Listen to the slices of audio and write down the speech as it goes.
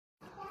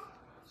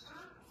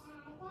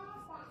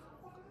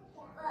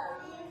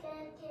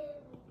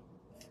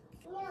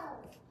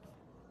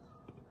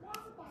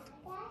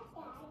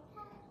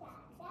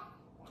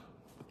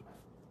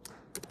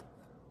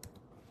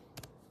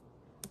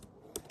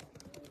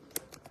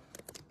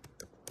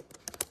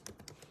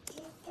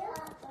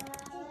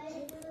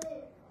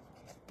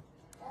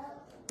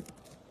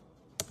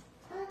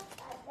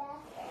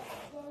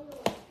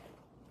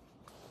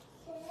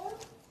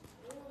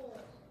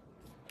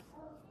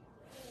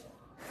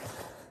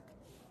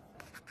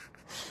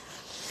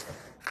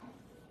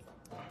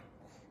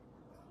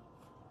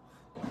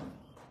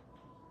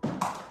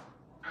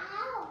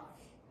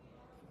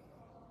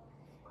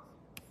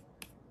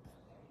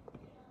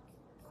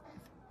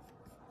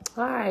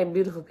All right,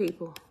 beautiful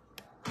people.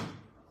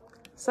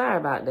 Sorry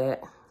about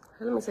that.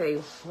 Let me tell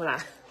you,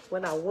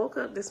 when I woke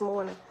up this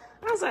morning,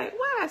 I was like,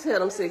 why did I tell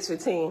them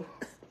 6:15?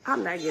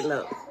 I'm not getting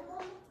up.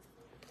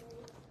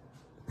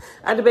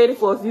 I debated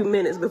for a few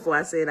minutes before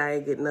I said I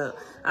ain't getting up.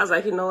 I was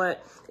like, you know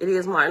what? It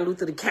is Martin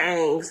Luther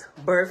King's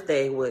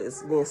birthday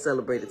was being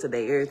celebrated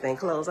today. Everything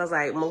closed. I was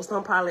like, most of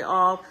them probably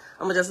off.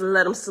 I'm going to just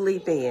let them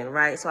sleep in,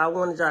 right? So I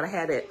wanted y'all to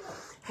have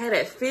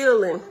that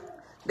feeling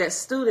that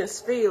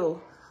students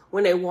feel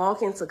when they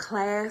walk into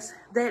class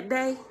that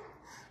day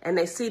and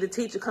they see the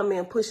teacher come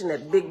in pushing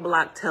that big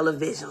block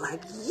television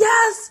like,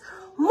 yes,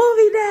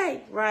 movie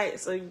day, right?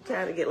 So you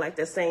kind of get like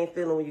that same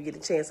feeling when you get a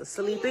chance to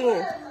sleep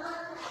in.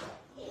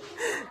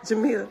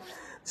 Jamia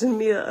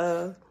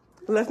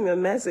left me a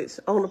message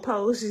on the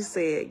post. She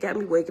said, got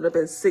me waking up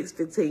at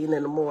 6:15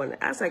 in the morning.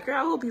 I was like, girl,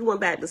 I hope you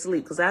went back to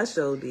sleep because I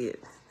sure did.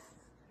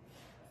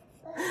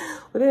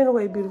 But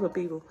anyway, beautiful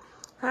people,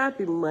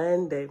 happy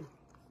Monday.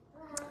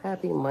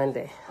 Happy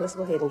Monday. Let's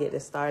go ahead and get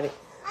this started.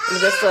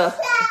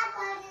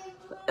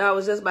 I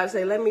was just about to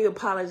say, let me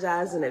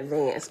apologize in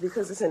advance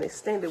because it's an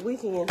extended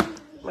weekend.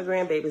 My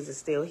grandbabies are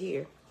still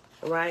here,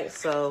 right?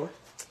 So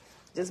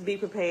just be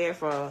prepared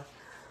for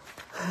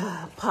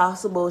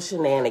possible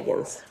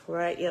shenanigans,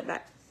 right? Yep,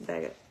 back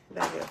up.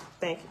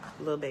 Thank you,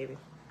 little baby.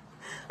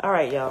 All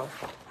right, y'all.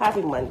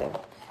 Happy Monday.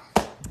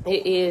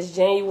 It is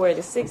January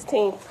the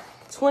 16th,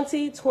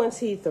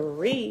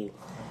 2023.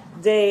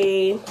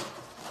 Day...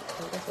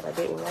 That's what I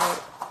didn't write.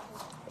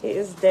 It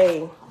is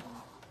day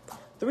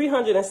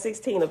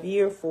 316 of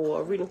year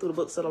 4, reading through the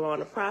books of the law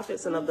and the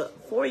prophets, and of the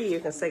 4-year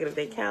consecutive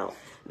day count,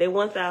 day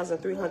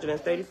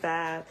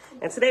 1,335.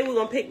 And today we're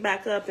going to pick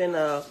back up in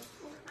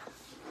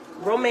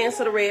Romance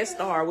of the Red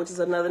Star, which is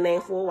another name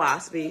for a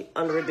WASPy,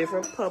 under a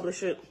different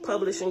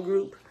publishing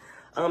group.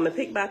 And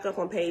pick back up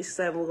on page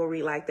 7. We're going to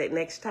read like that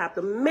next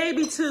chapter,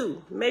 maybe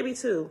two.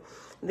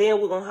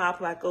 Then we're going to hop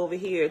back over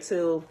here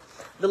to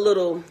the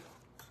little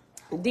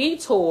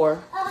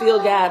detour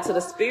field guide to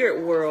the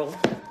spirit world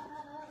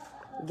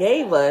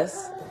gave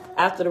us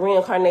after the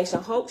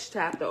reincarnation hoax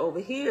chapter over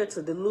here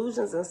to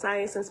delusions and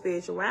science and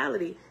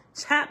spirituality,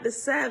 chapter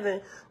 7,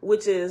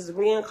 which is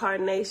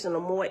reincarnation, a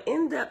more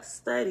in-depth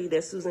study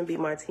that Susan B.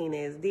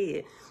 Martinez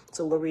did.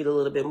 So we'll read a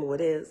little bit more of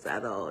this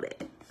out of all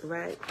that,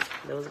 right?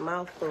 That was a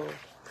mouthful.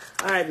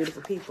 All right,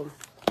 beautiful people.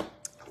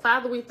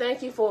 Father, we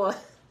thank you for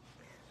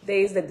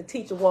days that the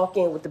teacher walk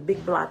in with the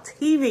big block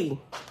TV.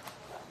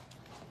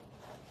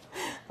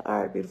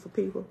 All right, beautiful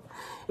people.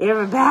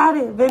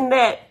 Everybody,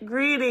 Vinette,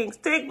 greetings.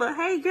 Tigma,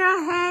 hey, girl,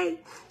 hey.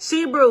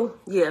 Shebrew,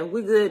 yeah,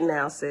 we good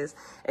now, sis.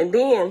 And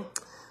then,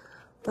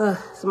 so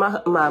my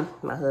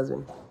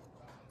husband,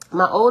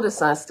 my oldest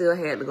son still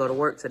had to go to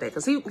work today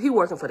because he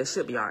working for the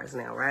shipyards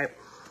now, right?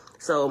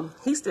 So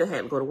he still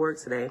had to go to work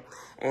today.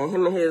 And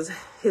him and his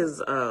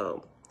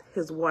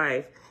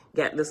wife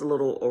got this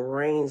little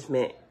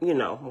arrangement, you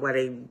know, while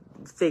they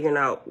figuring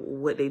out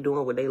what they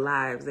doing with their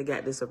lives. They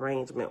got this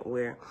arrangement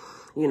where,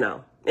 you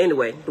know,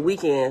 anyway, the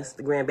weekends,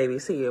 the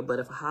grandbaby's here, but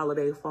if a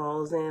holiday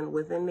falls in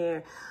within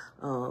there,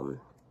 the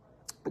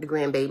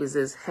grandbabies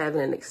is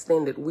having an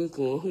extended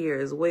weekend here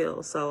as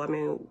well. So, I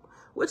mean,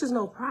 which is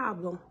no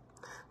problem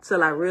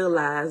till I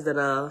realized that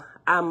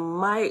I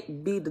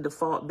might be the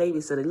default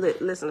babysitter.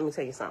 Listen, let me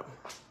tell you something.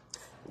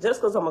 Just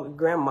because I'm a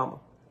grandmama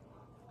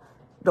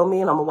don't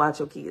mean I'm going to watch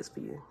your kids for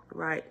you,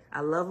 right?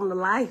 I love them to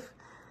life.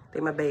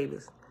 They're my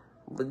babies.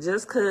 But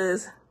just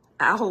because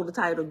I hold the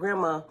title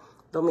grandma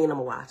don't mean I'm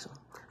going to watch them.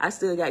 I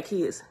still got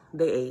kids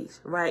their age,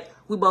 right?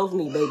 We both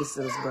need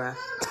babysitters, bruh.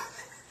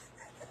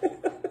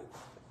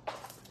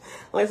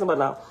 Listen, but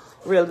no,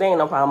 real, they ain't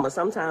no problem. But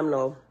sometimes,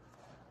 no,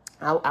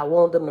 I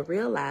want them to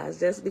realize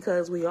just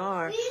because we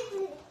are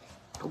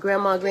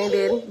grandma,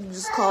 granddaddy, you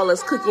just call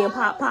us Cookie and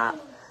Pop.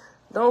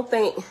 Don't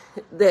think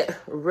that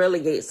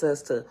relegates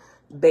us to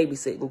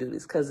babysitting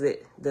duties, because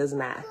it does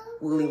not.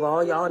 We leave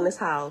all y'all in this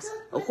house,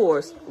 of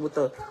course, with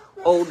the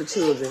older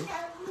children,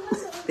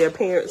 their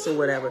parents or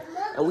whatever,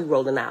 and we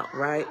rolling out,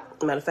 right?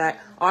 Matter of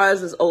fact,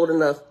 ours is old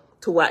enough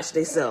to watch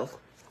themselves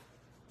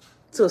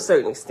to a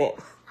certain extent.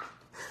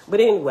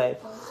 But anyway,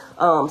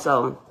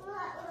 so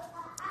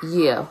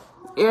yeah,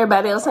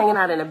 everybody else hanging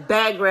out in the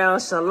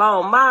background,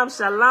 shalom. Mom,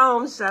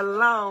 shalom,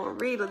 shalom.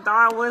 Rita,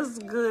 Dar, what's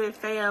good,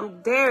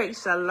 fam? Derek,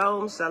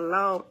 shalom,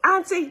 shalom.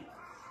 Auntie,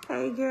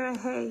 hey girl,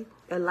 hey.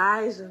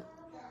 Elijah,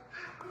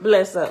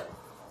 bless up.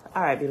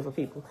 All right, beautiful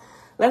people,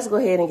 let's go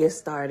ahead and get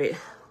started.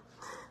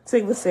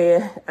 Tigma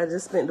said, I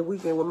just spent the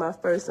weekend with my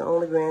first and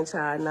only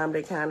grandchild, and I'm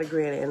that kind of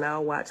granny, and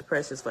I'll watch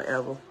Precious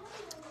forever.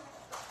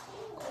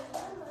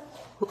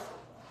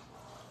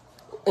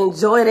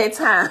 Enjoy that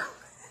time.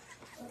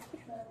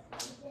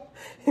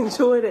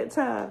 Enjoy that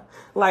time.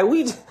 Like,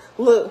 we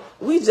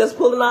just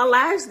pulling our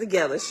lives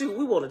together. Shoot,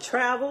 we want to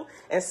travel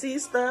and see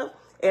stuff.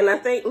 And I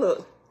think,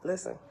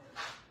 listen,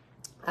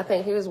 I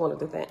think here's one of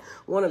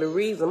the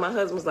reasons my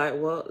husband's like,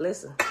 well,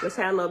 listen, let's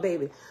have no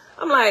baby.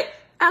 I'm like,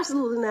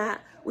 absolutely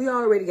not. We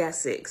already got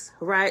 6,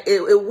 right?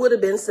 It would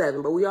have been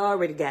 7, but we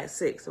already got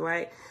 6,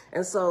 right?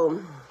 And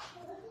so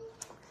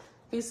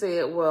he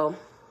said, well,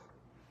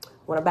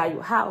 when I buy you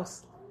a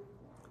house,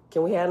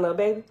 can we have another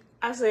baby?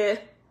 I said,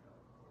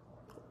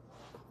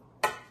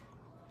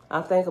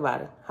 I'll think about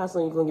it. How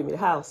soon you gonna give me the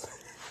house?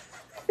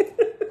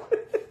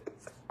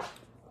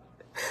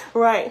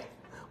 Right.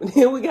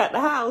 Then we got the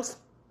house.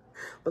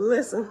 But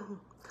listen,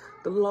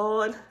 the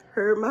Lord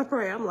heard my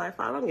prayer. I'm like,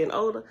 Father, I'm getting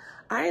older.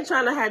 I ain't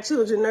trying to have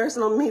children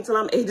nursing on me till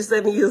I'm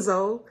 87 years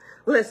old.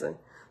 Listen,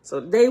 so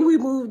the day we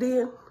moved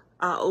in,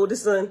 our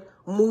oldest son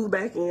moved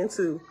back in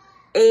too.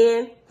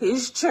 And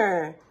his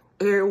churn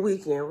every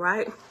weekend,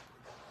 right?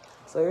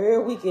 So every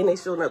weekend they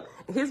showing up.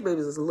 And his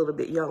babies is a little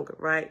bit younger,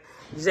 right?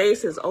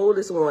 Jace, his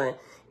oldest one,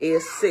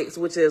 is 6,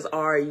 which is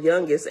our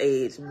youngest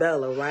age,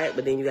 Bella, right?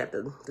 But then you got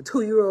the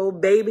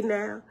 2-year-old baby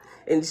now,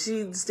 and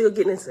she's still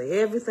getting into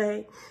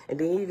everything. And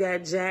then you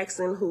got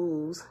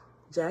Jackson,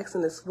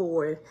 Jackson is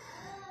 4.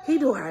 He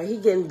doing all right. He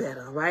getting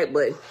better, right?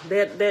 But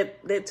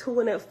that 2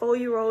 and that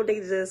 4-year-old,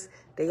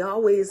 they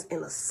always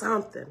into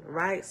something,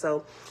 right?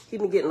 So he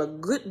been getting a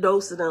good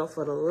dose of them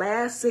for the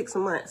last 6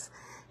 months,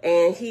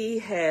 and he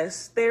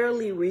has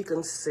thoroughly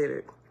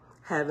reconsidered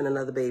having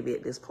another baby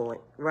at this point,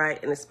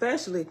 right? And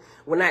especially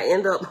when I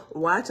end up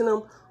watching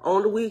them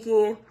on the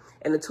weekend,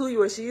 and the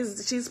 2-year-old,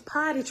 she's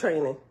potty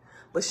training,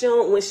 but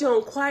when she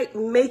don't quite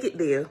make it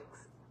there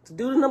to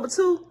do the number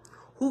 2,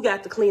 who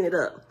got to clean it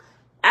up?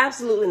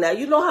 Absolutely. Now,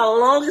 you know how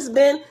long it's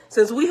been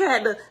since we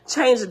had to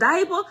change the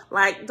diaper?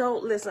 Like,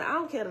 don't listen. I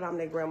don't care that I'm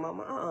their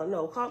grandmama.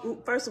 No.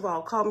 First of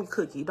all, call me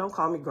Cookie. Don't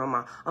call me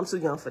grandma. I'm too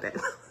young for that.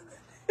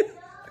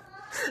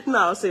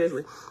 No,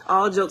 seriously.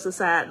 All jokes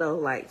aside, though,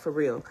 like, for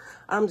real.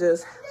 I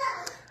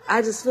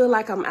just feel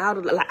like I'm out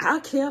of, like, I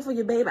care for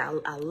your baby.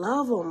 I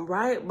love them,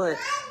 right? But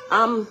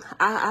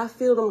I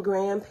feel them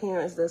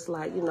grandparents that's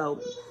like, you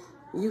know,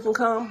 you can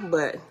come,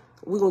 but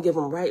we're going to give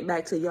them right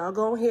back to y'all.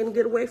 Go ahead and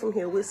get away from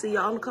here. We'll see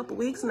y'all in a couple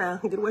weeks now.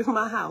 Get away from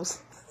my house.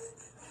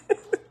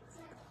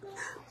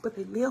 But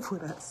they live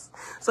with us.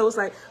 So it's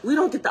like, we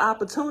don't get the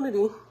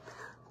opportunity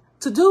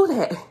to do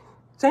that.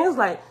 James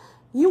like,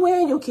 you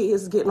and your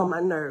kids getting on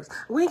my nerves.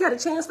 We ain't got a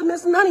chance to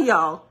miss none of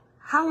y'all.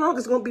 How long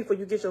is it going to be before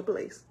you get your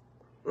place?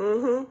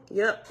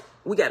 Yep.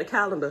 We got a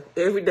calendar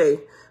every day.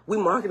 We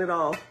marking it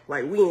off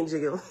like we in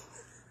jail.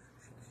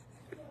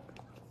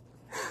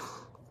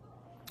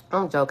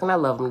 I'm joking. I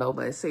love them though,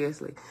 but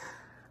seriously,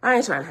 I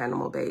ain't trying to have no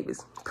more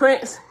babies.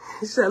 Prince,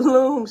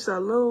 shalom,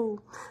 shalom.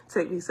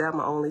 Take me to have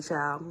my only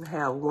child.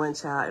 Have one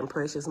child, and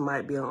Precious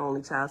might be an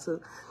only child too.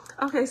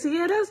 Okay, so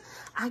yeah,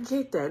 I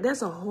get that.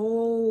 That's a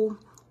whole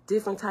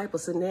different type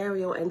of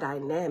scenario and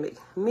dynamic.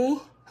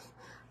 Me,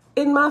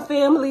 in my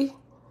family,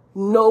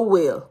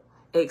 nowhere,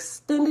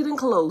 extended and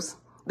close,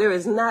 there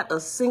is not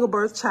a single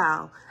birth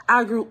child.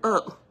 I grew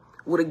up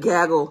with a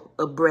gaggle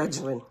of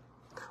brethren,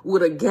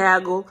 with a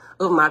gaggle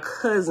of my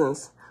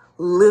cousins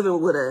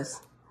living with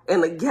us,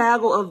 and a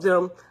gaggle of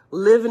them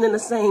living in the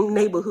same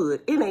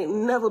neighborhood. It ain't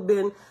never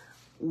been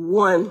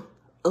one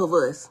of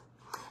us.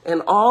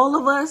 And all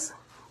of us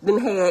then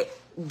had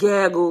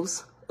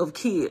gaggles of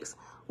kids.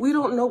 We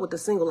don't know what the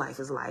single life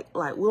is like.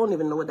 Like, we don't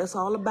even know what that's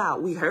all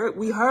about. We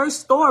heard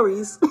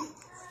stories,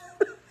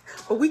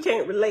 but we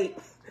can't relate.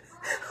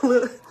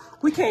 Look,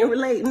 we can't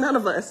relate. None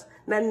of us.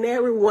 Not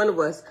nary one of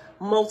us,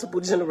 multiple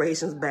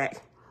generations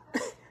back.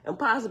 And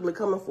possibly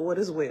coming forward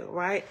as well,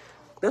 right?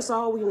 That's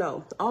all we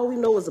know. All we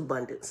know is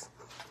abundance.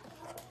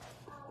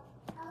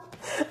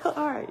 All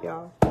right,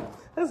 y'all.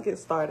 Let's get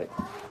started.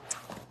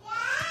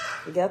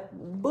 We got the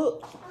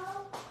book.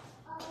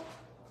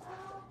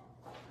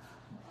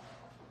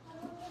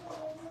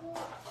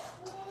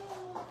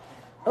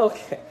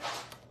 Okay.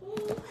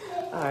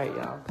 All right,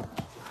 y'all.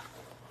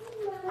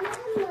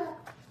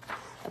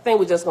 I think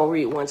we're just going to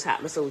read one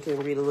chapter so we can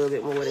read a little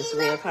bit more of this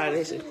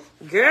reincarnation.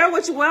 Girl,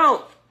 what you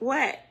want?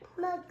 What?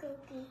 My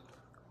cookie.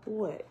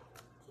 What?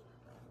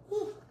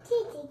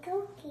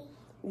 Cookie.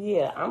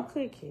 Yeah, I'm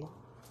Cookie.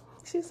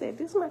 She said,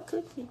 this is my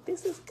Cookie.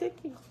 This is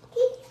Cookie.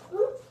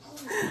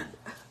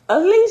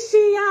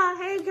 Alicia,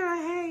 hey girl,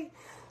 hey.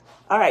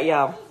 All right,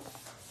 y'all.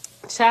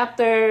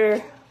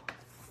 Chapter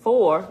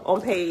 4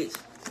 on page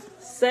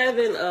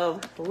 7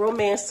 of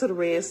Romance to the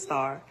Red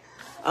Star.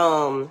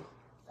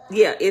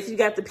 Yeah, if you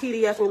got the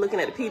PDF and you're looking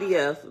at the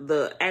PDF,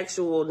 the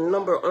actual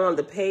number on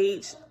the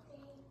page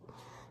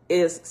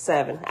is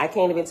 7. I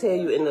can't even tell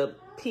you in the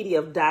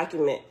PDF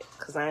document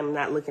because I am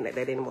not looking at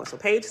that anymore. So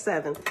page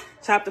 7,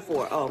 chapter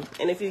 4. Oh,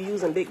 and if you're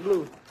using Big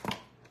Blue,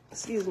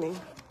 excuse me,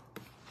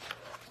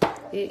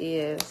 it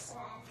is.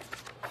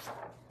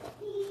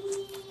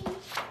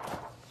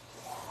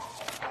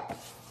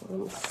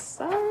 I'm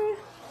sorry.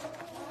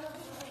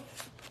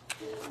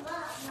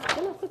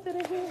 Can I put that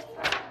in here?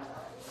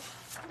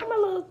 I'm a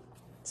little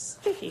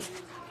sticky.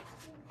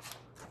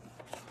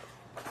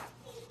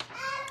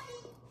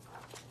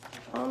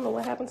 I don't know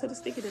what happened to the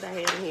sticky that I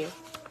had in here.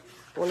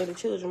 One of the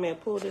children may have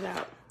pulled it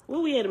out.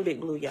 Where we at in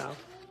Big Blue, y'all?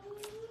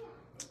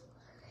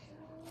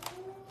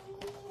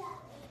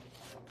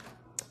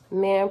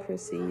 Man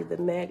perceived the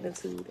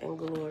magnitude and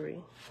glory.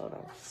 Hold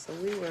on. So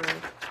we were...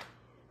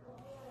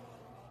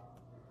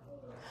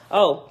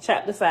 Oh,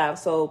 chapter 5.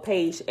 So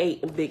page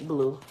 8 in Big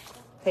Blue.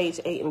 Page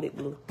 8 in Big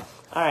Blue.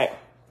 All right.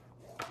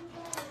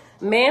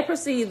 Man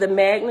perceived the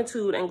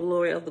magnitude and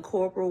glory of the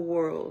corporal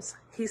worlds.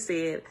 He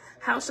said,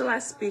 how shall I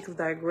speak of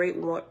thy great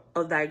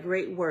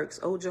works,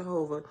 O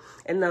Jehovah,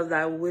 and of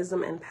thy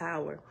wisdom and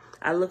power?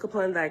 I look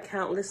upon thy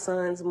countless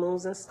suns,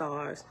 moons, and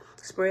stars,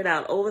 spread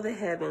out over the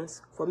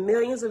heavens. For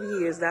millions of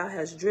years thou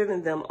hast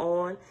driven them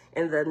on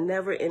in the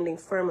never-ending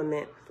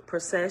firmament,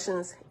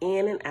 processions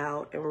in and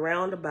out and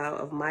round about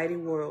of mighty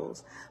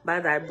worlds, by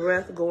thy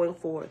breath going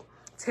forth.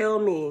 Tell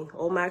me,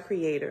 O my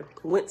Creator,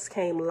 whence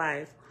came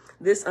life,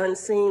 this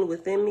unseen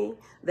within me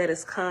that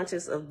is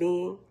conscious of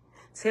being?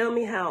 Tell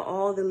me how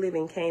all the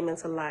living came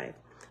into life.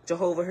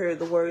 Jehovah heard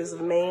the words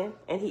of man,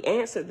 and he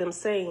answered them,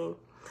 saying,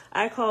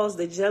 I caused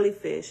the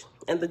jellyfish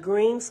and the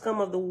green scum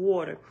of the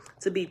water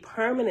to be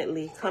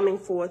permanently coming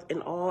forth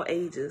in all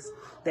ages,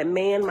 that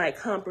man might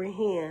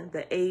comprehend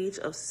the age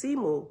of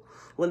Simu,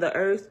 when the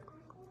earth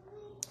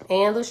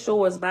and the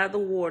shores by the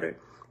water,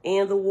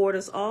 and the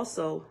waters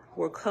also,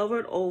 were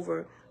covered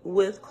over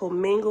with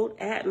commingled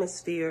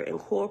atmosphere and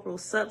corporal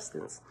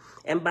substance.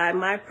 And by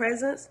my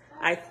presence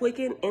I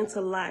quickened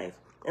into life,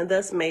 and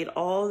thus made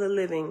all the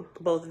living,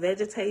 both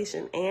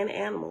vegetation and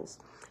animals.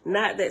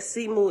 Not that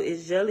Simu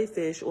is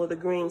jellyfish or the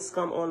green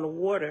scum on the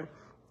water,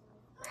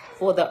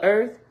 for the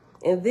earth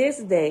in this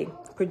day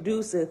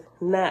produceth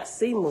not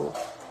Simu.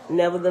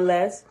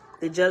 Nevertheless,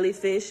 the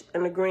jellyfish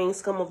and the green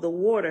scum of the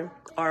water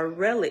are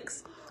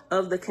relics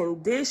of the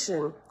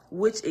condition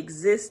which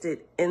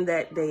existed in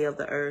that day of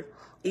the earth,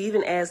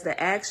 even as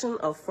the action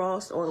of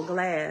frost on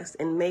glass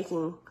in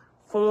making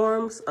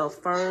forms of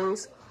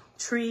ferns,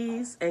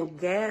 trees, and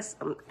grasses.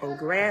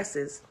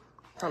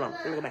 Hold on,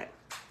 let me go back.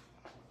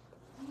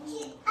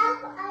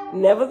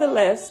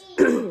 Nevertheless,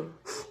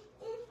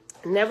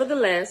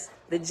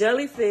 the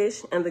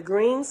jellyfish and the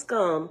green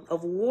scum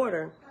of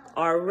water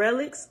are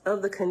relics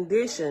of the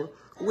condition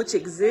which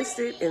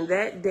existed in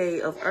that day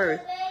of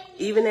earth,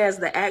 even as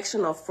the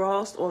action of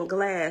frost on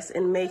glass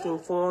in making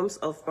forms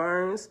of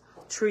ferns,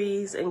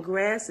 trees, and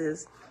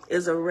grasses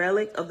is a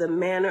relic of the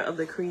manner of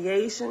the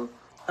creation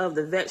of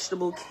the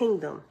vegetable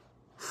kingdom.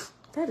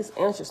 That is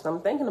interesting. I'm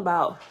thinking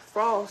about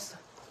frost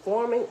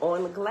forming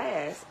on the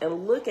glass,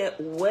 and look at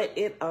what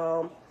it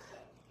Now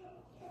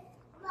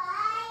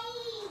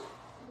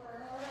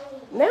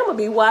I'm gonna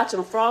be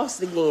watching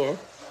Frost again.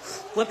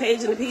 What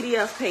page in the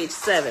PDF? Page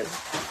 7.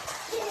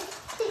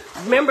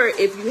 Remember,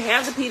 if you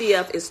have the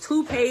PDF, it's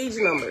 2 page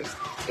numbers.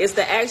 It's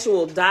the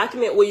actual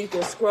document where you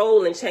can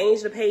scroll and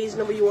change the page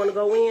number you want to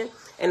go in,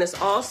 and it's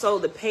also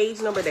the page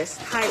number that's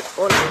typed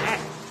on the back.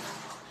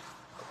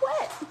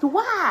 What?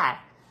 Why?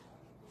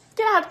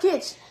 Get out the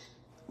kitchen.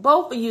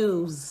 Both of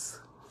yous.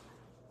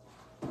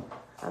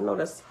 I know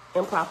that's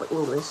improper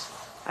English.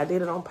 I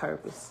did it on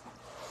purpose.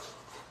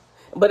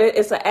 But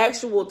it's an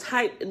actual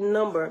typed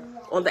number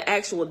on the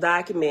actual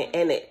document,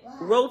 and it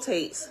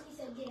rotates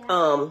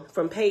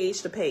from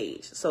page to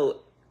page.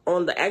 So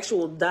on the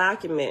actual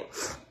document,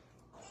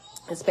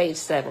 it's page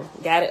 7.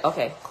 Got it?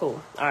 Okay,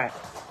 cool. All right.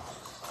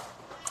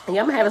 And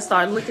I'm going to have to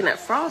start looking at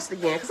Frost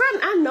again, because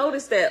I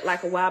noticed that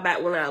like a while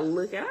back when I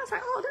looked at it. I was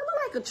like, oh, that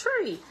look like a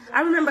tree.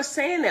 I remember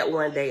saying that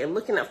one day and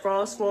looking at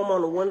Frost form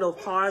on the window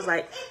of cars,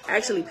 like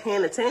actually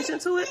paying attention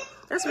to it.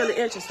 That's really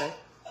interesting.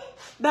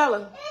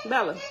 Bella,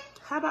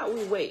 how about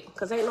we wait?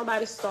 Because ain't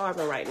nobody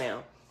starving right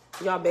now.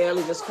 Y'all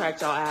barely just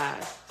cracked y'all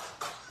eyes.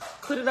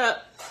 Put it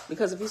up,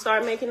 because if you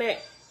start making that,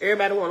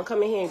 everybody want to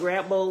come in here and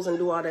grab bowls and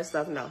do all that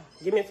stuff. No,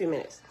 give me a few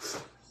minutes.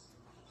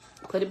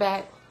 Put it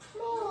back.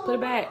 Put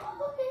it back.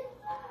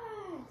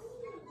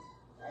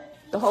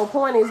 The whole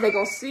point is they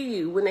going to see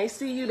you. When they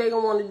see you, they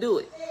going to want to do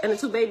it. And the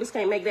 2 babies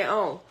can't make their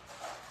own.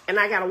 And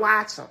I got to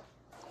watch them.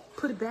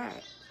 Put it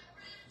back.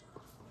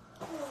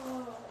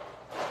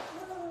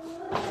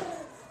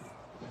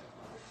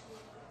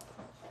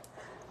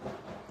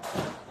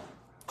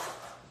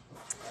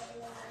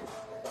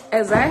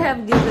 As I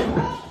have given...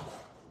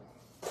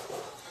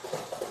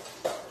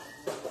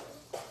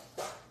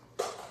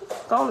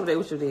 Go on today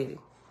with your daddy.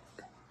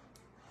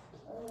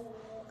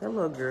 That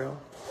little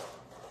girl.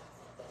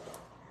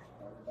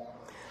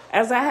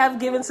 As I have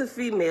given to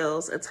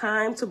females a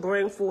time to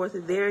bring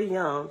forth their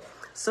young,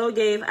 so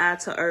gave I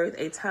to earth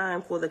a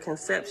time for the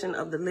conception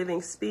of the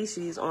living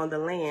species on the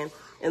land,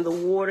 in the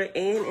water,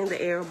 and in the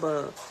air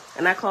above.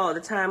 And I called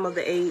the time of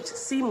the age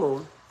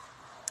Simu.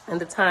 In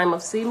the time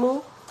of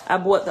Simu, I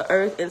brought the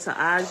earth into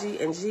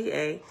Aji and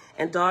Ga,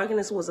 and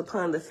darkness was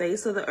upon the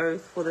face of the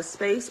earth for the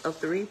space of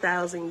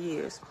 3,000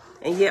 years.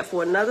 And yet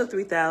for another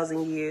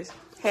 3,000 years,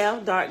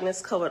 half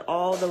darkness covered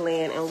all the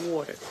land and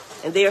water.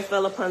 And there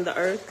fell upon the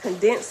earth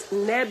condensed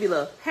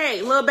nebula.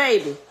 Hey, little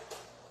baby,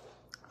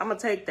 I'm going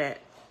to take that.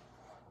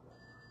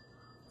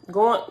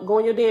 Go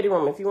in your daddy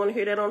room. If you want to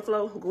hear that on the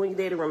floor, go in your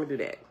daddy room and do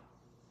that.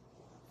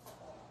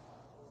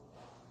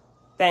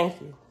 Thank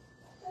you.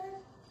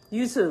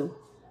 You too.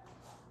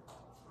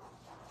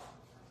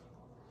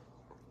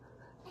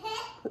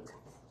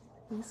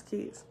 These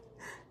kids.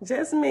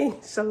 Just me.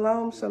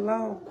 Shalom,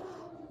 shalom.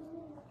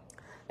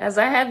 As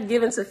I have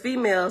given to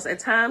females a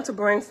time to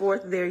bring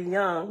forth their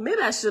young.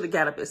 Maybe I should have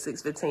got up at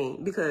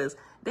 6:15, because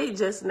They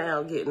just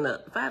now getting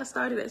up. If I'd have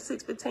started at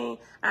 6:15,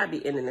 I'd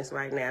be ending this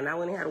right now. And I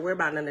wouldn't have to worry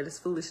about none of this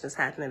foolishness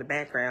happening in the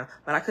background.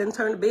 But I couldn't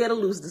turn the bed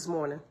loose this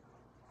morning.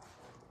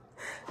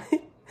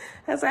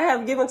 As I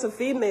have given to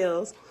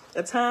females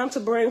a time to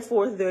bring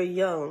forth their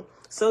young,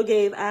 so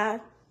gave I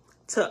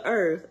to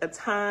earth a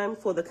time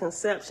for the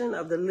conception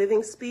of the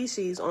living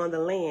species on the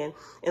land,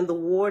 in the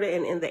water,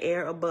 and in the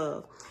air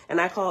above. And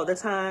I called the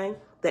time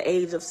the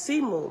age of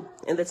Simu.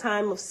 In the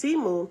time of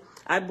Simu,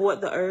 I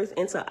brought the earth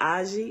into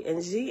Aji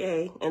and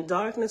Ga, and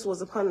darkness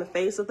was upon the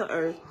face of the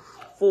earth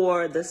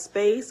for the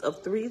space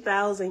of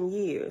 3,000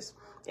 years.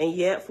 And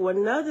yet for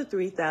another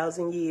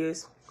 3,000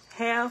 years,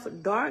 half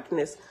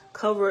darkness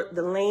covered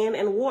the land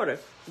and water.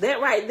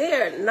 That right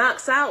there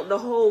knocks out the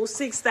whole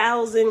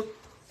 6,000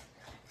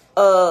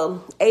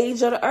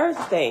 age of the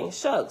earth thing.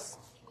 Shucks.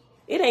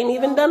 It ain't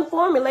even done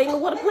formulating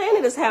what a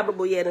planet is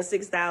habitable yet in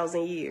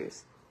 6,000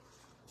 years.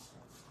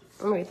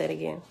 Let me read that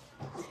again.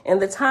 In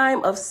the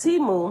time of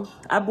Simu,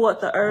 I brought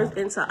the earth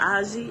into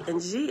Aji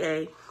and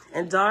Ga,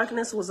 and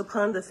darkness was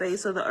upon the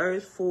face of the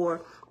earth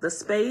for the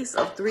space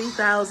of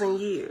 3,000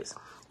 years.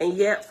 And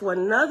yet for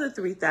another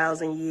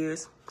 3,000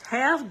 years,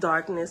 half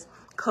darkness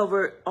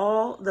covered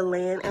all the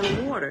land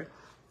and water.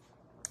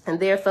 And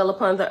there fell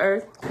upon the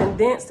earth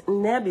condensed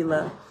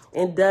nebula,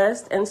 and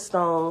dust and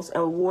stones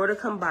and water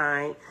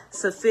combined,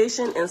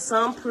 sufficient in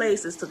some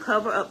places to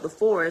cover up the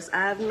forest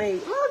I've made.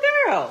 Oh,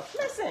 girl,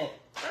 listen.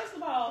 First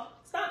of all,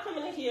 stop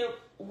coming in here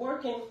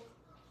working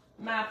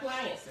my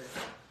appliances.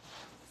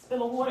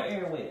 Spilling water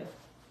everywhere.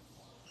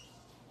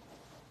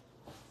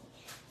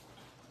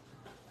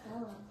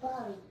 Oh,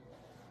 Bobby.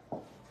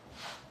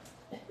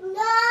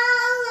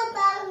 No,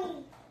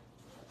 Bobby.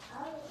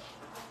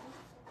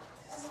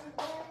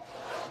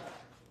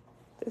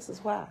 This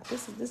is why.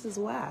 This is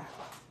why.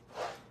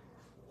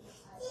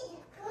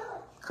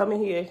 Come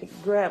in here, he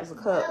grabs a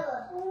cup,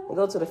 and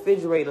go to the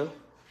refrigerator.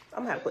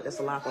 I'm gonna have to put this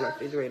lock on the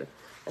refrigerator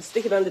and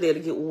stick it under there to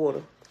get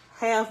water.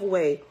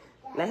 Halfway,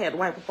 and I had to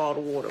wipe up all the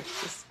water.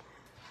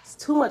 It's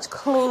too much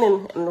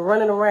cleaning and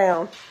running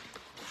around.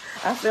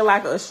 I feel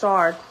like a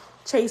shark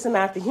chasing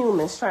after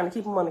humans, trying to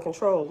keep them under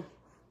control.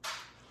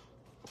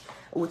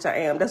 Which I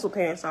am. That's what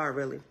parents are,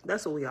 really.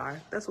 That's what we are.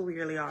 That's what we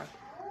really are.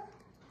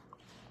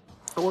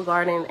 We're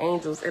guardian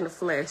angels in the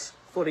flesh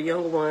for the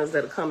younger ones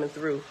that are coming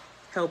through,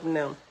 helping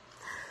them.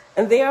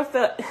 And there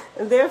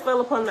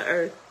fell upon the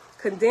earth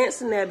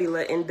condensed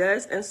nebula and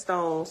dust and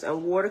stones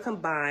and water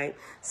combined,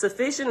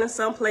 sufficient in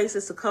some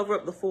places to cover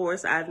up the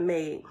forest I've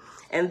made.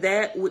 And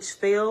that which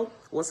fell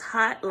was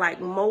hot like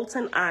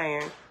molten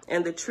iron,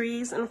 and the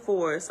trees and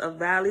forests of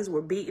valleys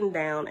were beaten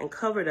down and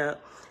covered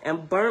up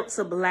and burnt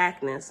to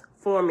blackness,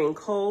 forming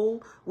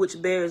coal,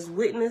 which bears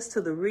witness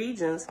to the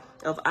regions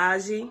of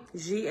Aji,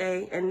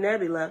 Ga, and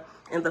Nebula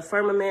in the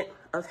firmament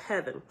of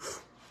heaven.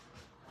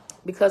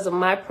 Because of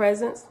my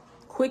presence,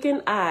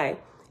 quicken I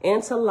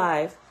into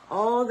life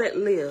all that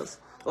lives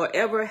or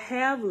ever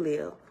have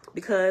lived,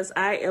 because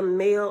I am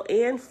male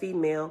and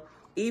female,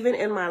 even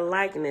in my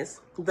likeness,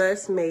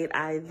 thus made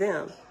I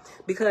them.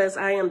 Because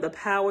I am the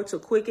power to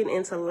quicken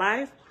into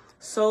life,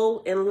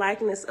 so in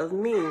likeness of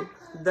me,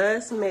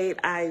 thus made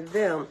I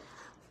them,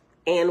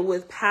 and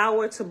with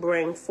power to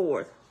bring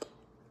forth.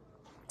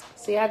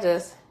 See,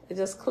 it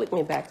just clicked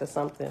me back to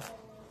something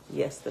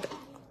yesterday.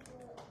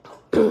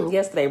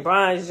 Yesterday,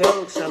 Brian's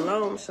joke,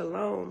 shalom,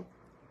 shalom.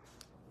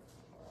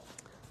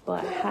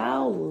 But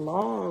how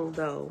long,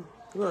 though?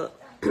 Look.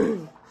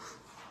 So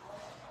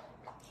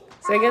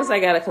I guess I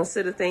got to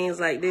consider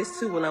things like this,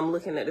 too, when I'm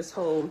looking at this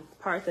whole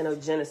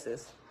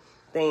parthenogenesis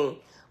thing.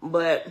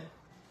 But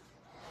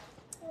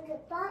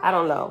I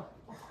don't know.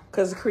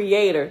 Because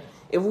creator,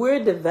 if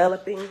we're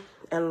developing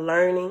and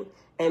learning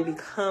and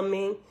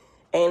becoming,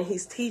 and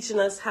he's teaching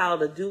us how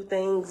to do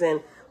things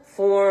and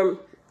form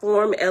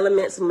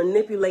elements,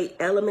 manipulate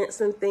elements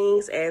and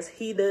things as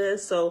he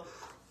does, so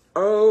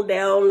on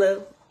down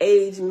the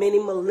age, many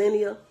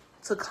millennia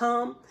to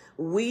come,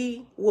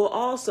 we will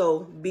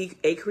also be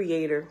a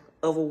creator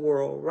of a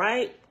world,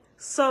 right?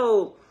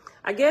 So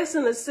I guess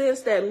in the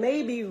sense that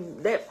maybe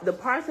that the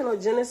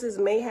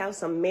parthenogenesis may have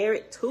some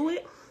merit to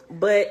it,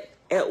 but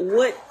at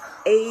what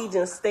age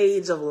and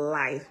stage of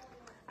life?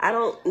 I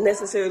don't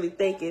necessarily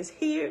think it's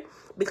here,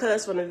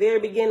 because from the very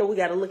beginning, we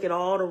got to look at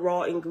all the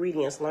raw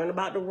ingredients, learn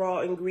about the raw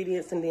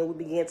ingredients, and then we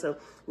begin to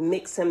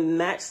mix and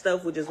match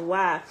stuff, which is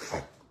why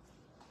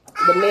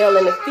the male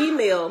and the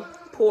female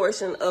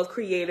portion of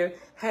creator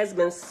has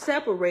been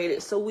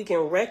separated, so we can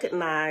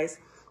recognize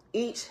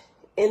each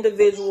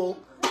individual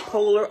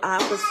polar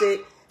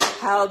opposite,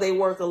 how they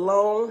work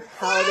alone,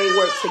 how they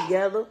work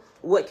together,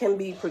 what can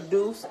be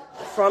produced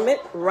from it,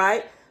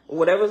 right?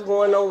 Whatever's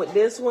going on with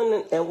this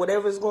one and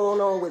whatever's going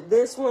on with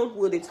this one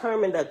will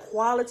determine the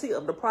quality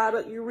of the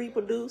product you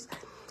reproduce.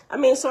 I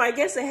mean, so I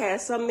guess it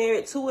has some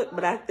merit to it,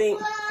 but I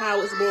think how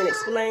it's being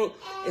explained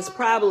is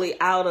probably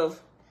out of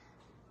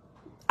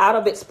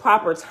its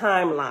proper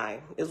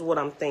timeline is what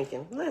I'm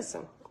thinking.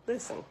 Listen,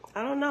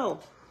 I don't know.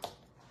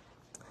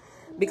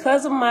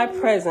 Because of my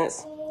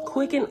presence,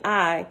 quicken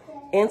I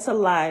into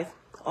life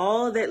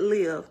all that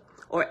live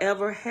or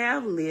ever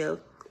have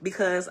lived,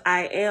 because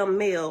I am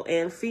male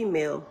and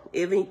female,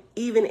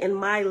 even in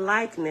my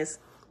likeness,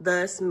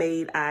 thus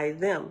made I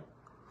them.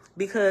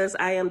 Because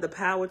I am the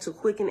power to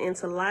quicken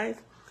into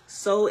life,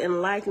 so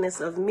in likeness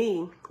of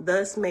me,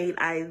 thus made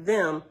I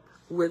them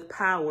with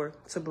power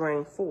to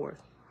bring forth.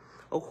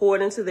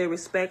 According to their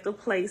respective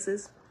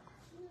places,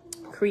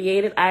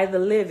 created I the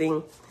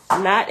living,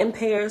 not in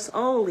pairs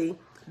only,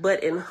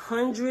 but in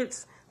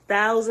hundreds,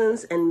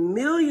 thousands, and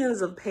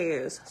millions of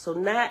pairs. So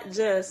not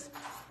just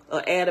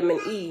Adam and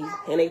Eve,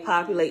 and they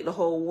populate the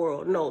whole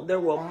world. No, there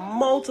were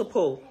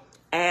multiple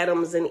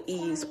Adams and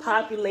Eves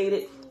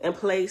populated and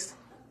placed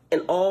in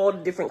all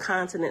different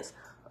continents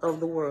of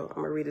the world.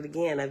 I'm going to read it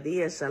again.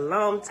 Avia,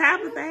 Shalom,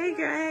 Tabitha, hey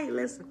girl, hey,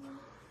 listen.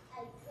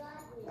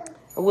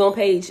 We're on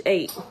page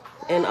 8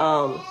 in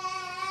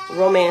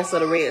Romance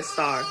of the Red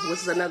Star, which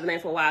is another name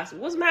for Wasp.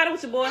 What's the matter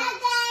with you, boy?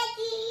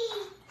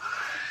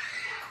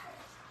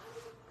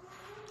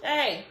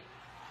 Hey,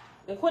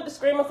 you quit the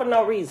screaming for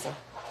no reason.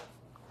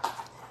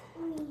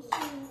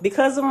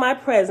 Because of my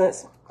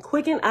presence,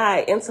 quicken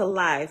I into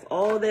life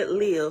all that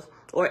live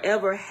or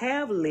ever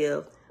have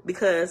lived,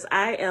 because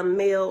I am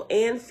male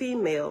and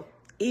female,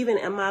 even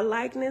in my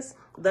likeness,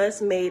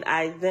 thus made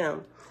I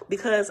them.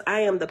 Because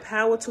I am the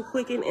power to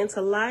quicken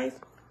into life,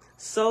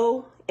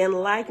 so in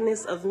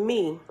likeness of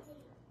me,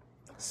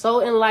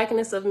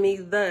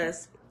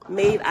 thus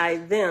made I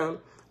them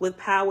with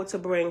power to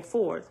bring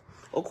forth.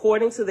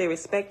 According to their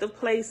respective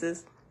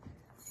places,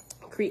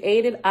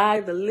 created I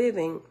the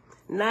living,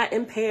 not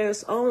in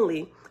pairs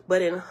only,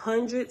 but in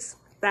hundreds,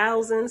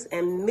 thousands,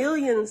 and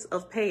millions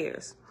of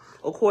pairs,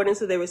 according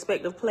to their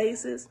respective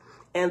places,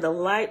 and the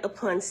light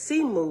upon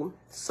Simu,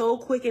 so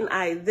quicken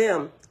I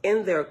them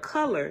in their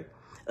color,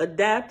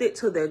 adapted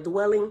to their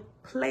dwelling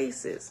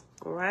places,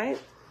 right?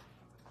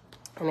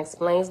 And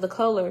explains the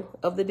color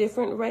of the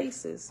different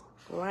races,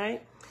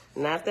 right?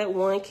 Not that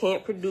one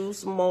can't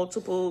produce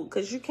multiple,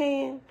 because you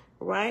can,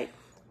 right?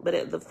 But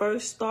at the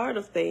first start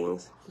of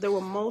things, there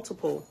were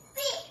multiple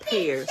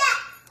pairs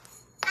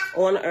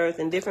on earth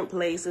in different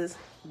places,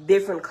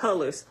 different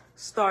colors,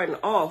 starting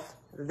off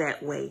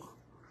that way.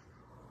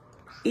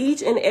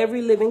 Each and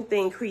every living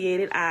thing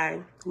created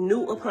I,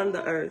 new upon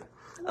the earth,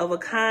 of a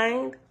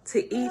kind to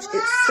each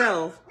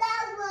itself,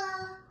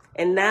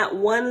 and not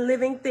one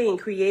living thing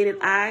created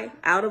I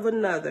out of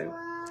another,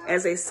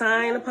 as a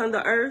sign upon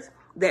the earth,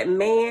 that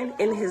man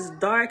in his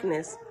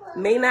darkness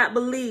may not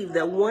believe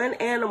that one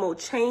animal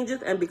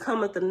changeth and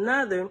becometh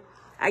another.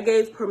 I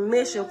gave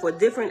permission for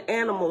different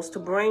animals to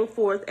bring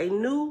forth a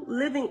new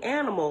living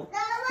animal.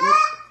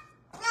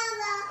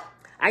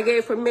 I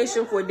gave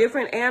permission for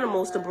different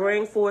animals to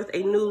bring forth a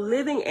new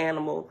living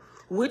animal,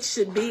 which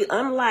should be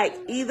unlike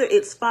either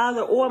its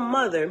father or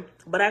mother,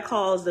 but I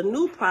caused the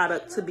new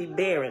product to be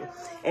barren.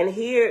 And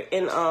here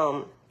in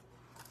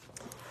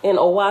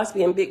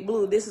Owaspy and Big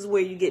Blue, this is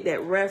where you get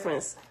that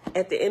reference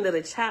at the end of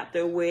the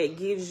chapter, where it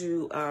gives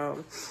you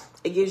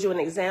an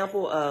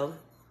example of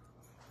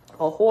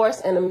a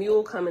horse and a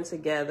mule coming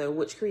together,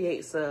 which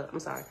creates a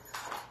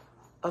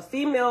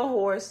female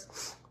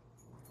horse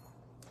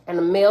and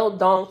a male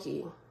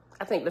donkey.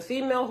 I think the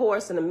female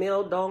horse and the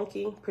male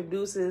donkey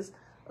produces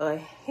a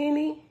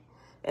henny,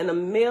 and a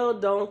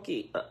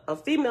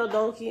female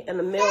donkey and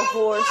a male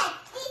horse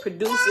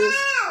produces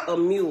a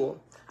mule.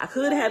 I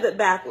could have it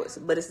backwards,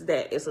 but it's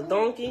that. It's a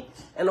donkey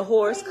and a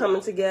horse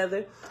coming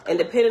together, and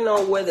depending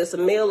on whether it's a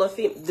male or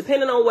female,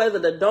 depending on whether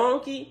the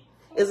donkey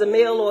is a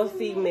male or a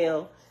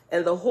female,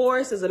 and the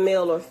horse is a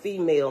male or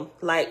female,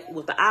 like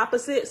with the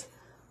opposites,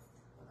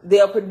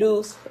 they'll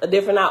produce a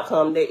different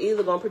outcome. They're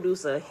either going to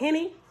produce a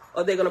henny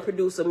or they're going to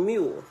produce a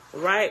mule,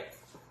 right?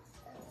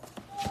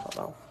 Hold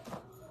on.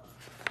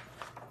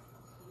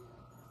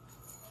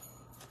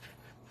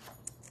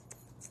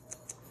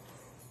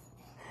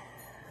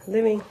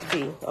 Living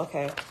B,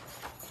 okay.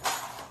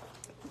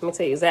 Let me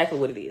tell you exactly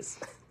what it is.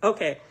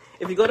 Okay,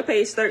 if you go to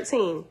page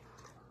 13,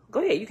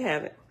 go ahead, you can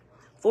have it.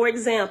 For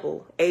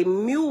example, a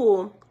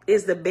mule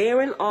is the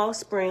barren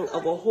offspring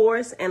of a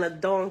horse and a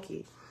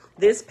donkey.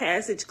 This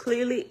passage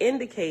clearly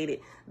indicated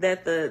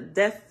that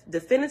the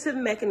definitive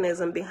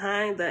mechanism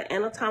behind the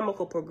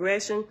anatomical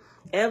progression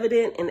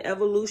evident in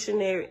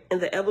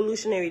the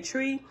evolutionary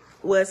tree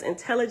was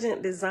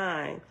intelligent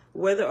design,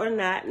 whether or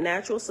not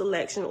natural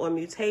selection or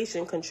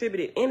mutation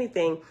contributed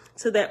anything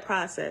to that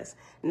process.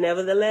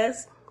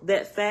 Nevertheless,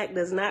 that fact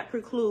does not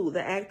preclude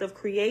the act of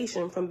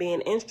creation from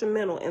being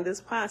instrumental in this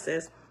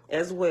process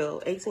as well.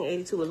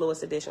 1882 with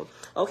Lewis edition.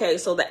 Okay,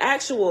 so the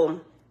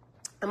actual,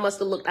 I must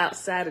have looked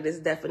outside of this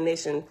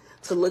definition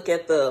to look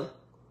at the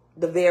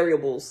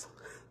variables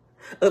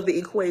of the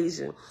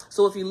equation.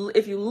 So if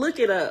you look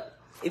it up,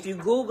 if you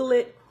Google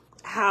it,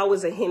 how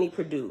is a henny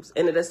produced?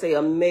 And it'll say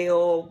a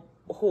male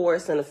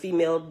horse and a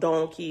female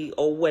donkey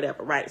or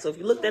whatever, right? So if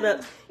you look that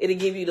up, it'll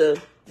give you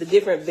the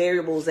different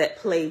variables at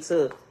play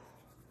to.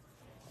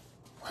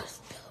 What's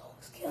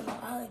Killer?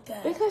 I like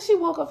that. Because she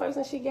woke up first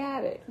and she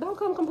got it. Don't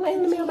come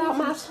complaining to me about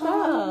my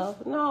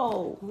stuff.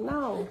 No.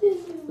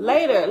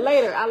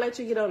 Later, I'll let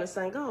you get on and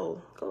sing.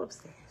 Go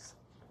upstairs,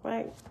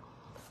 right?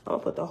 I'm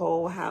gonna put the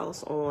whole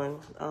house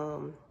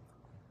on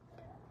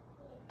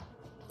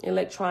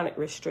electronic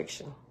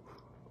restriction.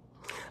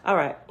 All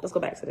right, let's go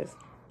back to this.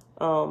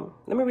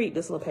 Let me read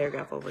this little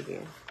paragraph over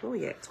again. Where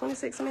we at?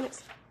 26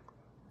 minutes.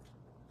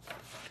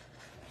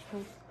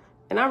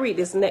 And I'll read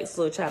this next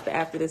little chapter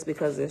after this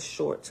because it's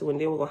short too, and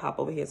then we're gonna hop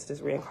over here to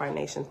this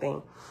reincarnation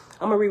thing.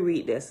 I'm gonna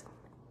reread this.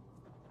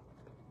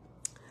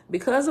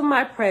 Because of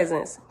my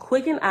presence,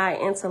 quicken I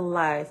into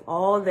life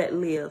all that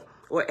live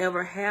or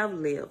ever have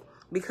lived.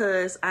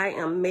 Because I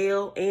am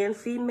male and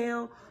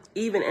female,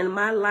 even in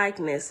my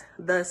likeness,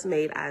 thus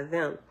made I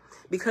them.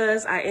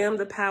 Because I am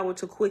the power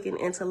to quicken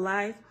into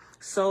life,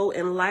 so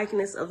in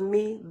likeness of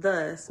me,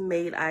 thus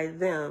made I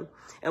them,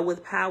 and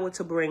with power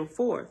to bring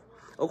forth.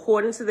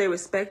 According to their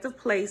respective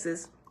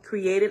places,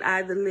 created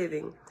I the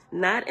living,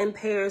 not in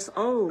pairs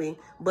only,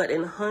 but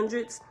in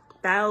hundreds,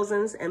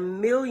 thousands,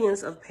 and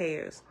millions of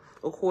pairs.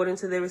 According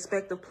to their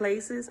respective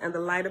places and the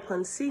light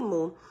upon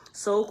Simu,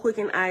 so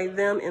quicken I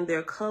them in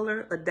their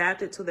color,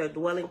 adapted to their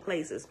dwelling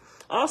places.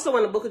 Also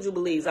in the Book of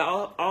Jubilees,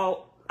 I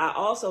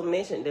also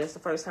mentioned this the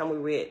first time we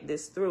read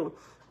this through.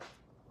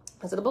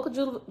 Is it the Book of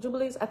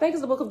Jubilees? I think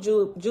it's the Book of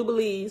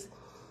Jubilees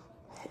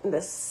in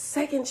the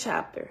second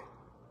chapter.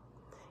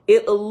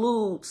 It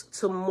alludes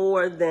to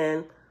more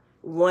than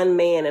one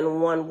man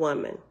and one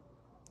woman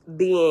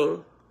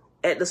being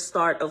at the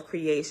start of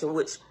creation,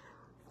 which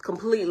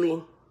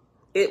completely,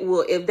 it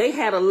will, if they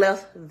had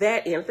left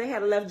that in, if they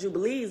had left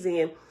Jubilees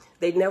in,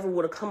 they never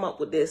would have come up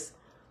with this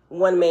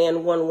one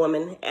man, one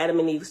woman, Adam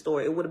and Eve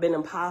story. It would have been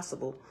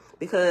impossible,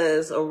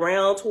 because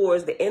around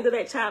towards the end of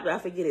that chapter, I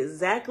forget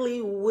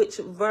exactly which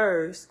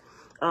verse,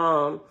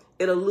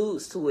 it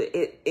alludes to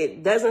it.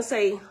 It doesn't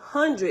say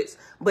hundreds,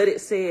 but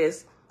it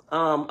says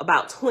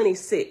about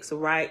 26,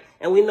 right?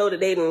 And we know that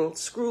they done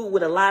screwed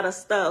with a lot of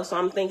stuff, so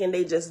I'm thinking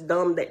they just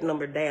dumbed that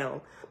number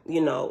down,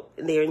 you know,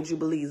 there in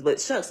Jubilees. But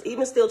shucks,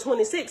 even still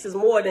 26 is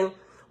more than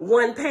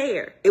one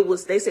pair.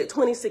 They said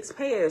 26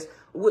 pairs,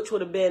 which would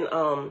have been,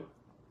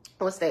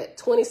 what's that?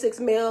 26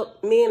 men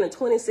and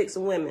 26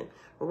 women,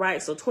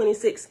 right? So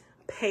 26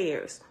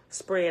 pairs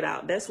spread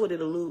out. That's what it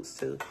alludes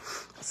to.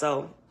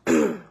 So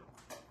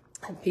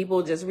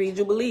people just read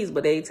Jubilees,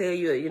 but they tell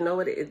you, you know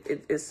what,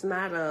 it's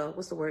not,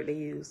 what's the word they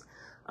use?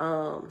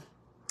 Not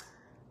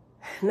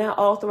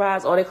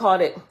authorized, or they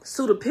call it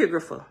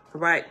pseudepigrapha,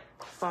 right?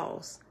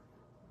 False.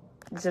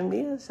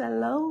 Jamil,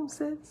 shalom,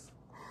 sis.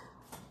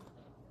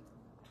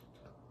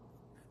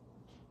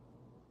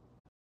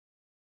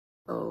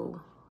 Oh,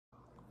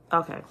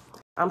 okay.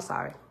 I'm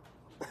sorry.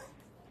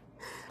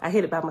 I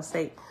hit it by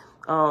mistake.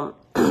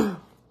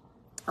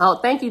 Oh,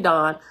 thank you,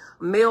 Dawn.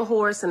 Male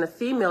horse and a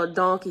female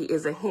donkey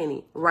is a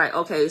henny. Right,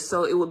 okay,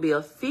 so it would be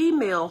a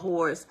female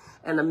horse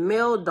and a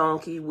male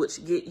donkey,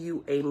 which get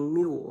you a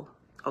mule.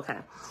 Okay,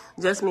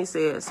 just me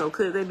said, so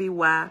could there be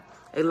why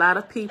a lot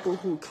of people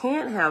who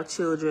can't have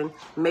children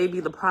may be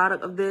the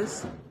product of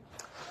this?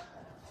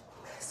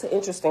 It's an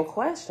interesting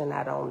question.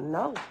 I don't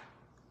know.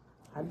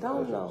 I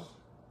don't know.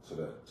 So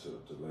the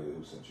lady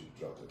who sent you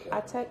dropped the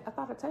cat. I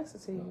thought I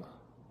texted to you.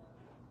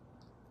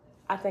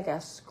 I think I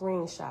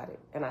screenshot it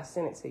and I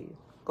sent it to you.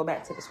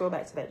 Scroll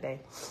back to that day.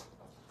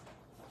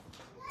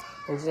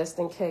 And just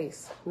in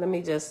case, let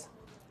me just,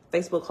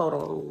 Facebook, hold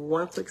on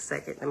one quick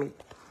second. Let me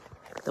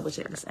double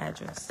check this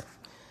address.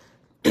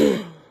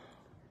 Oh,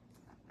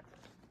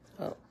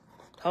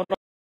 hold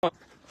on.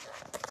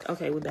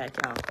 Okay, we're back,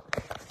 y'all.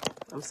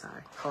 I'm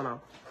sorry. Hold on.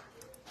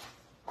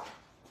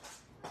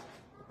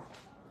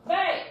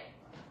 Babe.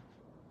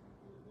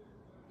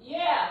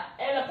 Yeah,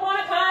 and the point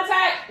of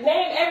contact,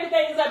 name,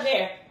 everything is up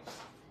there.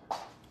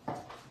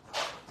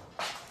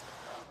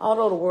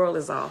 Although the world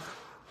is off,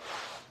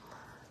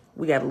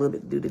 we got a little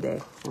bit to do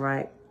today,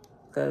 right?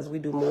 Because we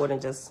do more than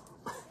just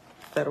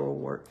federal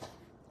work.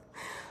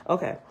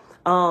 Okay.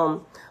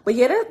 But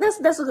yeah,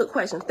 that's a good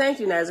question. Thank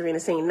you, Nazarene.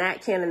 Saying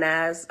not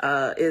canonized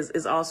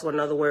is also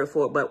another word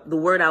for it, but the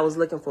word I was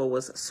looking for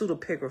was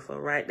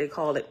pseudepigrapha, right? They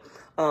call it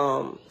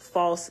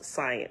false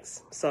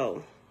science.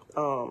 So,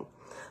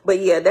 but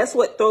yeah, that's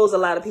what throws a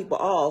lot of people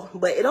off.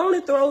 But it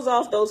only throws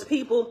off those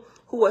people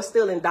who are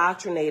still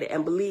indoctrinated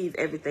and believe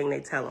everything they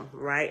tell them,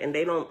 right? And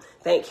they don't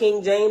think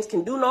King James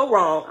can do no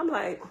wrong. I'm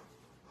like,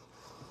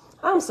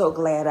 I'm so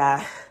glad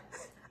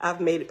I've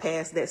made it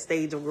past that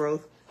stage of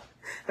growth.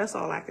 That's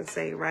all I can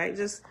say, right?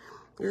 Just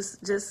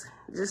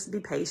be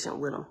patient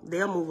with them.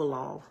 They'll move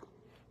along.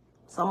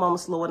 Some of them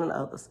slower than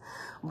others.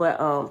 But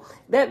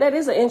that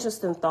is an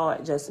interesting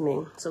thought, just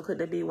me. So could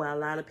that be why a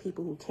lot of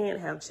people who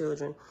can't have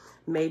children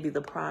may be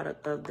the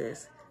product of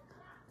this?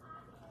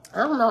 I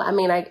don't know. I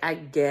mean, I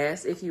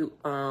guess if you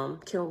can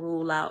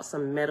rule out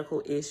some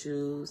medical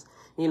issues,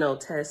 you know,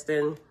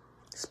 testing,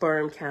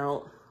 sperm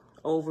count,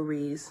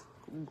 ovaries,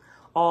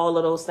 all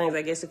of those things.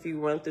 I guess if you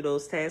run through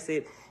those tests,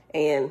 it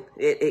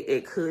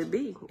could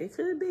be. It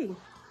could be.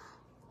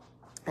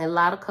 And a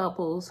lot of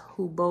couples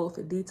who both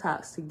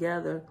detox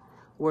together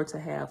were to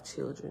have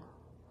children.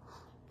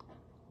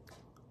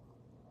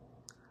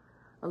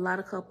 A lot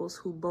of couples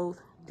who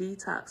both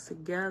detox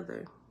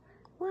together.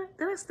 What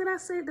did I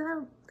say? Did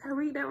Did I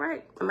read that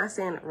right? Am I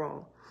saying it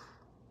wrong?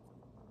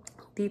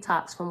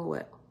 Detox from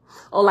what?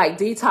 Or like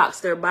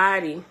detox their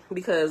body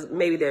because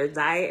maybe their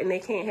diet and they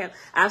can't have.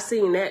 I've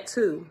seen that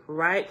too,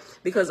 right?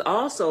 Because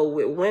also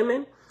with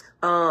women,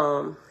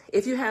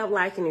 if you have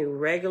like an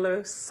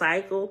irregular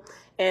cycle,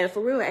 and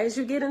for real, as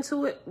you get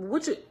into it, you're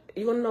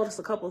going to notice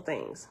a couple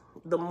things.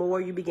 The more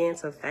you begin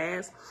to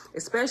fast,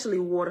 especially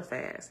water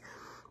fast,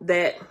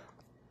 that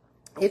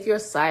if your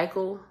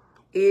cycle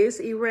is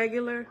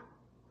irregular,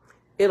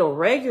 it'll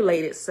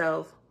regulate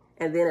itself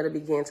and then it'll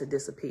begin to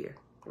disappear,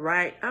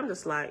 right? I'm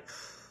just like,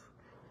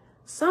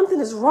 something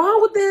is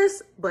wrong with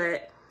this,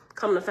 but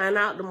come to find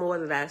out, the more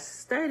that I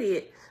study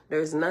it,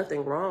 there's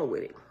nothing wrong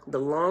with it. The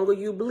longer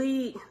you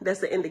bleed, that's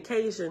the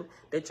indication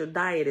that your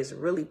diet is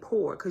really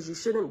poor, because you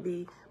shouldn't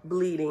be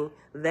bleeding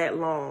that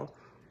long.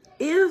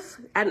 And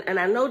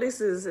I know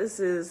it's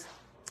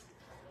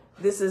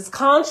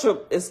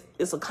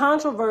a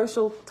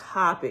controversial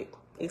topic,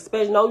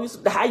 especially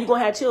how you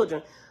gonna have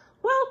children.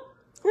 Well,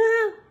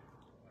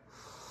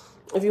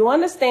 if you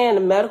understand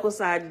the medical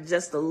side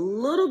just a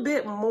little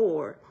bit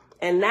more,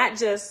 and not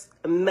just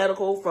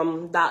medical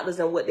from doctors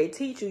and what they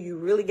teach you, you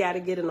really got to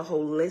get in the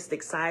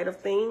holistic side of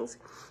things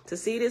to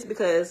see this,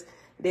 because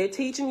they're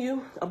teaching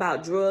you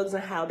about drugs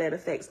and how that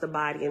affects the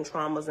body and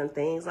traumas and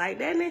things like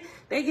that. And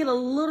they get a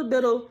little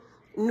bit of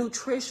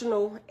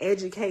nutritional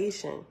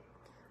education.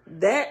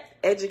 That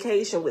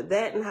education with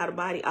that and how the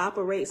body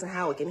operates and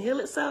how it can heal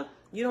itself,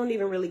 you don't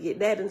even really get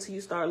that until you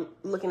start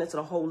looking into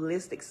the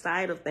holistic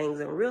side of things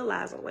and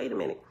realizing, wait a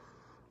minute,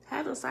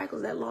 having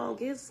cycles that long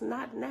is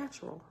not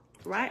natural,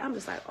 right? I'm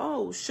just like,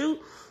 oh,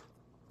 shoot.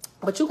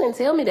 But you can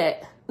tell me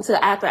that until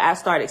after I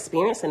start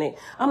experiencing it.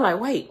 I'm like,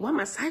 wait, why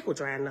my cycle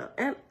drying up?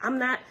 And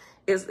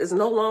it's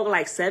no longer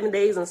like 7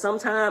 days, and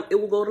sometimes it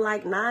will go to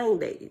like 9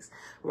 days,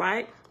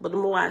 right? But the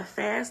more I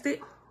fasted,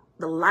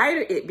 the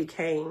lighter it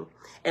became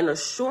and the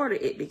shorter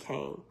it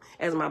became.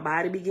 As my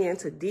body began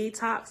to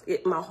detox,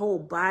 my whole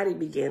body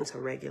began to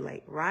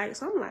regulate, right?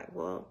 So I'm like,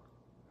 well,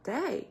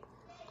 dang,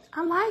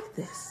 I like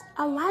this.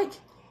 I like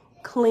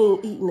clean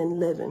eating and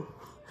living.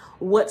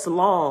 What's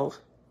long?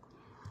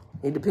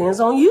 It depends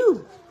on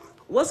you.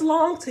 What's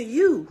long to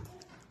you?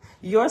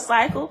 Your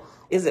cycle,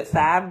 is it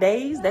 5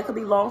 days? That could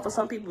be long for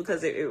some people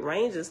because it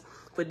ranges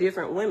for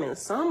different women.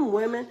 Some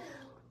women,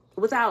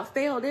 without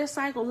fail, their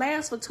cycle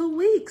lasts for 2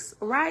 weeks,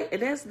 right?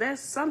 And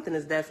that's something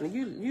that's definitely,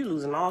 you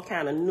losing all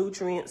kind of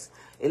nutrients,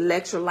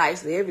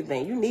 electrolytes, and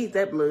everything. You need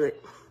that blood.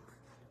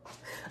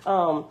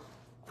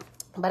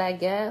 But I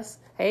guess,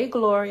 hey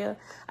Gloria,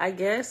 I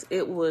guess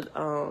it would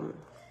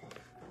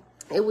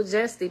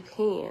just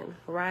depend,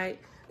 right?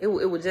 It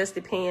would just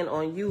depend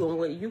on you and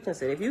what you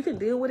consider. If you can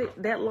deal with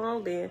it that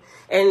long, then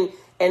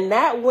and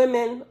not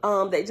women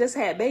that just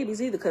had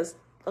babies either, because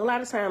a lot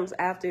of times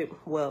after,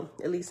 well,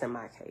 at least in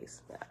my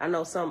case, I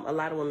know a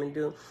lot of women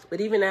do,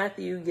 but even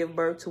after you give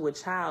birth to a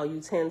child,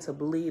 you tend to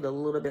bleed a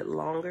little bit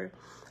longer.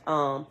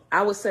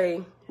 I would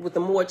say with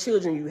the more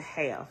children you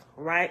have,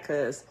 right?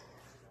 Because,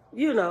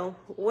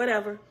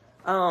 whatever.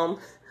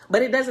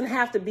 But it doesn't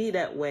have to be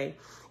that way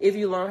if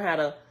you learn how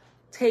to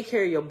take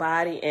care of your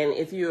body, and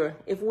if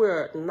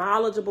we're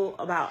knowledgeable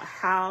about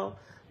how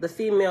the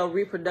female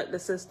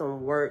reproductive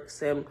system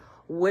works and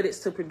what it's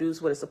to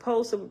produce, what it's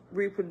supposed to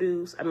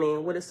reproduce,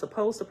 what it's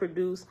supposed to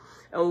produce,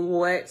 and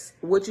what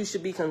you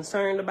should be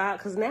concerned about.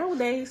 Because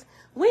nowadays,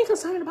 we ain't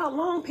concerned about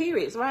long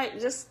periods, right?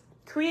 Just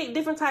create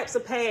different types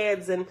of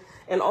pads and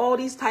all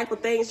these type of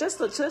things just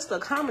to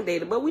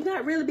accommodate it. But we're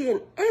not really being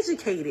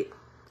educated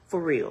for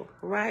real,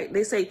 right?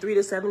 They say 3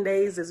 to 7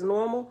 days is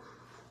normal.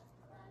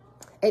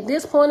 At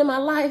this point in my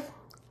life,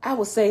 I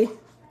would say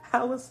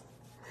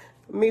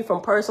me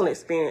from personal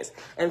experience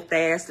and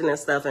fasting and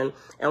stuff and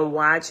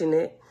watching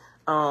it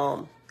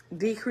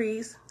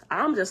decrease.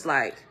 I'm just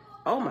like,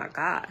 oh my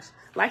gosh.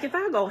 Like if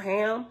I go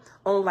ham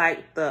on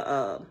like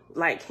the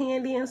like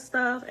candy and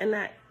stuff, and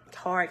not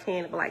hard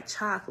candy, but like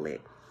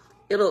chocolate,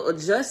 it'll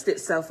adjust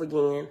itself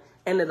again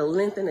and it'll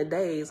lengthen the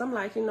days. I'm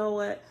like, you know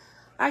what?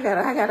 I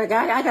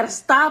gotta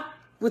stop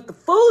with the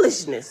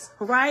foolishness,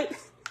 right?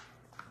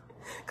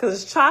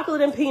 Because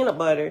chocolate and peanut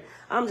butter,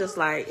 I'm just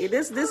like,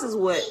 this is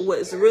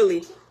what's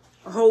really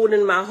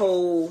holding my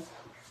whole,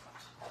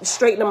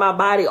 straightening my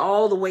body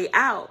all the way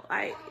out.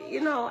 I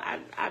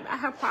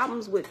have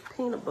problems with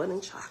peanut butter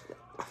and chocolate.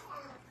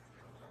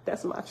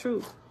 That's my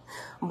truth.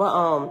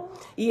 But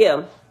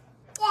yeah,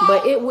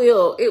 but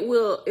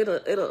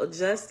it'll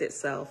adjust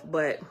itself.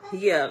 But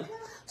yeah,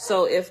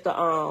 so if the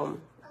hold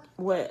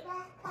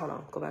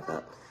on, go back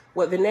up.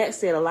 What Vinette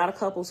said, a lot of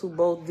couples who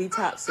both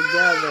detox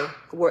together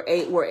were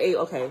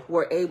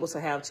able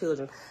to have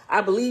children. I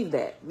believe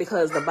that,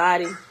 because the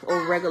body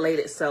will regulate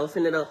itself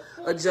and it'll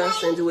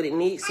adjust and do what it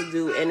needs to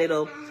do, and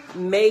it'll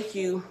make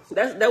you,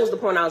 that was the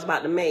point I was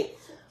about to make.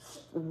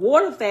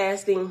 Water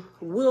fasting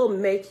will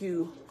make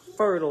you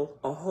fertile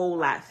a whole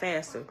lot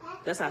faster.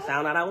 That's how I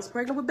found out I was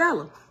pregnant with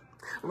Bella.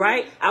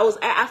 Right?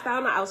 I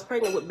found out I was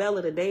pregnant with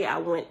Bella the day I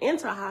went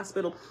into the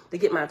hospital to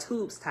get my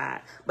tubes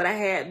tied. But I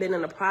had been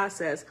in the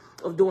process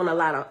of doing a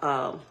lot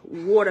of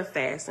water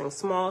fasting,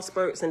 small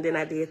spurts, and then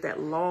I did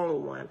that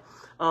long one.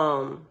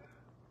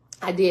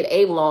 I did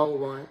a long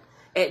one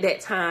at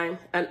that time,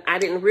 and I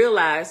didn't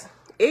realize,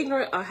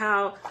 ignorant of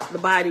how the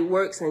body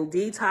works and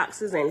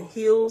detoxes and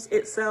heals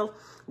itself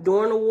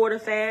during the water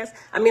fast.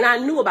 I mean, I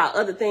knew about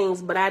other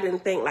things, but I didn't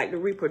think like the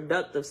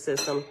reproductive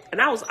system.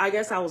 And I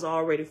guess I was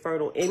already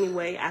fertile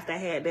anyway. After I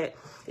had that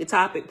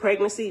ectopic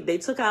pregnancy, they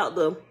took out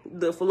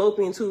the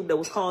fallopian tube that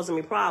was causing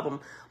me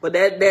problem. But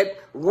that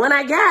one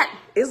I got,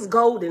 it's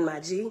golden, my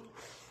G.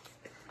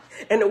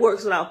 And it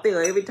works without fail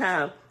every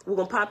time. We're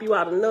gonna pop you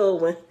out another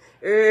one.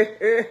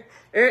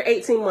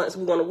 18 months,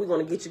 we're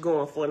gonna get you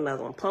going for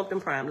another one. Pumped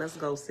and primed. Let's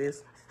go,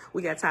 sis.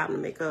 We got time to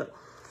make up.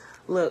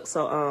 Look,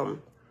 so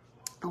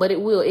but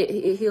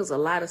it heals a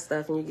lot of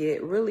stuff, and you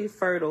get really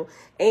fertile.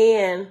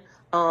 And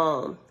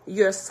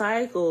your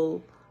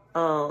cycle,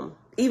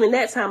 even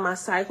that time my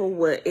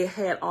cycle it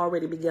had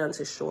already begun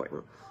to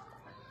shorten.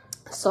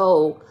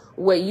 So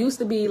what used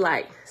to be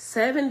like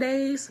 7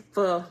 days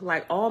for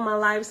like all my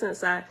life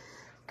since I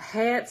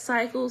had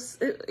cycles,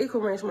 it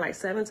could range from like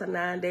 7 to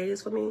 9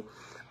 days for me.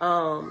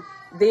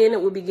 Then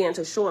it would begin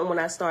to shorten when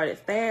I started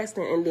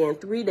fasting, and then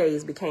 3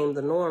 days became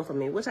the norm for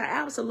me, which I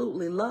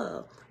absolutely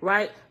love,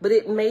 right? But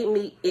it made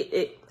me,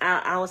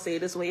 I will say it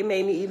this way, it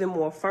made me even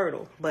more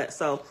fertile. But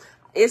so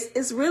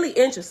it's really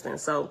interesting.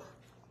 So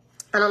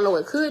I don't know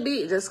what it could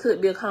be. It just could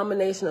be a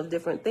combination of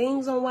different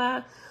things on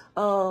why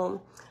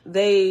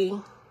they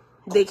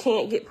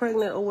can't get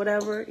pregnant or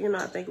whatever. You know,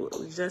 I think it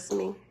was just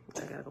me.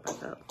 I gotta go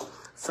back up.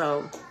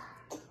 So,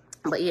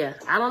 but yeah,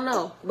 I don't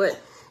know, but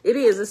it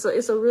is.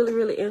 It's a really,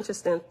 really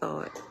interesting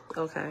thought.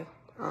 Okay.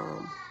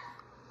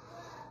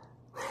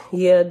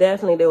 Yeah,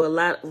 definitely. There were a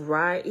lot,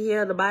 right?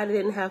 Yeah, the body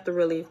didn't have to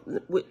really,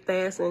 with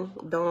fasting,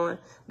 Dawn,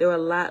 there were a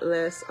lot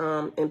less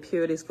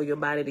impurities for your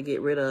body to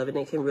get rid of, and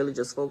it can really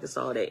just focus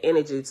all that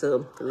energy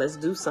to, let's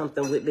do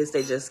something with this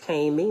that just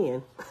came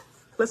in.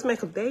 Let's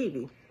make a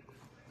baby.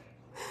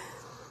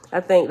 I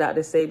think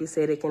Dr. Sabi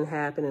said it can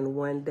happen in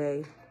one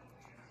day.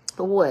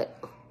 What?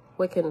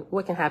 What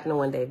can happen in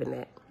one day,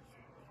 Vanette?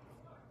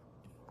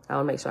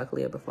 I'll make sure I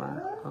clear before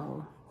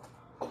I,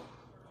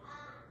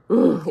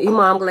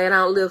 Ema, I'm glad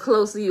I don't live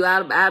close to you.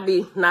 I'll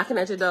be knocking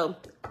at your door.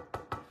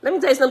 Let me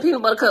taste some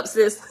peanut butter cups,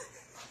 sis.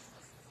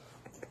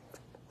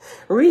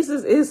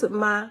 Reese's is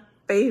my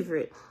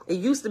favorite. It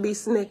used to be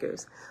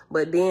Snickers,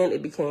 but then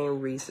it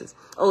became Reese's.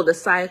 Oh, the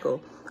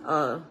cycle.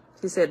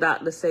 She said,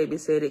 Dr. Sabi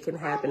said it can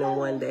happen in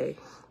one day.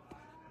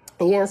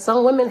 Yeah, and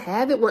some women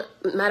have it.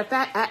 Matter of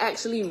fact, I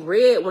actually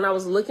read when I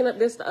was looking up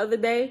this the other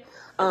day.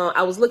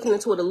 I was looking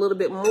into it a little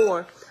bit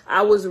more.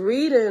 I was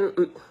reading,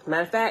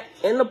 matter of fact,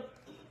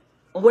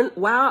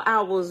 while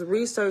I was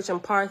researching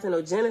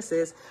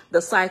parthenogenesis,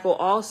 the cycle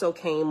also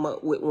came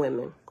up with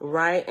women,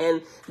 right?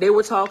 And they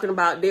were talking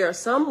about there are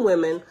some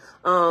women,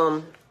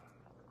 I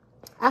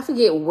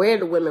forget where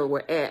the women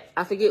were at.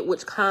 I forget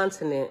which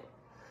continent.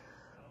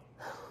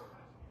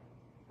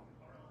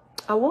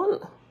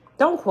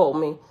 Don't quote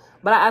me.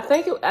 But I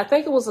think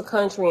it was a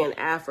country in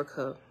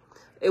Africa.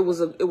 It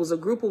was a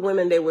group of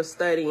women they were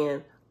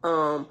studying,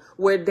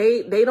 where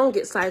they don't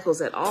get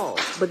cycles at all,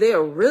 but they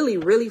are really,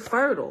 really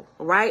fertile,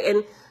 right?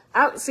 And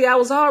I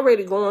was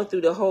already going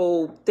through the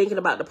whole thinking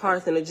about the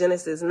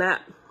parthenogenesis,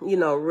 not,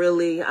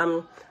 really,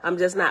 I'm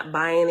just not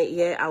buying it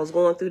yet. I was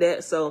going through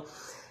that. So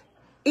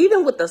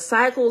even with the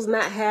cycles,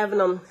 not having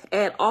them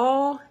at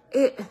all,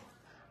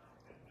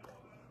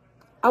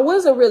 I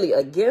wasn't really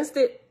against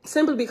it,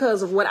 simply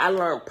because of what I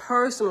learned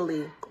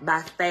personally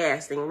by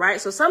fasting, right?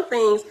 So some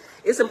things,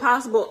 it's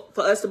impossible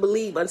for us to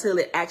believe until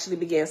it actually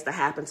begins to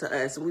happen to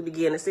us. And we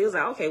begin to see, it's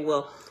like, okay,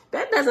 well,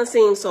 that doesn't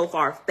seem so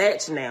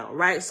far-fetched now,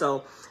 right?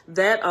 So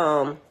that,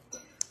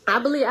 I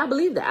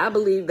believe that. I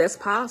believe that's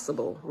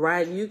possible,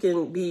 right? You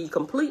can be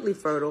completely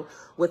fertile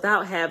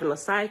without having a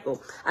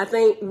cycle. I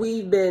think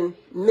we've been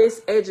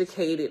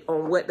miseducated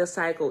on what the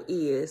cycle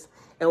is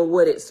and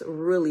what it's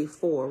really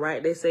for,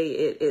 right? They say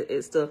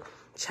it's the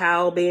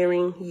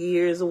childbearing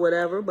years or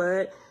whatever,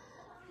 but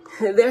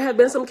there have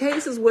been some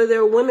cases where there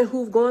are women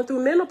who've gone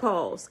through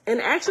menopause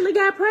and actually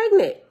got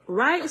pregnant,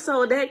 right?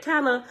 So that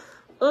kind of,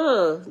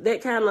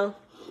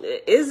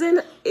 is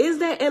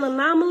that an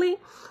anomaly?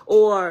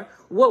 Or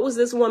what was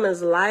this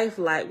woman's life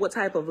like? What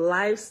type of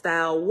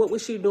lifestyle? What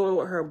was she doing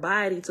with her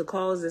body to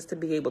cause this to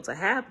be able to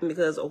happen?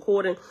 Because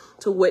according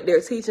to what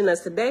they're teaching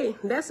us today,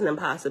 that's an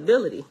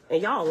impossibility.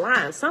 And y'all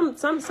lying.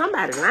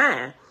 Somebody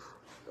lying.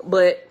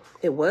 But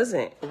it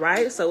wasn't,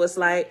 right? So it's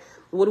like,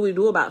 what do we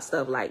do about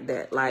stuff like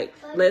that? Like,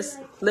 let's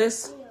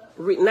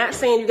not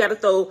saying you got to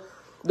throw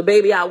the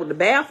baby out with the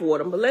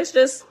bathwater, but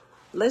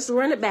let's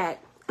run it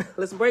back.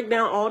 Let's break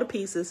down all the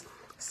pieces.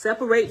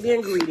 Separate the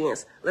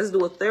ingredients. Let's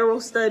do a thorough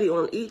study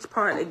on each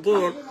part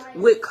again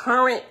with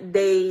current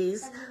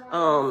days,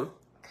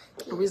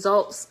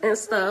 results and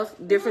stuff,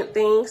 different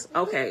things.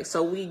 Okay,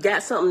 so we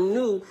got something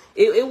new.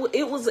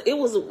 It was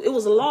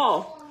a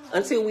law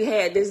until we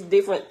had this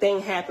different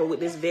thing happen with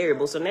this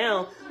variable. So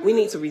now we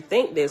need to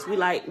rethink this. We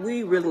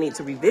really need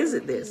to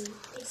revisit this.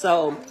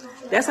 So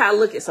that's how I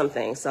look at some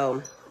things.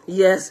 So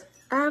yes,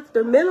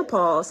 after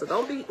menopause. So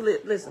don't be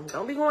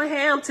going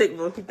ham,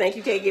 Tickle, if you think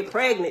you can't get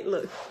pregnant.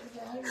 Look,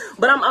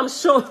 but I'm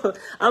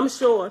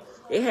sure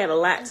it had a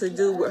lot to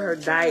do with her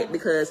diet,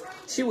 because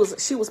she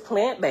was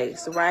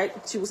plant-based, right?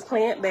 She was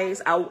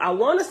plant-based. I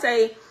want to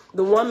say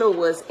the woman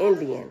was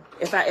Indian.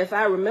 If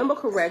I remember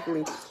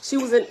correctly, she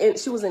was in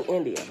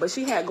India, but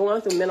she had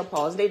going through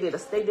menopause. They did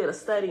a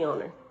study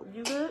on her.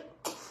 You good?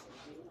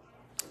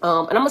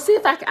 And I'm gonna see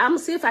if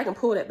I can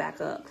pull that back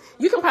up.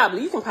 You can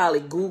probably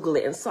Google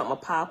it and something will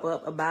pop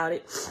up about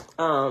it.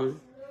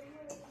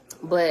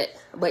 But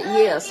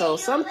yeah, so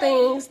some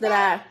things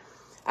that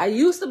I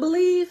used to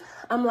believe,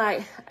 I'm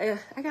like,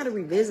 I got to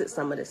revisit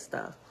some of this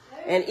stuff.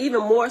 And even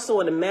more so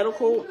in the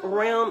medical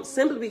realm,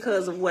 simply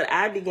because of what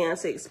I began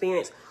to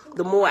experience,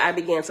 the more I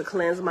began to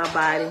cleanse my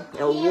body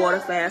and water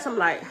fast. I'm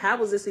like, how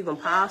was this even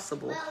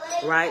possible?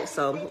 Right?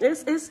 So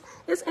it's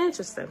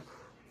interesting.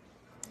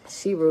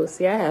 See,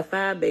 I had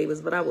 5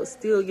 babies, but I would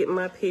still get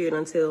my period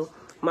until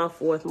my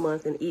 4th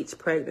month in each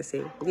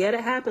pregnancy. Yeah,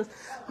 that happens.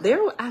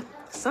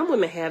 Some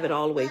women have it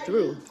all the way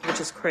through, which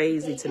is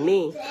crazy to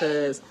me,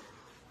 because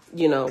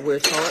we're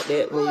taught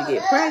that when you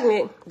get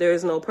pregnant, there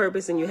is no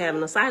purpose in you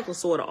having a cycle,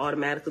 sort of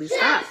automatically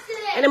stop.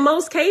 And in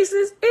most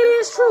cases, it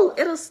is true.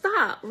 It'll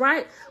stop,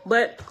 right?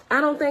 But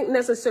I don't think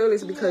necessarily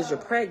it's because you're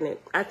pregnant.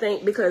 I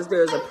think because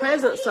there's a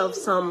presence of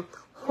some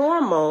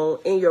hormone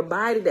in your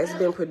body that's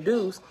been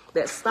produced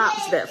that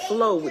stops that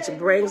flow, which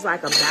brings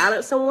like a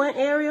balance in one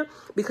area,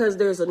 because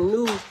there's a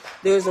new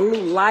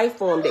life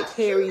form that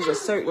carries a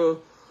certain,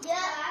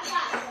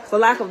 for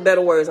lack of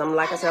better words, I'm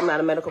not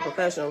a medical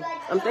professional.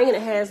 I'm thinking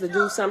it has to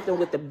do something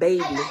with the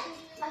baby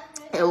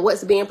and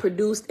what's being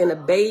produced in a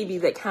baby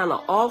that kind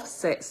of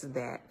offsets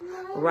that,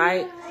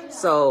 right?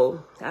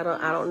 So I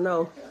don't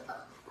know.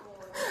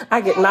 I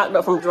get knocked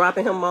up from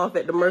dropping him off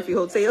at the Murphy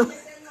Hotel.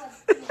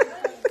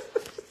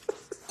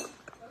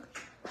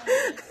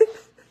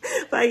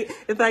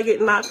 If I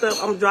get knocked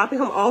up, I'm dropping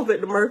him off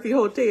at the Murphy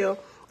Hotel.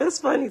 That's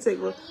funny,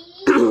 Tickler.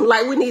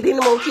 Like we need any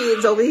more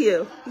kids over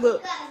here.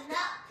 Look.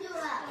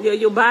 Yeah,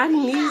 your body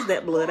needs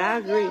that blood. I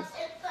agree.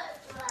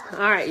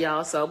 All right,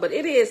 y'all. So, but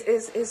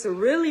it's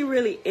really,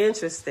 really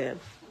interesting.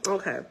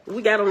 Okay.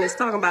 We got on this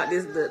talking about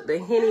this, the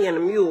henny and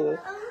the mule.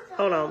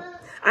 Hold on.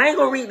 I ain't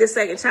gonna read this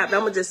second chapter.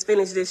 I'm gonna just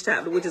finish this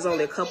chapter, which is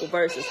only a couple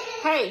verses.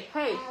 Hey,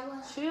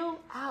 chill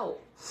out.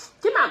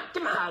 Get my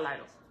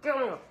highlighter. Get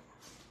on here.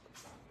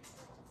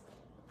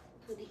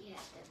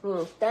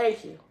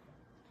 Thank you.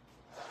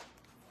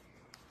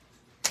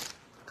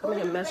 Come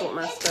here and mess with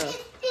my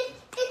stuff.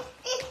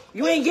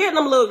 You ain't getting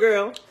them, little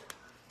girl.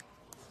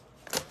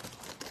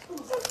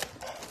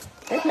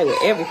 They play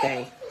with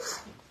everything.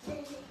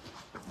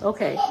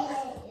 Okay.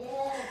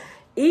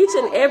 Each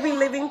and every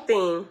living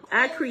thing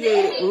I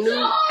created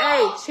new.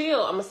 Hey,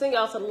 chill. I'm gonna sing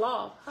y'all to the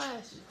law.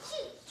 Hush.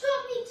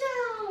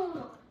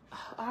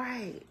 All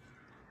right.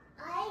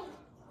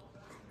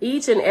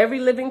 Each and every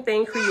living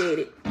thing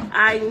created,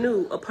 I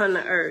knew upon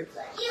the earth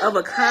of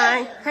a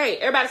kind. Hey,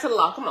 everybody to the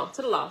law. Come on,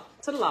 to the law.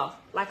 To the law.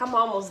 Like I'm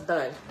almost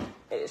done.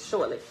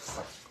 Shortly.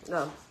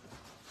 No.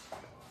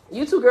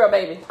 You too, girl,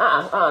 baby.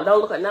 Don't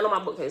look at none of my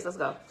bookcase. Let's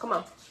go. Come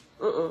on.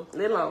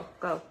 Leave it alone.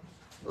 Go.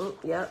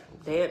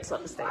 Yep. Dance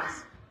up the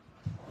stairs.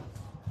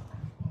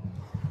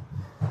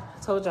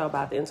 I told y'all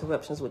about the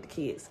interruptions with the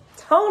kids.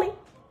 Tony.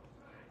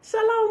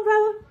 Shalom,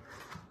 brother.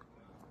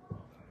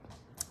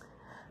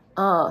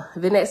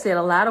 Vinette said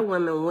a lot of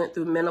women went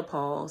through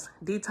menopause,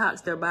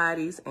 detoxed their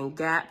bodies, and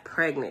got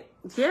pregnant.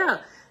 Yeah,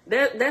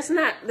 that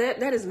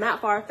is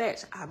not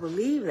far-fetched. I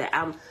believe that.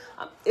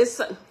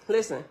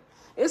 Listen,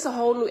 it's a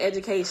whole new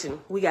education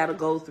we got to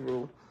go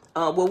through.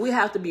 Where we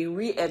have to be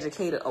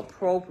re-educated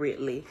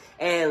appropriately,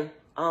 and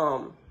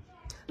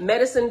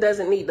medicine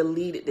doesn't need to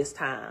lead it this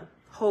time.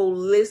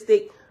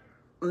 Holistic,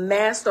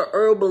 master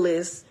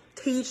herbalists,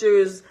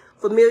 teachers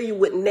familiar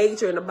with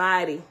nature and the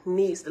body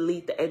needs to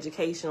lead the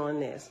education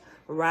on this,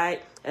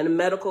 right? And the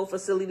medical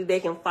facility, they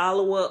can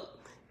follow up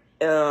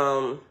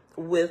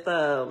with,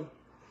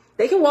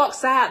 they can walk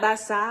side by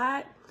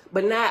side,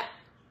 but not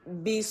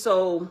be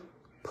so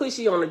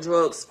pushy on the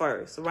drugs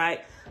first,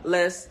 right?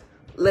 Let's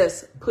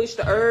push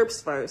the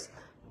herbs first,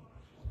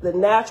 the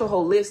natural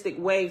holistic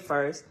way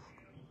first.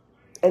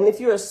 And if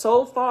you're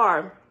so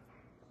far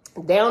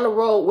down the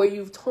road where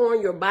you've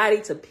torn your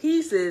body to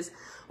pieces,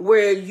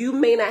 where you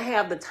may not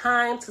have the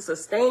time to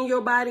sustain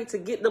your body to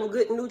get them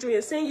good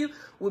nutrients in you,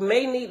 we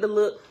may need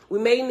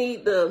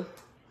to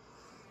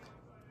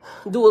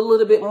do a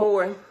little bit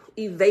more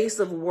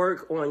evasive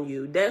work on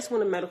you. That's when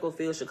the medical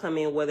field should come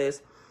in, whether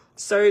it's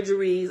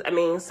surgeries. I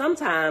mean,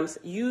 sometimes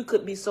you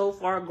could be so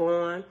far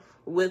gone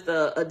with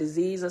a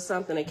disease or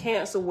something, a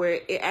cancer,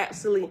 where it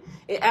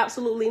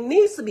absolutely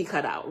needs to be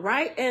cut out,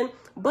 right?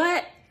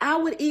 But I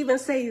would even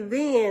say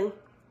then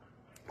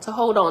to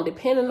hold on,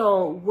 depending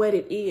on what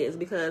it is,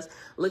 because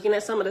looking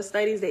at some of the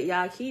studies that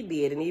Yaki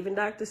did, and even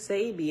Dr.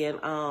 Sabian,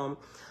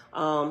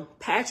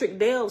 Patrick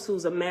Delves,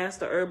 who's a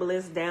master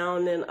herbalist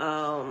down in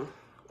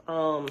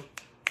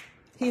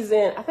he's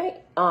in, I think,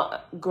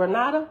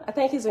 Grenada. I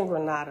think he's in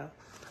Grenada.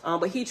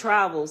 But he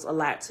travels a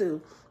lot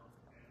too.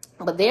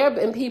 But there have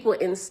been people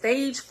in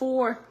stage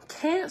 4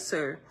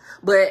 cancer,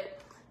 but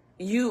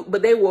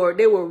they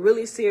were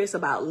really serious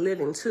about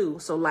living too.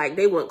 So like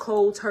they went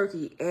cold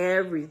turkey,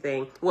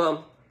 everything.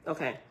 Well,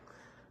 okay.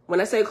 When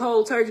I say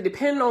cold turkey,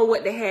 depending on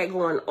what they had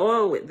going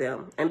on with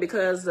them, and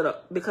because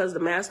the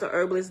master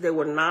herbalists, they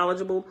were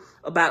knowledgeable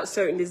about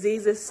certain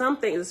diseases, some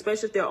things,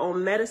 especially if they're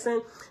on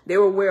medicine, they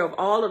were aware of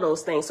all of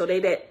those things. So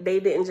they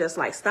didn't just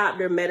like stop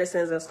their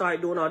medicines and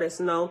start doing all this.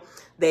 No,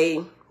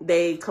 they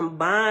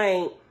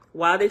combined.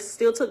 While they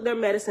still took their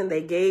medicine,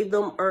 they gave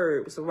them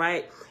herbs,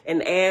 right?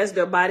 And as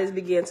their bodies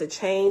began to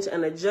change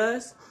and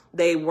adjust,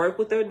 they worked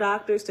with their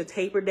doctors to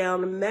taper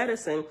down the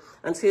medicine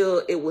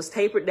until it was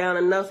tapered down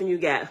enough and you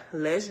got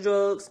less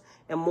drugs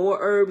and more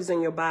herbs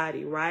in your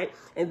body, right?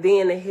 And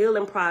then the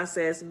healing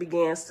process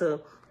begins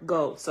to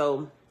go.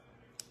 So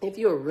if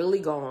you're really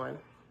gone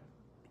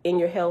in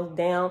your health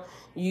down,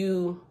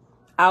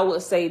 I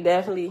would say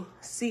definitely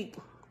seek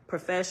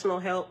professional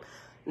help.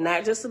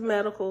 Not just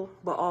medical,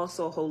 but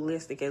also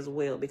holistic as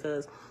well,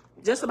 because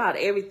just about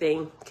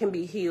everything can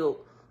be healed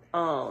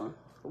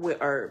with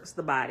herbs,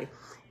 the body.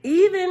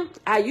 Even,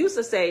 I used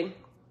to say,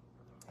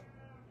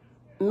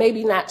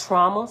 maybe not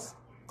traumas,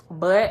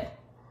 but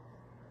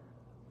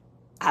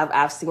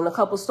I've seen a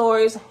couple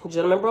stories. A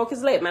gentleman broke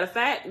his leg. Matter of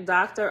fact,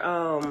 doctor,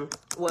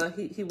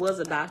 he was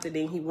a doctor,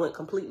 then he went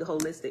completely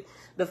holistic.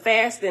 The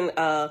fasting,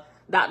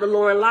 Dr.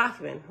 Lauren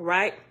Loughlin,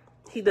 right?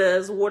 He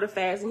does water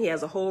fasting. He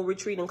has a whole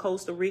retreat in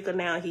Costa Rica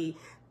now. He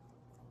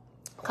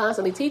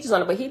constantly teaches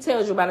on it, but he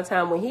tells you about the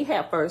time when he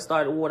had first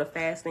started water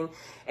fasting,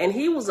 and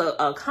he was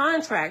a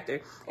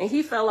contractor, and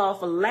he fell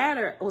off a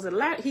ladder.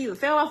 He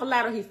fell off a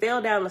ladder. He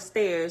fell down the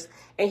stairs,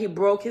 and he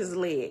broke his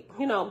leg.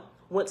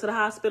 Went to the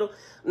hospital.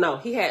 No,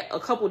 he had a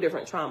couple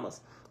different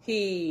traumas.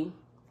 He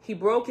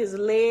broke his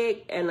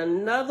leg, and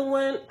another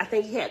one, I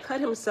think he had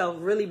cut himself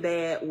really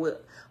bad with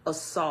a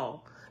saw.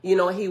 He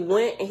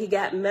went and he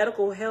got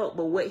medical help,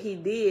 but what he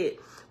did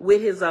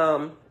with his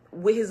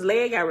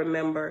leg, I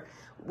remember,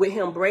 with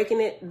him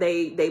breaking it,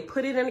 they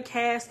put it in a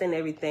cast and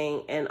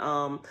everything, and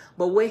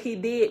but what he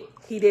did,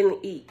 he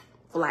didn't eat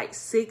for like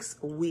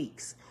 6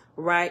 weeks,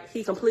 right?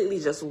 He completely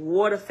just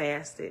water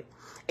fasted,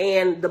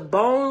 and the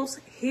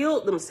bones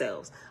healed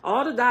themselves.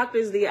 All the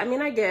doctors did. I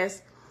mean, I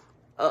guess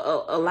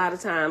a lot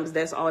of times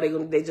that's all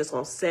they just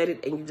gonna set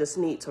it, and you just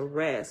need to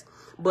rest.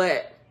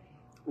 But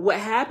what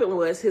happened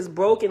was his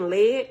broken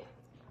leg,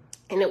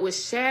 and it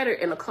was shattered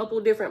in a couple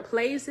different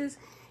places.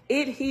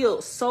 It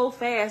healed so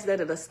fast that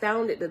it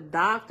astounded the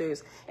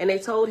doctors, and they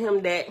told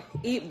him that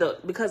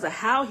because of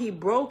how he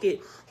broke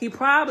it, he'd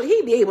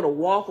be able to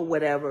walk or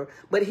whatever,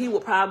 but he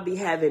would probably be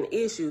having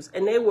issues.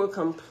 And they were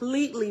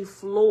completely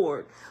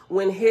floored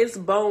when his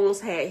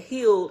bones had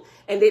healed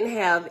and didn't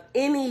have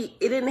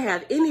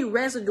any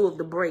residue of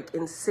the break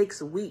in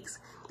 6 weeks.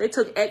 They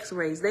took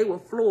x-rays. They were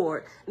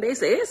floored. And they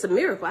said, it's a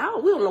miracle.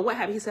 We don't know what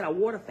happened. He said, I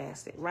water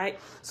fasted, right?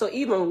 So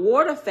even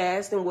water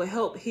fasting will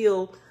help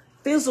heal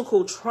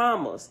physical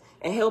traumas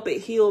and help it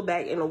heal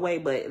back in a way.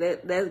 But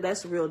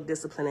that's real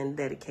discipline and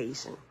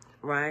dedication,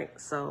 right?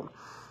 So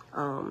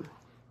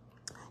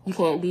you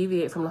can't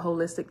deviate from the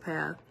holistic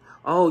path.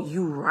 Oh,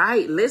 you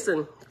right.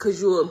 Listen,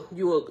 because you'll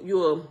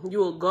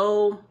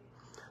go,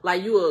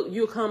 like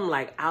you'll come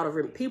like out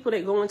of people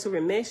that go into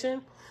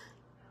remission.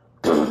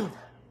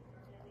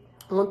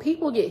 When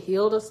people get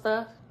healed of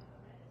stuff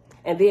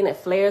and then it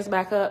flares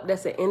back up,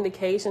 that's an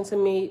indication to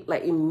me,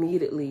 like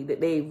immediately,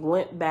 that they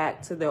went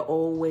back to their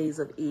old ways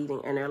of eating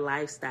and their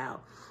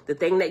lifestyle. The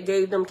thing that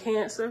gave them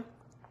cancer,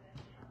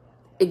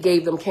 it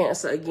gave them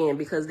cancer again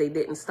because they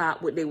didn't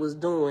stop what they was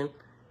doing.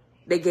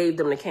 They gave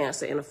them the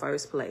cancer in the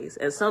first place.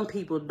 And some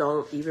people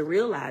don't even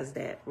realize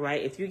that,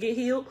 right? If you get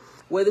healed,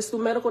 whether it's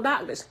through medical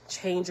doctors,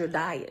 change your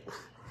diet.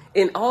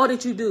 In all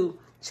that you do,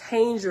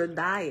 change your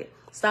diet.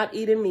 Stop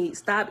eating meat.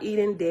 Stop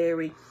eating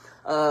dairy.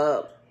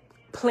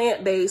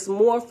 Plant-based,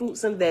 more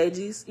fruits and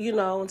veggies,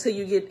 until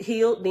you get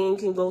healed. Then you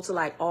can go to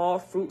like all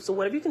fruits or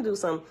whatever. You can do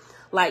some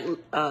like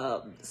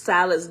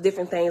salads,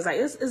 different things. Like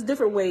it's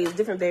different ways,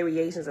 different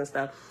variations and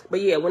stuff. But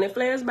yeah, when it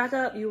flares back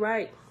up, you're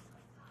right.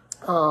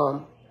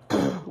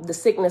 The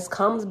sickness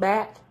comes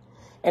back.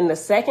 And the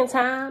second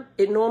time,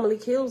 it normally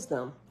kills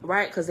them,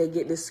 right? Because they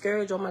get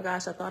discouraged. Oh, my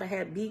gosh, I thought I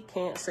had beet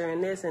cancer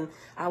and this, and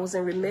I was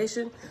in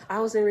remission. I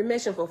was in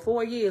remission for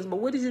 4 years. But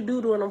what did you do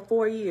during them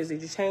 4 years?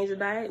 Did you change your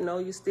diet? No,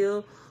 you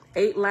still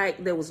ate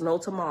like there was no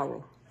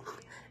tomorrow.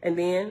 And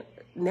then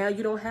now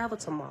you don't have a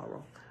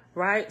tomorrow,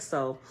 right?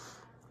 So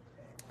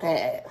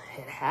it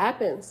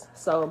happens.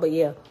 So, but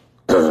yeah,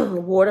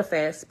 water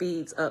fast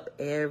speeds up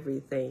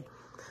everything.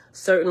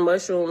 Certain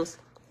mushrooms,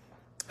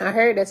 I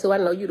heard that too. I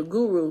know you the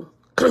guru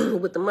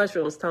with the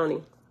mushrooms,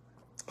 Tony.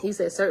 He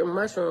said certain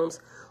mushrooms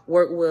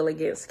work well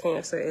against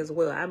cancer as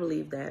well. I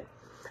believe that.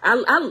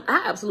 I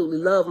absolutely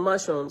love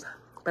mushrooms,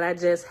 but I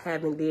just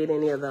haven't did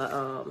any of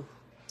the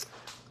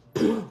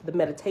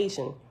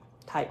meditation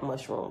type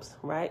mushrooms,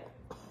 right?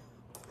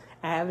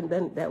 I haven't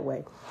done it that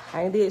way.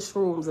 I ain't did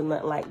shrooms or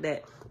nothing like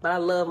that. But I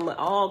love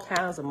all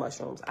kinds of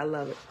mushrooms. I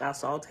love it. I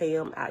saute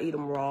them. I eat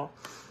them raw.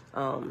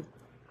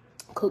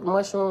 Cooked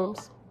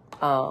mushrooms.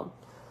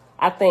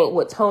 I think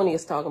what Tony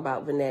is talking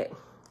about, Vanette,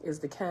 is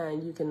the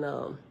kind you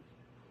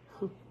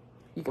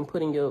can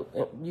put in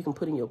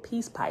your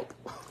peace pipe.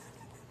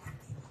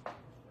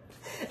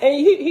 And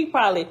he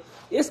probably,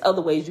 there's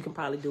other ways you can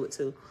probably do it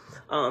too.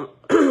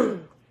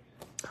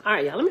 All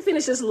right, y'all, let me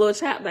finish this little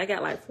chapter. I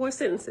got like 4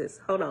 sentences.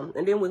 Hold on.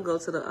 And then we'll go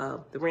to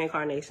the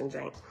reincarnation,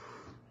 Jane.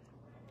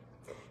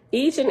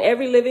 Each and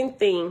every living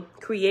thing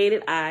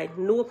created I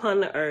knew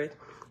upon the earth,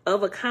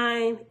 of a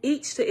kind,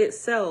 each to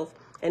itself,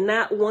 and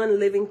not one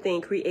living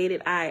thing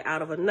created I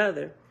out of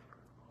another.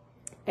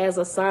 As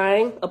a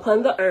sign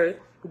upon the earth,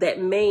 that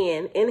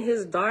man in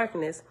his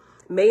darkness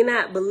may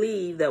not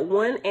believe that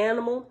one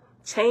animal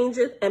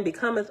changeth and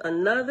becometh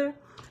another,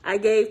 I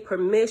gave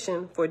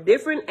permission for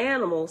different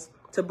animals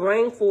to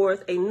bring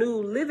forth a new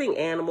living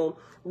animal,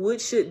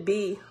 which should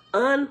be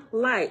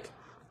unlike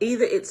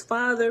either its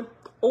father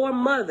or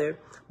mother,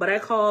 but I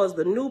caused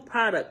the new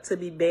product to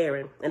be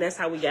barren. And that's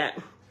how we got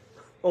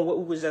on what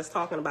we was just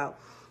talking about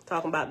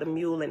the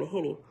mule and the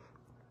henny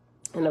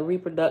and the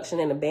reproduction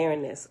and the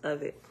barrenness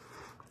of it.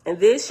 And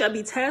this shall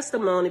be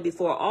testimony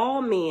before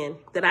all men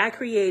that I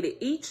created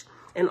each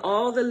and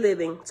all the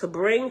living to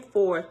bring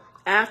forth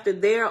after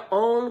their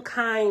own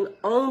kind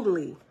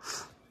only.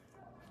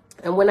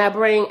 And when I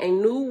bring a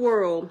new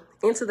world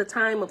into the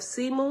time of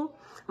Simu,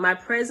 my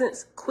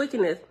presence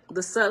quickeneth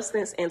the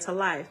substance into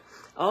life.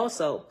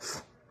 Also,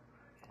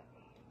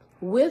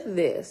 with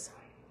this,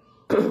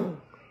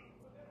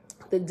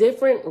 the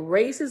different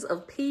races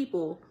of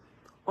people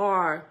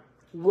are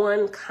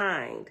one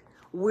kind.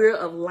 We're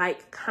of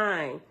like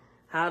kind.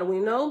 How do we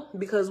know?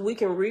 Because we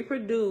can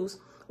reproduce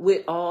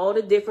with all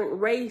the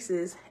different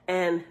races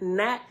and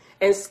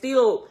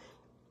still,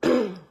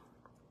 if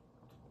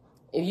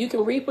you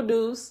can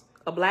reproduce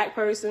a black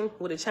person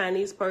with a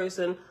Chinese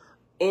person,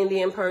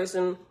 Indian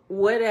person,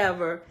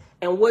 whatever,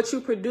 and what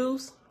you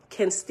produce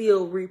can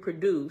still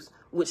reproduce,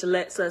 which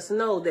lets us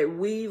know that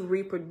we've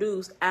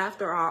reproduced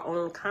after our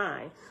own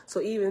kind. So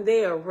even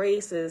there,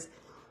 races,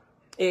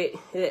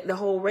 the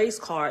whole race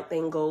card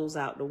thing goes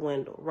out the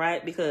window,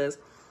 right? Because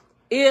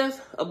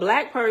if a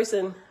black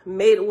person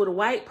made it with a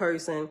white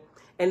person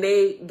and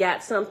they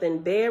got something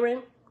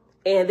barren,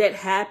 and that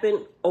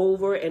happened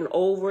over and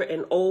over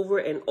and over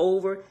and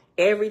over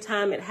every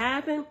time it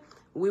happened,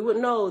 we would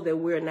know that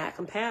we're not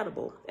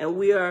compatible and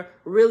we are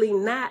really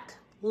not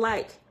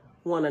like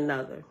one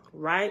another,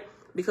 right?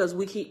 Because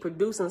we keep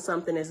producing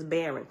something that's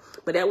barren.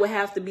 But that would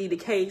have to be the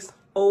case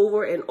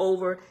over and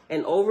over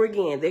and over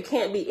again. There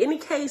can't be any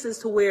cases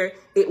to where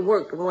it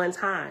worked one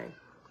time,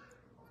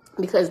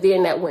 because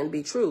then that wouldn't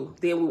be true.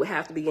 Then we would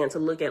have to begin to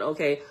look at,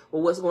 okay,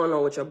 well, what's going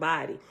on with your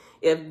body?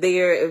 If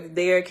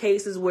there are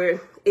cases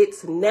where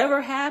it's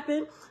never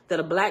happened, that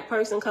a black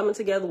person coming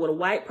together with a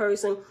white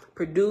person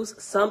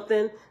produced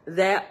something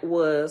that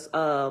was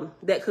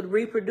that could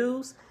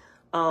reproduce.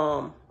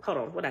 Hold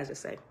on, what did I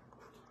just say?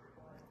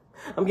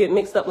 I'm getting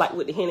mixed up like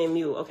with the hen and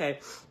mule. Okay,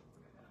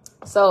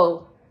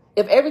 so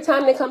if every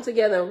time they come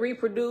together and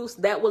reproduce,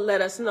 that will let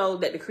us know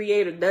that the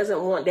creator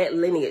doesn't want that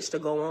lineage to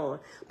go on.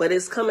 But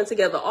it's coming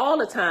together all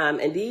the time,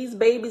 and these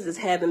babies is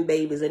having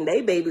babies, and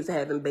they babies are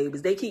having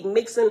babies. They keep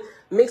mixing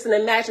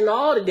and matching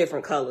all the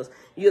different colors.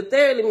 You're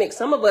thoroughly mixed.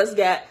 Some of us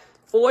got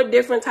 4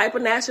 different type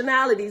of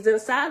nationalities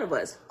inside of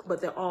us, but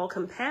they're all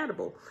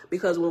compatible,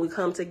 because when we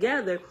come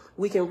together,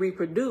 we can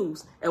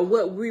reproduce, and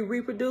what we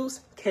reproduce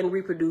can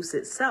reproduce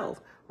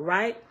itself,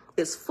 right?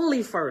 It's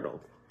fully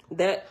fertile.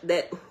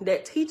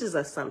 That teaches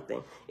us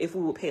something if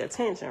we would pay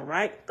attention,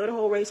 right? Throw the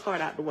whole race card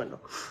out the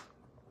window.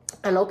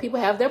 I know people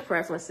have their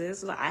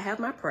preferences. Like I have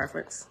my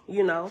preference,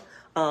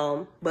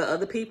 but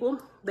other people,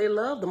 they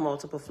love the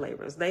multiple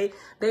flavors. They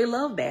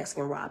love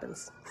Baskin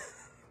Robbins.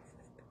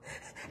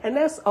 And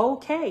that's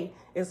okay.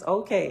 It's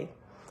okay.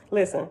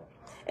 Listen,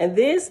 and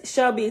this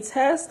shall be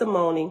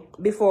testimony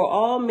before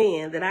all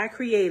men that I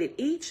created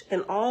each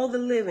and all the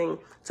living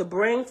to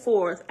bring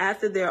forth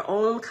after their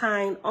own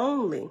kind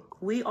only.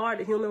 We are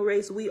the human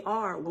race. We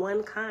are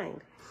one kind.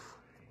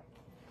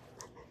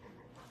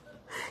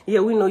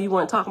 Yeah, we know you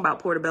weren't talking about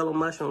portobello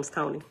mushrooms,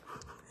 Tony.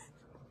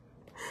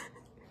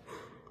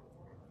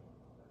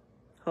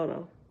 Hold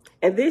on.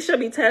 And this shall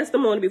be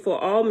testimony before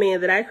all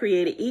men that I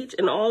created each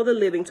and all the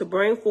living to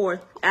bring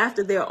forth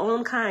after their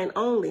own kind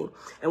only.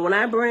 And when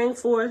I bring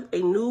forth a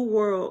new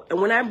world, and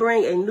when I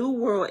bring a new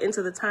world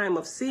into the time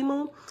of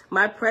Simu,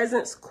 my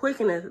presence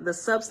quickeneth the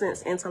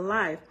substance into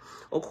life.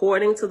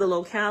 According to the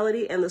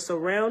locality and the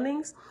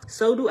surroundings,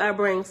 so do I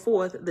bring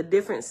forth the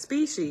different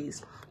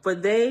species, for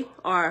they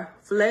are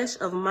flesh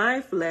of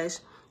my flesh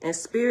and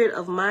spirit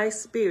of my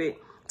spirit.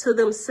 To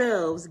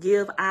themselves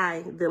give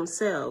I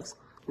themselves.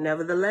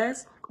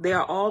 Nevertheless, they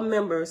are all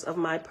members of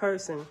my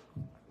person.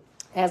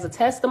 As a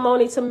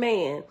testimony to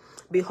man,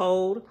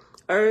 behold,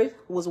 earth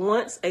was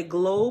once a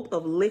globe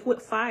of liquid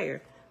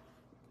fire.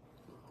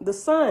 The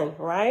sun,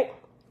 right?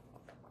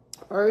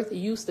 Earth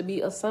used to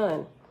be a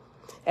sun.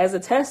 As a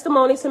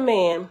testimony to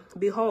man,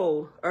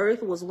 behold,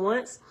 earth was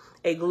once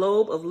a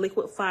globe of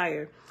liquid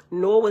fire,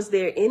 nor was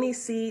there any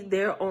seed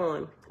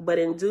thereon. But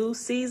in due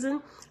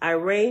season I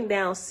rained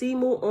down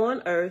seameal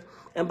on earth,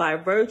 and by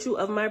virtue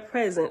of my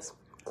presence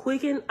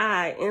quicken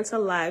I into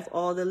life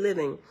all the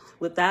living.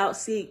 Without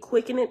seed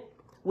quickening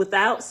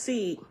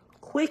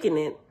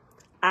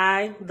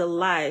I the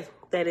life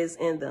that is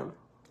in them.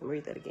 Let me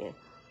read that again.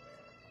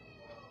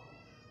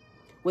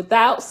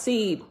 Without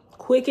seed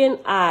quicken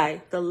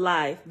I the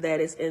life that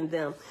is in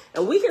them.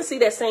 And we can see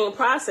that same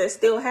process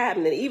still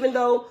happening, even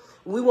though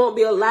we won't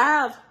be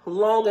alive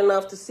long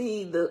enough to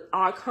see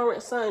our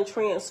current sun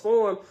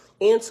transform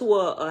into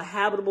a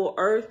habitable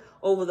earth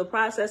over the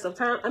process of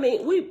time.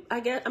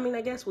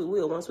 I guess we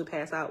will once we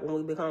pass out. When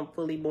we become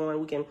fully born,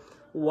 we can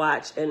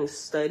watch and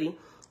study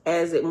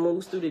as it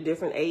moves through the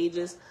different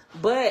ages.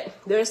 But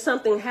there's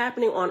something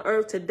happening on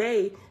earth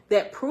today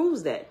that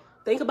proves that.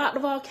 Think about the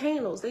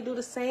volcanoes. They do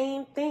the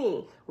same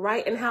thing,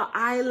 right? And how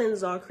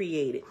islands are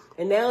created.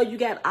 And now you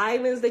got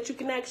islands that you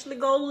can actually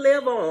go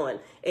live on.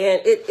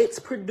 And it's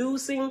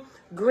producing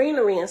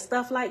greenery and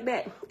stuff like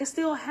that. It's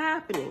still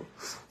happening.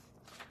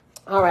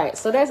 All right.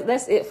 So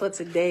that's it for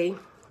today,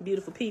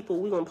 beautiful people.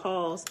 We're going to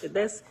pause.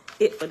 That's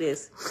it for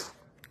this.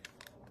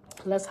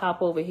 Let's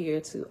hop over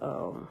here to,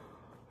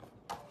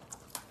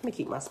 let me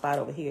keep my spot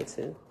over here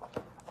too.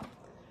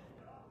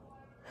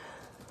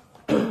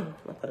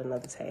 I'll put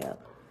another tab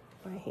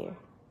right here.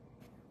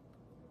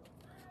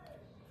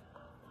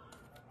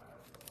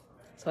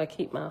 So I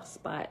keep my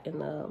spot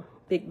in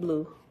Big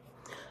Blue.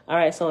 All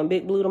right, so in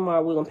Big Blue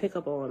tomorrow, we're going to pick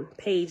up on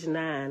page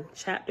 9,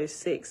 chapter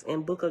 6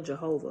 in Book of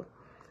Jehovah.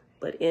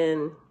 But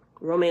in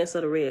Romance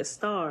of the Red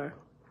Star,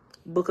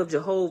 Book of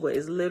Jehovah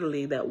is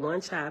literally that one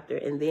chapter,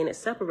 and then it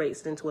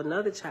separates into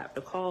another chapter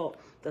called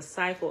The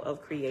Cycle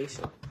of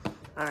Creation.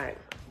 All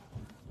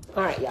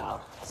right,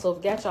 y'all. So if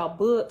you got y'all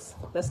books,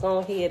 let's go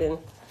ahead and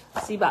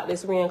see about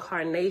this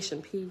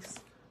reincarnation piece.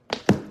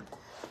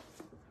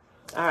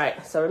 All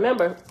right, so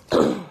remember,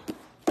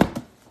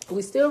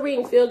 we're still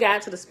reading Field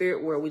Guide to the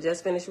Spirit World. We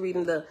just finished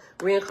reading the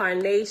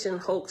reincarnation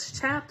hoax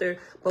chapter,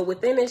 but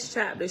within this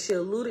chapter, she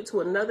alluded to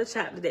another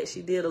chapter that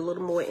she did a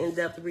little more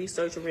in-depth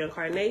research of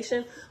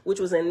reincarnation, which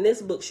was in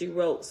this book she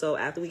wrote. So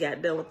after we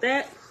got done with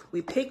that,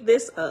 we picked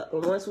this up,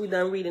 and once we're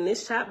done reading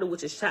this chapter,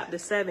 which is chapter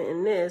 7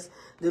 in this,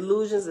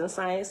 Delusions in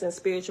Science and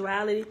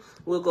Spirituality,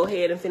 we'll go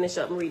ahead and finish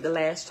up and read the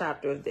last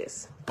chapter of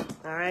this.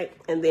 All right?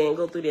 And then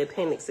go through the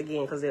appendix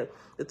again, because the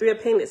 3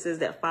 appendices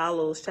that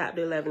follows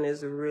chapter 11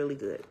 is really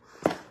good.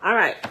 All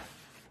right.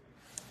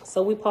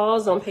 So we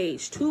pause on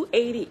page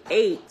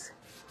 288.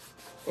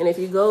 And if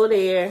you go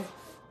there,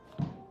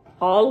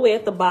 all the way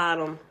at the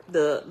bottom,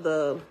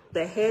 the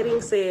heading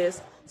says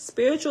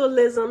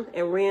Spiritualism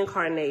and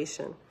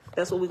Reincarnation.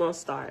 That's what we're going to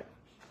start.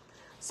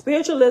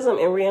 Spiritualism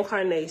and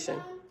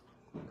reincarnation.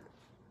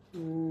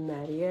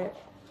 Not yet.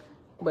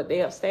 But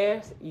they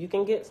upstairs. You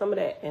can get some of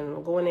that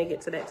and go in there and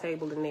get to that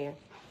table in there.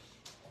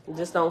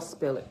 Just don't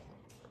spill it.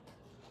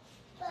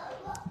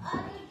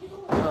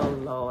 Oh,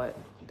 Lord.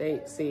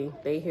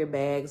 They hear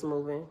bags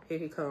moving. Here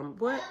he come.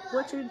 What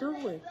you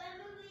doing?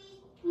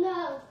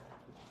 No.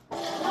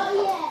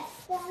 Oh,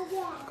 yes.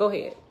 Go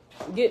ahead.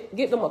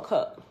 Get them a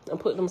cup and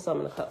put them some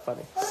in the cup for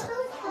me.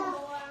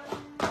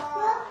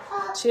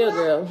 Chill,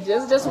 girl.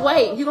 Just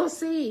wait. You're going to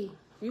see.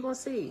 You're going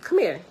to see. Come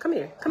here. Come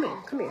here. Come here.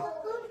 Come here.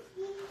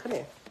 Come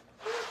here.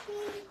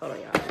 Hold on,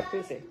 y'all. Let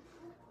me see.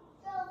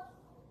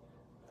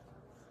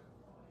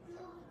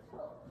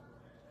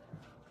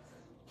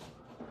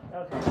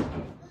 Okay.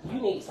 You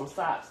need some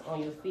socks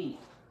on your feet.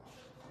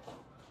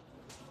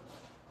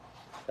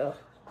 Ugh.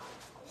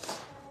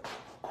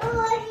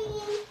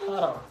 Hold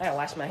on. I gotta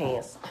wash my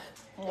hands.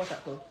 One more time,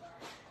 please.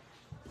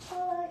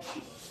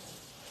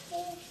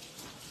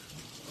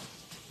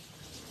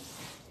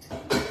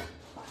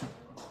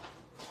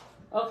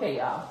 Okay,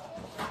 y'all.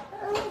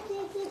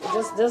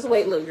 Just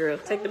wait, little girl.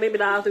 Take the baby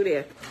doll through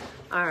there.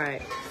 All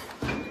right.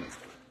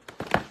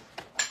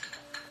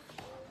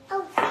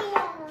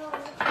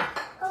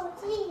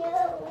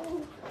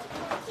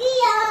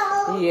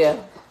 Yeah.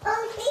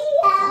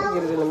 I'll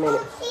get it in a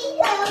minute.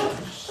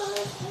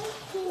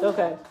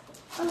 Okay.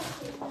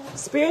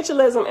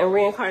 Spiritualism and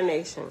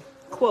reincarnation.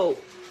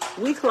 Quote,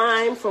 we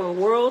climb from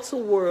world to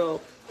world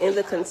in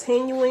the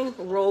continuing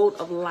road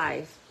of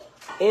life.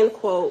 End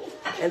quote.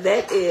 And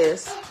that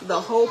is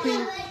the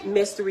Hopi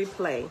mystery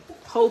play.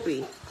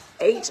 Hopi.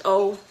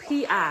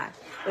 H-O-P-I.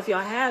 If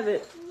y'all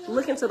haven't,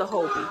 look into the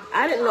Hopi.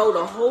 I didn't know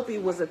the Hopi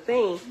was a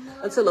thing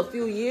until a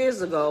few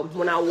years ago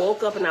when I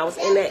woke up and I was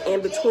in that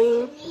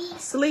in-between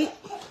sleep.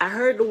 I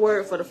heard the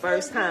word for the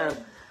first time.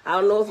 I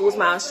don't know if it was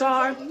my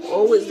Ashar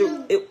or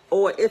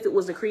if it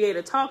was the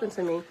Creator talking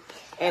to me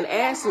and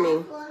asked me,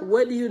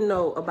 what do you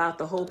know about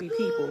the Hopi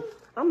people?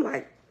 I'm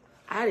like,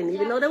 I didn't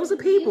even know there was a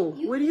people.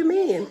 What do you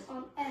mean?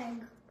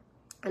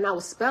 And I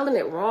was spelling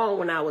it wrong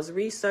when I was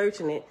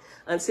researching it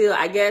until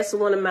I guess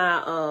one of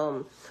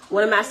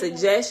my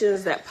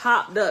suggestions that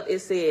popped up, it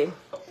said,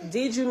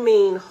 did you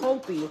mean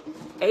Hopi?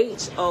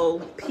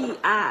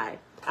 H-O-P-I.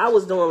 I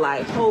was doing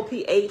like Hope,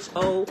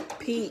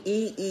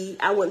 H-O-P-E-E.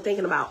 I wasn't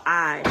thinking about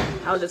I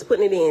was just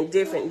putting it in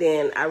different.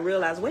 Then I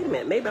realized, wait a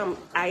minute, maybe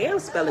I am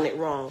spelling it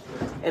wrong.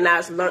 And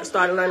I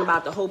started learning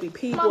about the Hopi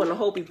people, Mommy. And the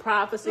Hopi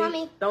prophecy.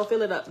 Mommy. Don't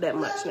fill it up that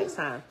much next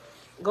time.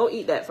 Go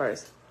eat that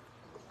first.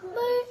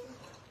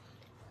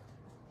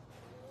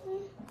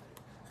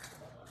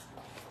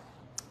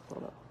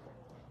 Hold on.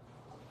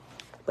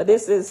 But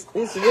this is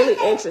really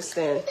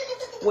interesting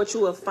what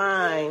you will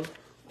find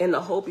in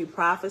the Hopi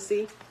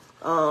prophecy.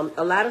 A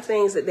lot of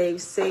things that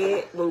they've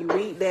said, when you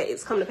read that,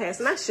 it's come to pass.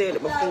 And I shared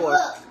it before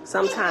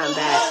some time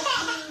back.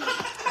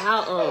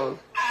 How,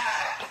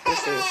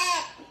 this is,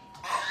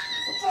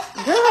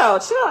 girl,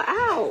 chill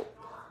out.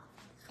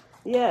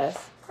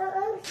 Yes.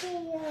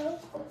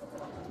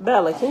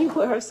 Bella, can you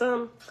put her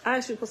some? I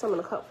asked you to put some in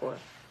the cup for her.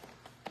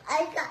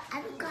 I've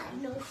got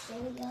no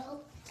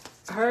cereal.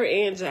 Her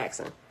and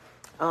Jackson.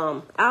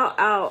 It'll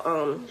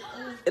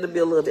be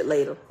a little bit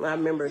later. I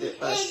remember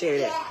to share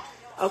that.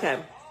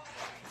 Okay.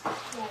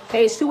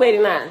 Page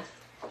 289.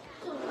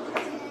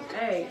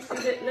 Hey,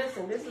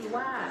 listen, this is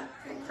wide.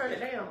 Turn it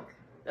down.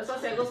 That's why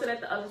I said go sit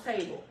at the other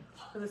table.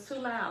 Because it's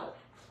too loud.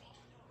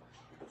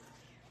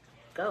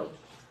 Go.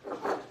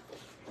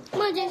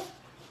 Come on, Jess.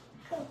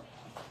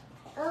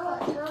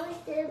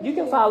 You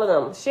can follow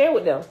them. Share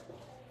with them.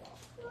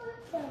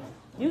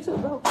 You too,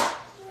 go.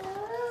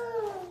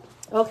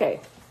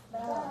 Okay.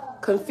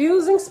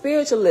 Confusing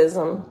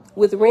spiritualism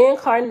with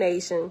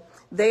reincarnation,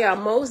 they are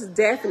most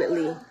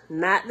definitely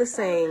not the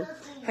same,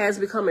 has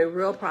become a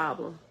real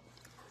problem.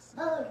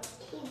 Oh,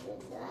 keep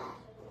it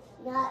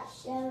not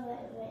share it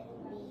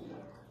with me.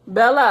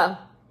 Bella.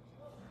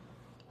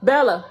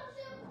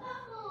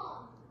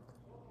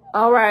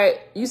 All right.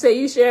 You say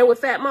you share with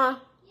Fat Ma?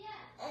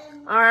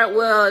 All right.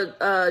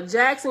 Well,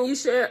 Jackson, you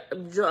share.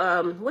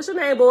 What's your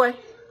name, boy?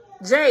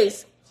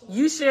 Jace,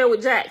 you share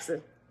with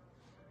Jackson.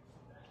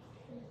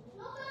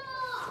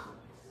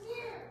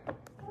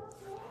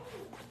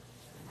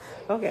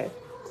 Okay.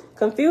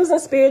 Confusing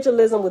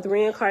spiritualism with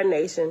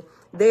reincarnation,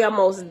 they are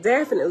most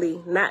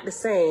definitely not the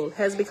same,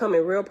 has become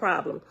a real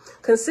problem.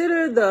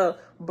 Consider the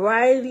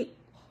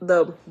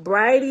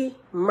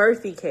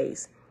Bridey-Murphy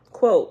case.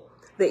 Quote,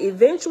 the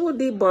eventual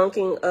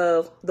debunking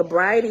of the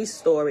Bridey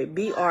story,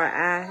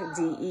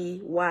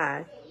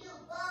 B-R-I-D-E-Y.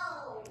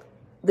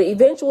 The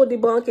eventual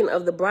debunking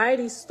of the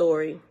Bridey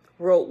story,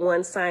 wrote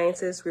one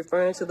scientist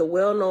referring to the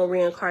well-known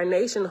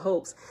reincarnation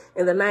hoax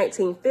in the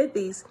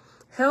 1950s,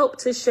 helped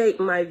to shape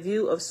my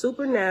view of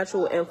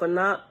supernatural and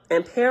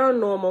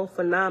paranormal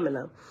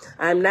phenomena.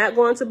 I'm not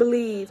going to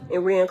believe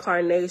in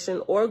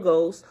reincarnation or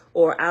ghosts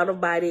or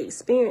out-of-body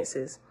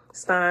experiences.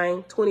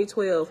 Stein,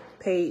 2012,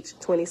 page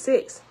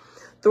 26.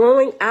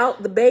 Throwing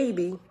out the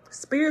baby,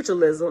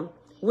 spiritualism,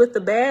 with the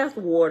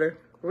bathwater,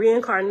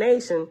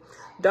 reincarnation,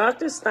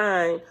 Dr.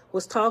 Stein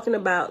was talking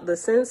about the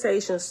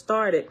sensation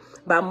started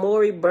by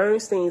Maury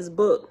Bernstein's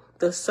book,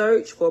 The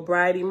Search for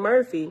Bridey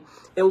Murphy,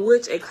 in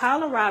which a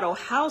Colorado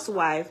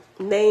housewife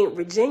named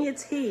Virginia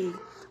Teague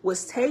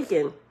was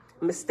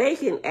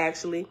mistaken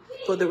actually,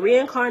 for the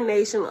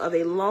reincarnation of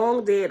a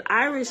long-dead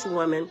Irish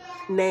woman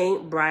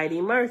named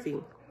Bridey Murphy.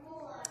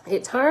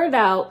 It turned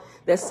out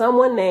that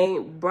someone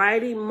named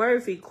Bridey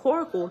Murphy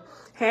Corkle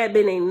had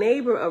been a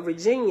neighbor of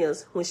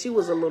Virginia's when she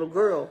was a little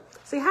girl.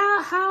 See,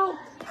 how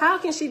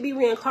can she be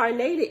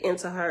reincarnated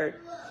into her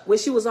when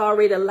she was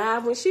already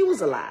alive when she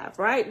was alive,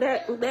 right?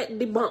 That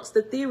debunks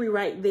the theory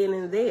right then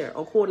and there,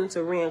 according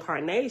to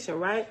reincarnation,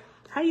 right?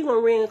 How you going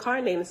to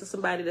reincarnate into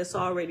somebody that's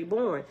already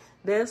born?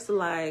 That's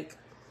like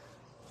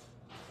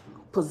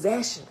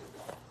possession.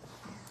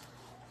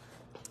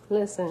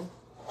 Listen,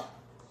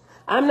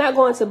 I'm not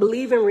going to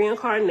believe in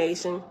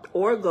reincarnation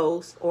or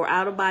ghosts or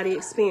out-of-body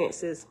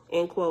experiences,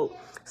 end quote.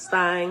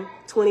 Stein,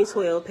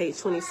 2012, page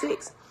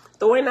 26.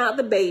 Throwing out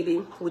the baby,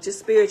 which is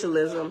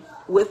spiritualism,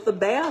 with the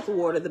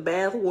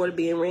bathwater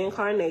being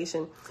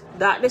reincarnation.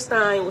 Dr.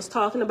 Stein was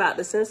talking about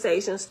the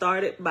sensation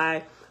started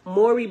by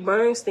Maury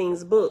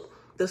Bernstein's book,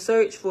 The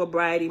Search for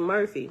Bridey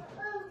Murphy,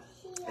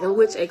 in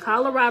which a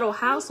Colorado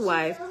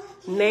housewife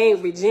named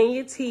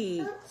Virginia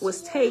Teague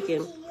was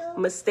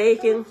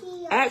mistaken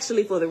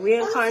actually for the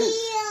reincarnation.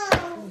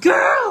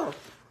 Girl!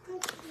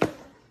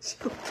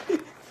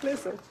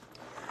 Listen.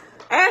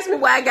 Ask me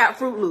why I got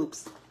Froot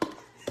Loops.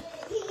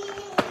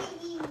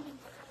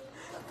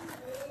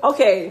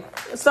 Okay,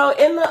 so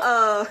in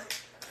the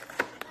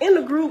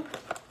group,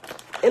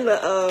 in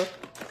the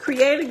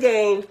Create a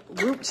Game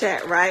group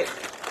chat, right?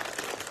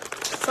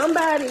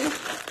 Somebody,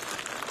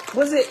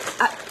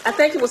 I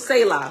think it was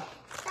Selah.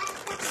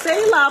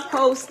 Selah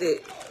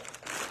posted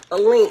a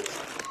link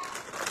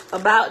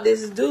about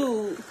this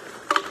dude.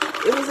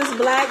 It was this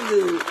black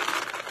dude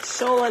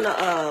showing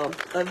a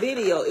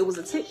video. It was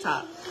a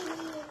TikTok.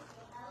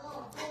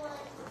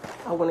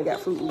 I went and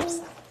got Froot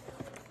Loops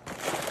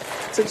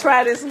to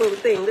try this little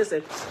thing.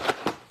 Listen,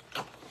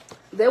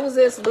 there was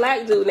this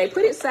black dude, and they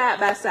put it side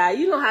by side.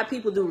 You know how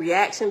people do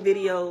reaction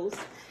videos,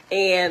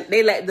 and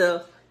they let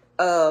the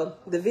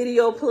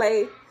video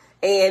play,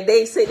 And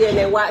they sit there and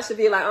they watch the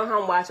video like,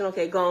 I'm watching.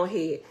 Okay, go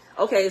ahead.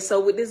 Okay, so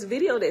with this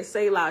video that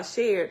Selah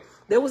shared,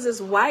 there was this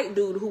white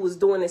dude who was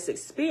doing this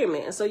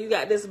experiment. And so you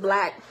got this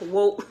black,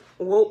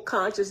 woke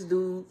conscious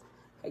dude.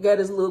 I got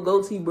his little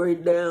goatee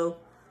braid down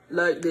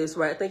like this,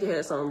 right? I think he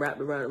had something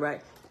wrapped around it,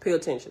 right? Pay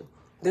attention.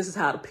 This is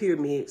how the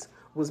pyramids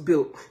was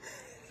built.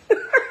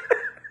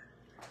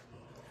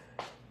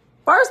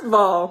 First of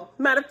all,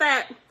 matter of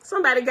fact,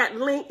 somebody got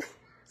the link.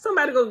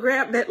 Somebody go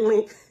grab that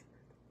link.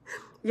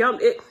 Y'all,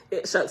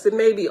 it shucks. It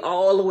may be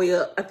all the way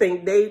up. I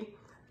think day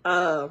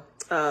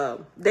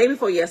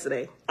before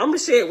yesterday. I'm gonna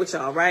share it with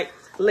y'all, right?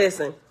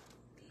 Listen,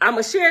 I'm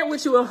gonna share it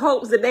with you in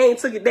hopes that they ain't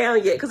took it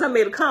down yet, because I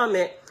made a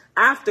comment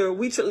after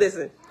we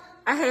listen.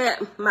 I had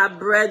my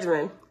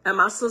brethren and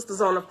my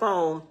sisters on the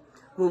phone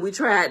when we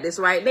tried this,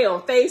 right? They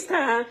on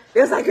FaceTime.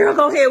 They was like, girl,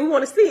 go ahead. We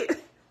want to see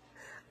it.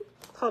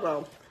 Hold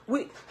on.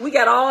 We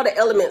got all the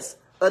elements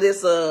of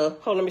this. Hold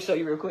on, let me show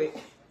you real quick.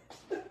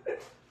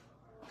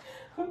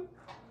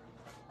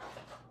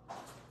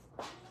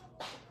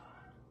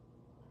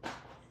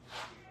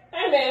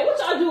 Hey man, what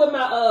y'all do with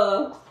my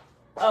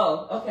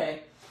oh,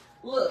 okay.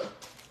 Look,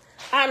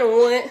 I done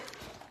went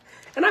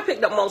and I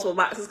picked up multiple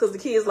boxes because the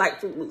kids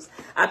like Froot Loops.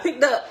 I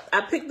picked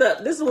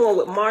up this is one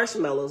with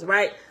marshmallows,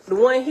 right? The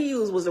one he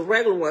used was a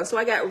regular one, so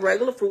I got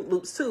regular Froot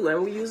Loops too,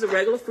 and we use the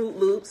regular Froot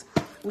Loops.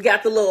 We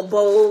got the little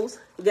bowls.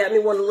 We got me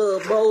one of the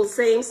little bowls,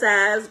 same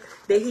size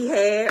that he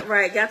had,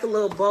 right? Got the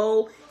little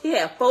bowl. He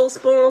had 4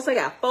 spoons. I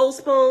got 4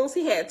 spoons.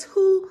 He had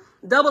 2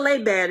 AA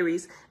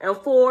batteries and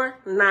 4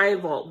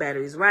 9-volt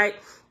batteries, right?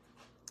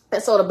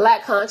 And so the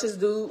black conscious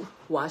dude,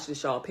 watch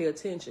this, y'all. Pay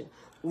attention.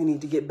 We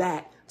need to get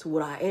back to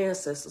what our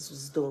ancestors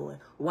was doing.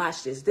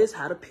 Watch this. This is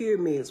how the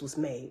pyramids was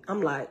made.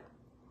 I'm like,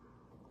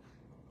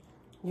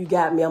 you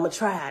got me. I'm going to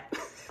try it.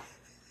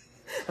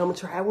 I'm going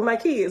to try it with my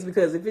kids,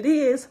 because if it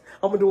is,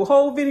 I'm going to do a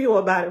whole video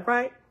about it,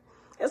 right?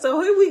 And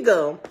so here we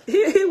go.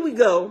 Here we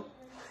go.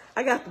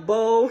 I got the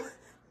bowl.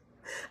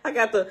 I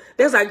got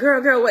there's like,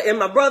 girl, and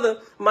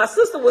my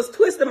sister was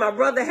twisting my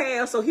brother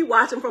hair, so he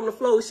watching from the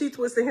floor. She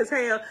twisting his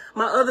hair.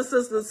 My other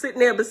sister sitting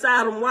there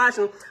beside him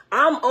watching.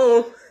 I'm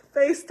on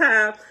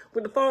FaceTime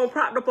with the phone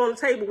propped up on the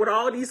table with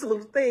all these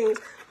little things.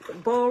 The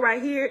bowl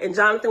right here, and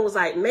Jonathan was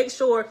like, make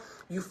sure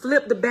you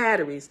flip the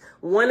batteries.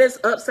 One is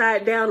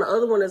upside down, the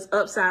other one is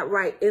upside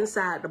right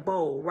inside the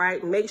bowl,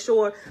 right? Make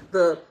sure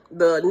the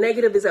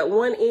negative is at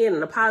one end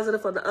and the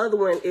positive for the other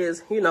one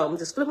is,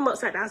 just flip them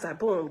upside down. I was like,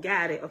 boom,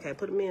 got it. Okay,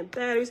 put them in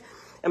batteries.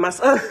 And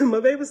my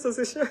baby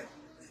sister,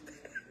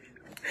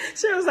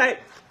 she was like,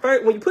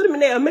 first, when you put them in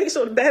there, make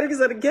sure the batteries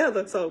are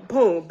together. So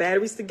boom,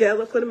 batteries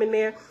together, put them in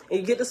there, and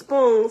you get the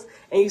spoons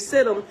and you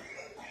sit them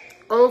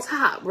on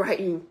top, right?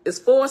 It's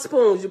 4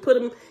 spoons. You put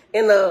them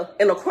in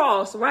a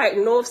cross, right?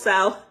 North,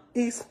 south,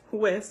 east,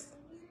 west.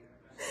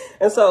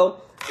 And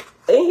so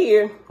in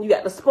here, you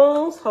got the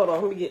spoons. Hold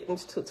on, let me get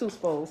into 2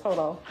 spoons. Hold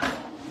on.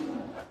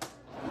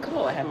 Come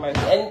on, have mercy.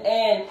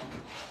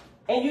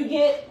 And you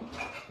get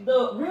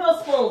the real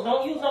spoons.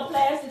 Don't use no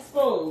plastic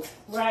spoons,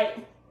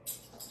 right?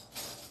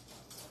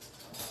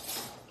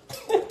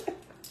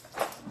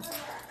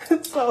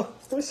 So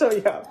let me show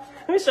y'all.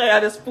 Let me show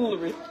y'all this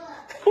foolery.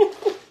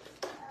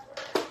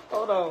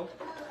 Hold on.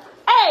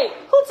 Hey,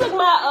 who took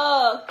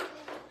my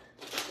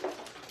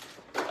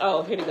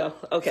oh, here we go.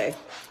 Okay.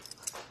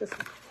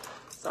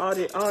 It's all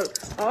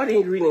the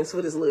ingredients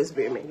for this little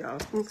experiment, y'all.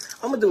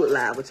 I'm gonna do it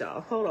live with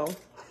y'all. Hold on.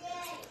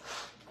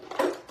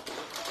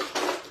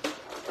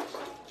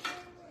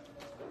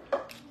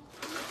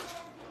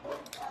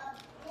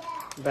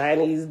 Buying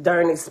these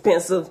darn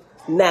expensive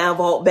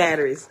 9-volt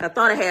batteries. I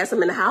thought I had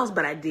some in the house,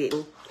 but I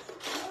didn't.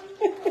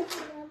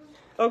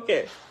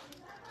 Okay.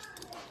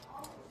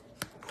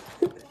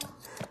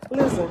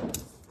 Listen,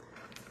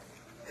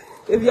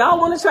 if y'all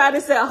want to try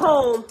this at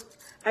home,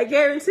 I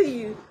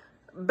guarantee you,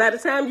 by the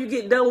time you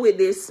get done with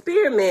the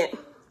experiment,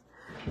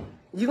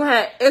 you're going to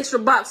have extra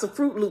box of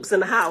Froot Loops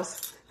in the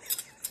house.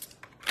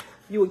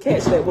 You will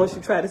catch that once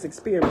you try this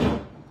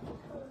experiment.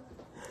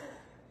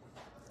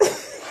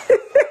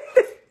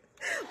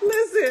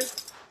 Listen,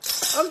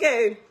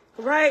 okay,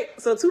 right?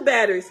 So 2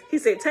 batteries. He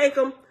said, take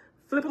them,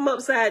 flip them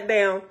upside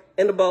down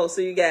in the bowl. So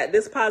you got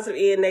this positive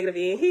end, negative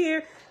end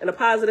here, and a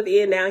positive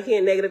end down here,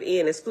 and negative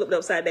end is flipped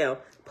upside down.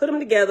 Put them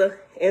together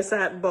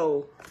inside the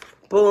bowl.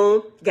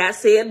 Boom. Got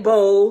said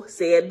bowl,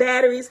 said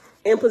batteries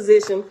in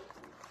position.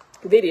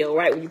 Video,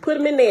 right? When you put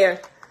them in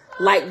there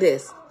like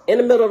this, in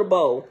the middle of the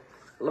bowl,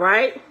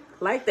 right?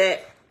 Like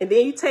that. And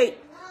then you take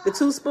the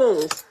 2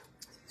 spoons.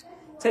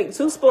 Take the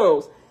 2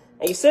 spoons,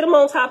 and you sit them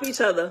on top of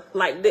each other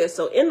like this.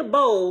 So in the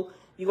bowl,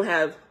 you're going to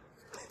have,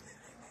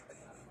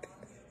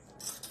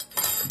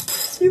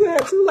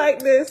 2 like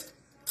this.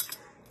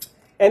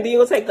 And then you're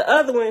going to take the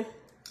other one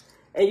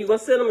and you're going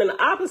to set them in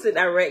the opposite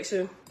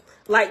direction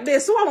like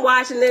this. So I'm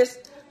watching this,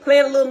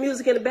 playing a little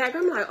music in the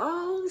background. I'm like,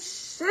 oh,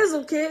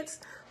 shizzle kids.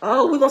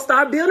 Oh, we're going to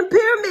start building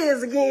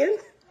pyramids again,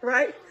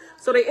 right?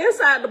 So they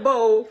inside the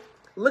bowl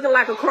looking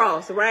like a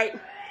cross, right?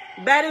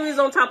 Batteries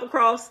on top of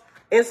cross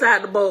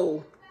inside the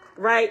bowl,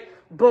 right?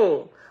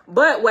 Boom.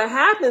 But what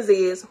happens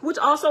is, which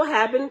also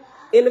happened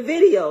in the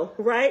video,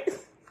 right?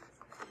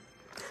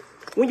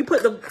 When you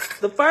put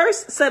the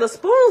first set of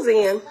spoons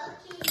in,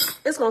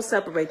 it's going to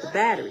separate the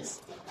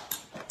batteries.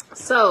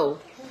 So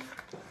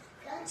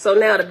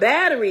now the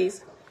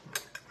batteries,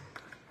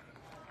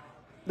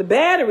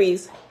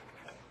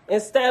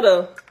 instead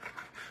of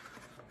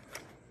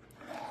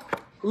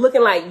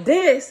looking like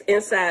this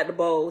inside the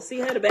bowl, see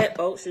how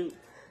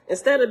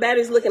instead of the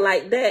batteries looking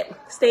like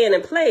that, staying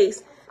in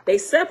place, they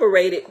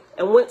separated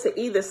and went to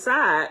either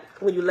side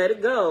when you let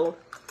it go.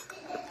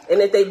 And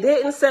if they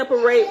didn't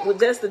separate with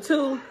just the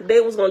 2, they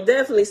was going to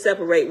definitely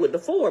separate with the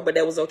 4, but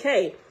that was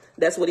okay.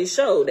 That's what he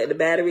showed, that the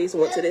batteries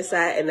went to this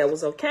side and that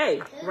was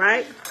okay,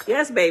 right?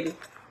 Yes, baby.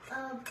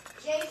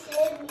 Jay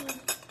said me.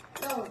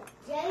 No,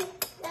 Jay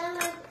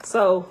said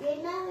so,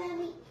 you're not letting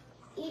me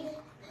eat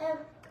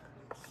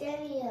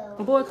cereal.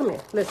 Boy, come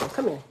here.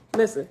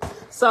 Listen.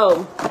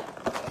 So,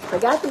 I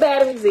got the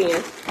batteries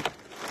in.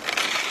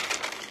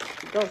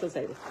 Go,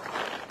 Potato.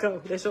 Go,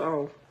 that's your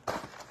own.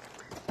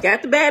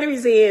 Got the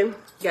batteries in.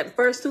 Got the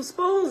first 2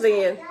 spoons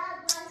in.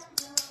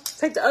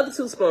 Take the other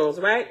 2 spoons,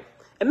 right?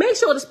 And make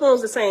sure the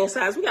spoons the same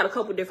size. We got a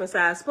couple different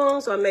size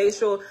spoons, so I made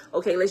sure,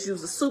 okay, let's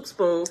use the soup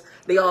spoons.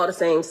 They all the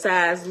same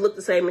size, look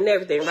the same and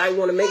everything, right? We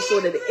want to make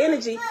sure that the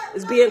energy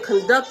is being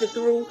conducted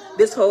through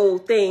this whole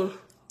thing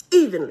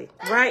evenly,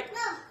 right?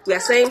 We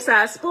got same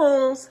size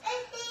spoons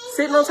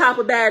sitting on top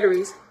of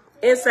batteries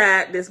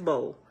inside this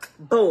bowl.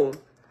 Boom.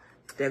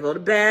 There go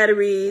the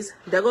batteries.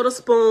 There go the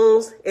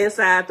spoons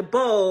inside the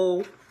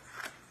bowl.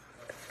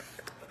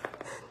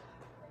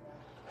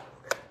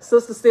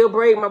 Sister still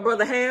braid my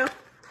brother hair.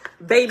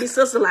 Baby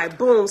sister like,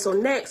 boom. So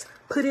next,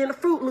 put in the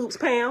Froot Loops,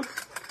 Pam.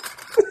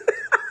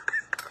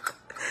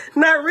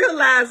 Not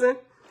realizing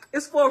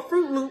it's for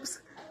Froot Loops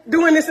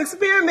doing this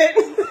experiment.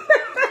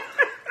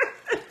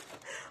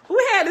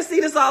 We had to see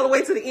this all the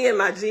way to the end,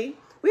 my G.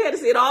 We had to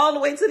see it all the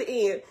way to the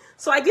end.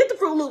 So I get the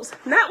Froot Loops,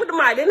 not with the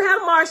mic. Didn't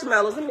have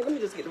marshmallows. Let me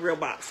just get the real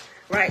box,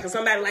 right? Because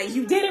somebody like,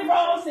 you did it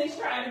wrong since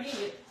trying to get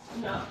it.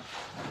 No.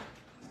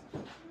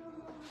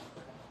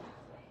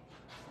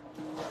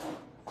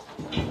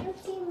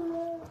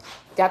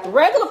 Got the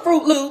regular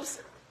Froot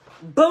Loops.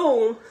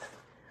 Boom.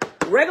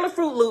 Regular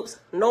Froot Loops,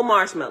 no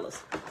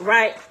marshmallows,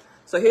 right?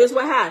 So here's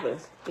what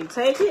happens. You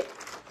take it,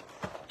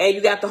 and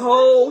you got the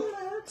whole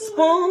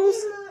spoons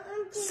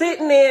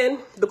sitting in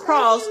the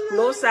cross,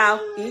 north,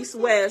 south, east,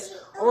 west,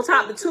 on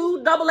top of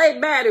 2 AA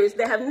batteries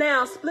that have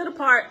now split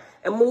apart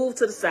and moved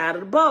to the side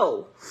of the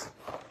bowl.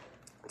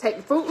 Take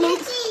the Froot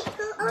Loops.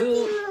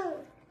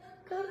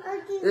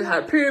 This is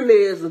how the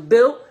pyramids are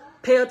built.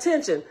 Pay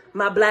attention,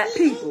 my black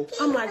people.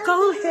 I'm like,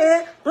 go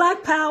ahead,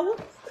 black power.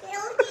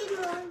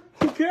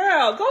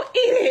 Girl, go eat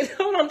it.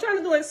 Hold on, I'm trying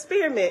to do an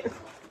experiment.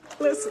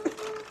 Listen.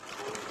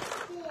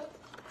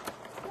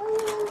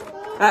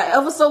 I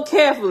ever so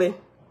carefully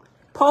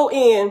pour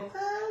in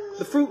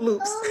the Froot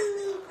Loops.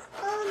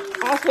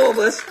 All 4 of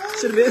us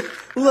should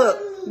have been.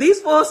 Look, these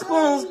 4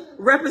 spoons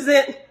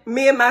represent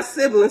me and my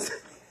siblings.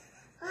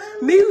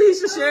 Me,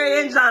 Leisha,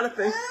 Sherry, and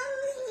Jonathan.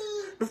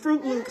 The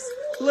Froot Loops.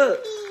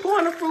 Look,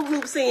 pouring the Froot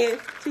Loops in.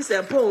 She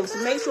said, boom.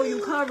 So make sure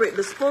you cover it.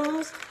 The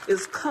spoons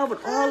is covered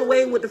all the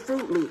way with the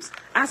Froot Loops.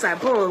 I said,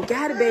 boom.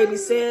 Got it, baby,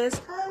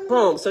 sis.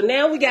 Boom. So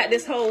now we got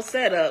this whole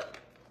setup.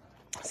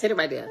 Sit it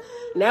right there.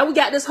 Now we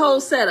got this whole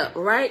setup,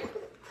 right?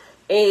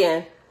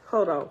 And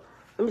hold on.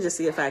 Let me just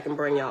see if I can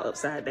bring y'all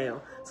upside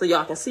down so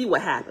y'all can see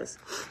what happens.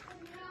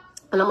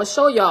 And I'm going to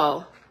show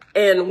y'all.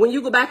 And when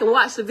you go back and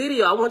watch the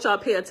video, I want y'all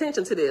to pay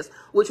attention to this,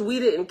 which we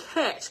didn't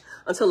catch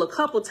until a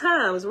couple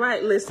times,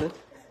 right? Listen.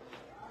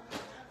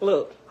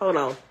 Look, hold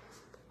on.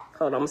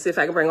 Hold on. I'm going to see if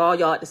I can bring all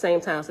y'all at the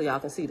same time so y'all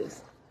can see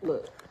this.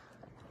 Look.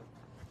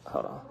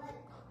 Hold on.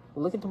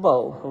 Look at the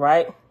bowl,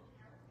 right?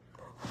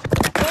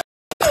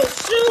 Oh,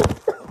 shoot.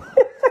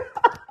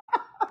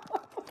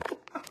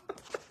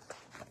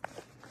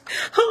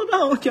 Hold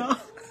on, y'all.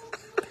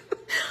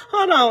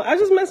 Hold on. I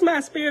just messed my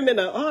experiment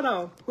up. Hold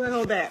on. Wait,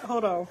 hold that.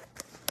 Hold on.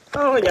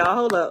 Hold on, y'all.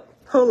 Hold up.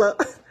 Hold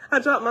up. I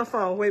dropped my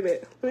phone. Wait a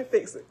minute. Let me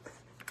fix it.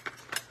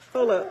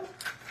 Hold up.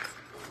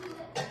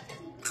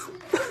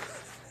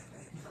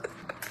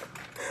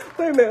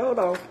 Wait a minute. Hold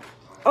on.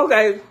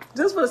 Okay.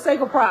 Just for the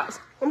sake of props,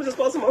 I'm going to just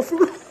pour some more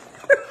fruit.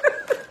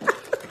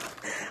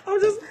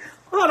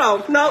 Hold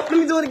on. No, let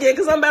me do it again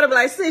because I'm about to be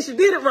like, sis, you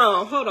did it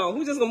wrong. Hold on.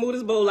 We're just going to move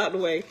this bowl out the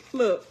way.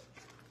 Look.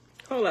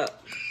 Hold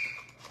up.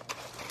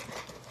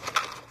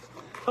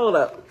 Hold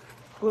up.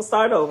 We'll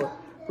start over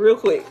real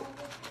quick.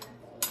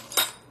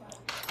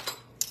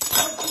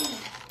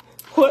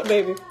 What,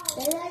 baby?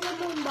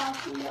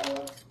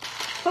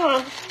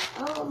 Huh?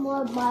 I want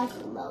more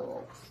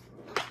marshmallows.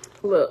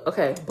 Look,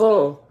 okay,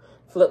 boom.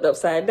 Flipped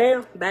upside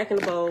down, back in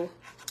the bowl.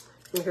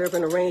 And here I'm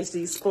gonna arrange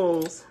these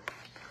spoons.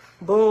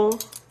 Boom.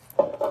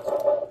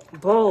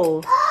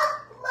 Boom.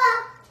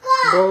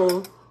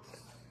 Boom.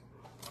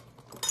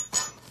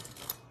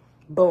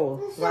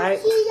 Boom. Right?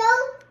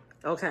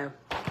 Okay.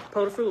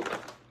 Pour the fruit.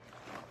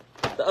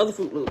 The other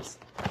Froot Loops.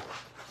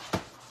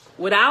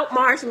 Without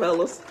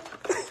marshmallows.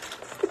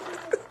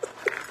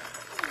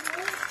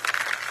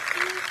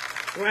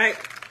 Right?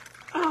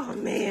 Oh,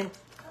 man.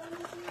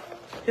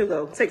 Here we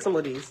go. Take some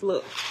of these.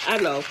 Look, I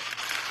know.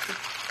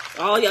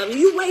 All y'all,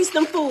 you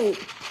wasting food.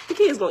 The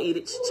kids gonna eat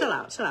it. Chill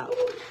out, chill out.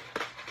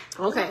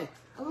 Okay,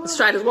 let's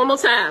try this one more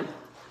time.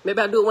 Maybe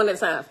I'll do it one at a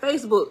time.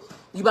 Facebook,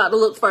 you about to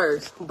look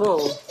first.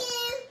 Boom.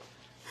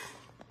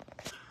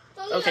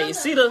 Okay, you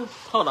see the,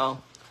 hold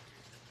on.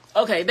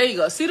 Okay, there you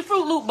go. See the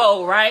Froot Loop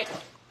bowl, right?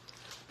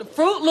 The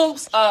Froot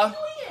Loops are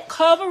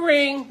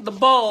covering the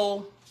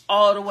bowl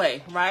all the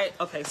way, right?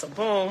 Okay, so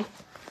boom.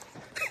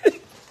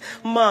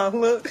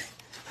 Mom, look.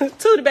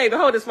 Tootie baby,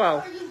 hold this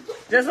phone.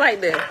 Just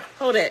like that.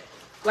 Hold that.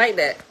 Like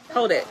that.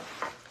 Hold that.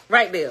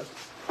 Right there.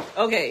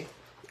 Okay.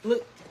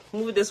 Look.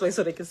 Move it this way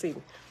so they can see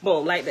me.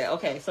 Boom, like that.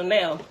 Okay, so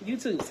now,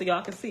 YouTube, so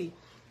y'all can see.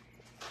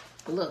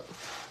 Look.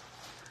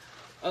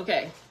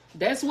 Okay.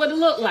 That's what it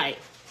looked like.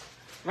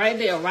 Right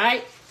there,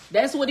 right?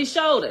 That's what he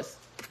showed us.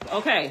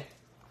 Okay.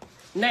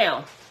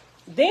 Now,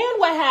 then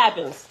what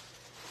happens?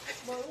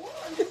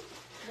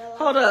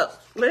 Hold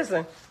up.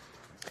 Listen.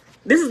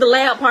 This is the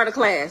lab part of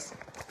class.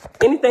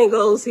 Anything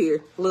goes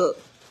here. Look.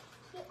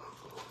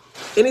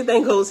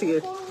 Anything goes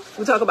here.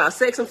 We talk about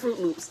sex and Froot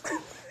Loops.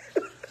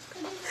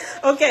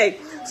 Okay.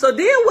 So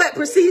then what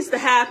proceeds to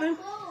happen?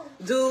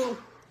 Dude,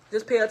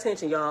 just pay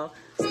attention, y'all.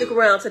 Stick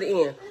around to the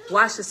end.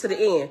 Watch this to the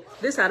end.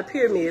 This is how the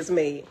pyramid is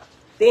made.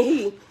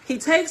 Then he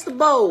takes the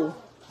bowl,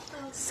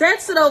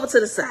 sets it over to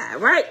the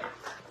side, right?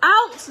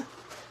 Out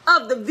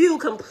of the view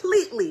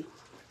completely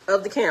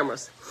of the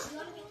cameras.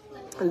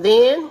 And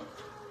then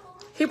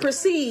he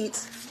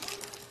proceeds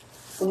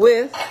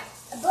with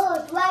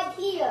right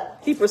here.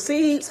 He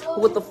proceeds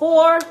with the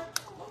 4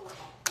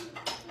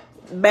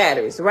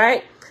 batteries,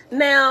 right?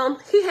 Now,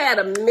 he had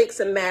a mix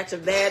and match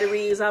of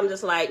batteries. I'm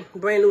just like,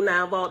 brand new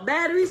 9-volt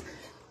batteries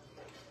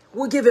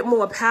will give it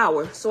more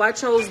power. So I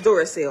chose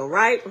Duracell,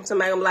 right?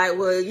 Somebody I'm like,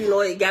 well, you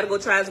know, you got to go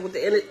try it with the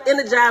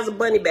Energizer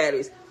Bunny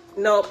batteries.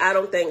 Nope, I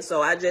don't think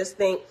so. I just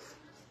think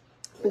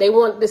they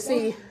wanted to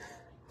see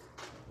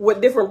what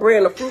different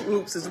brand of Froot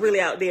Loops is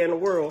really out there in the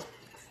world.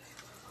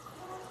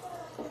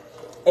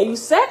 And you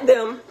set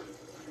them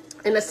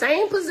in the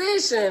same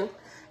position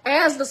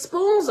as the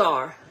spoons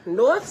are.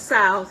 North,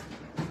 south,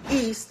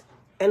 east,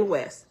 and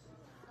west.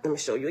 Let me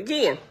show you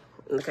again.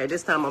 Okay,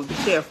 this time I'm gonna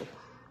be careful.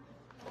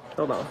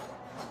 Hold on.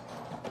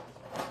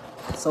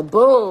 So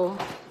boom.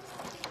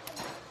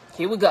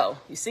 Here we go.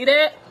 You see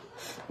that?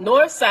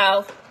 North,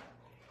 south,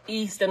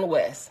 east, and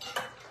west.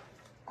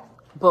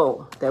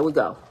 Boom. There we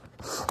go.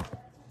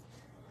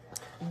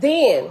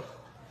 Then,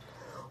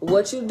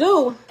 what you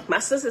do, my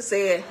sister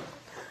said,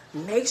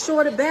 make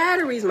sure the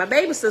batteries, my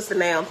baby sister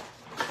now,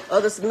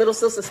 other middle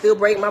sister still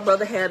break my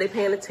brother hair, they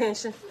paying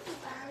attention.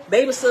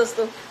 Baby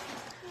sister,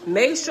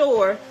 make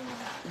sure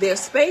they're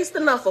spaced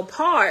enough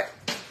apart,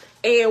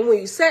 and when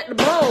you set the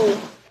bowl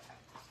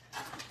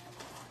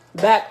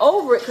back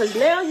over it, because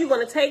now you're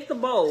going to take the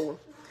bowl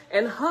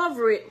and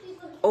hover it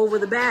over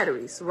the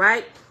batteries,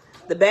 right?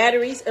 The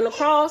batteries and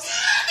across,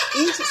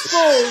 each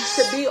spoon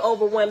should be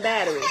over 1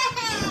 battery.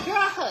 Girl,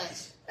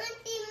 hush.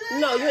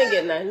 No, you ain't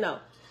getting nothing, no.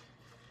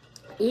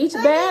 Each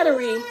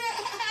battery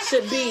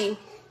should be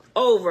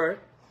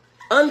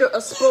under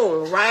a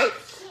spoon, right?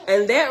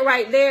 And that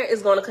right there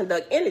is going to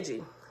conduct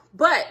energy.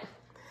 But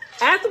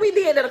after we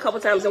did that a couple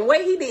times, and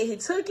what he did, he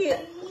took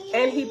it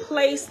and he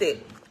placed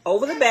it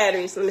over the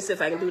batteries. Let me see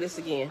if I can do this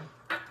again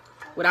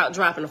without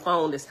dropping the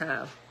phone this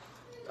time.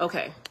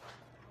 Okay.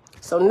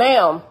 So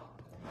now,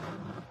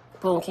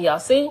 boom, can y'all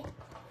see?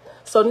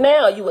 So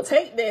now you would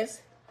take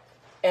this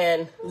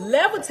and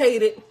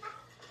levitate it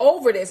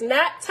over this,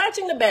 not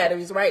touching the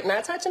batteries, right?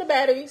 Not touching the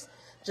batteries,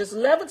 just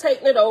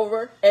levitating it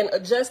over and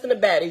adjusting the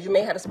batteries. You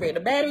may have to spread the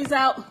batteries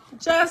out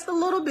just a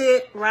little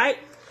bit, right?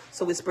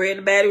 So we spread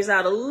the batteries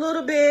out a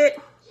little bit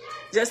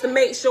just to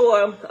make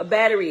sure a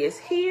battery is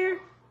here,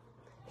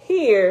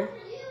 here,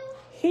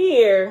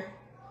 here,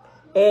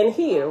 and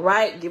here,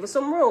 right? Give it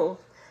some room.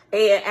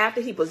 And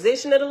after he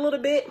positioned it a little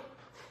bit,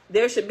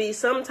 there should be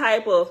some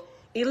type of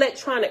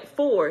electronic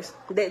force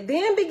that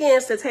then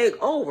begins to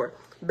take over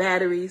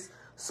batteries,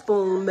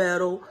 spoon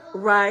metal,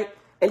 right?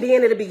 And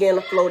then it'll begin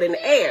to float in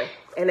the air.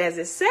 And as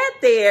it sat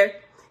there,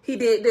 he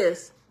did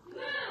this.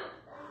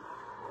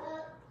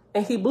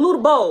 And he blew the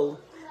bowl.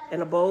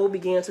 And the bowl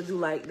began to do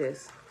like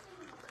this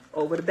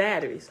over the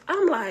batteries.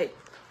 I'm like,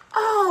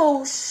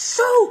 oh,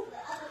 shoot.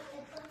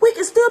 We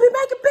can still be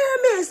making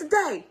pyramids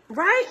today,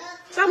 right?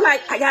 So I'm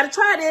like, I got to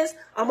try this.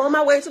 I'm on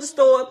my way to the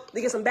store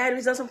to get some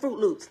batteries and some Froot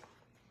Loops.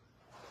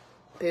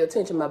 Pay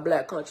attention, my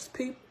black conscious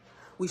people.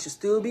 We should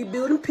still be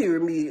building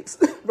pyramids,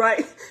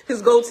 right?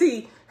 His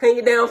goatee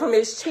hanging down from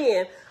his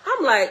chin.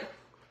 I'm like,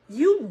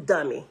 you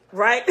dummy,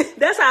 right?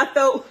 That's how I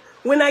felt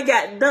when I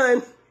got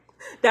done.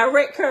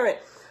 Direct current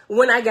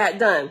when I got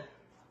done.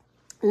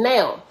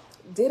 Now,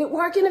 did it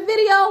work in the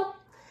video?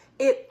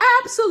 It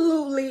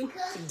absolutely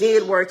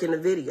did work in the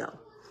video,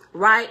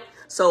 right?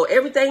 So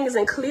everything is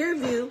in clear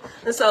view.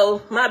 And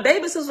so my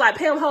baby sister's like,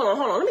 Pam, hold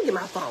on, let me get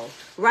my phone,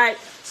 right?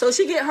 So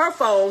she get her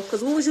phone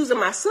because we was using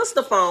my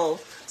sister's phone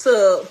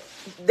to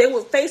they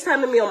were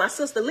FaceTiming me on my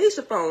sister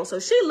Leisha phone. So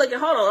she looking,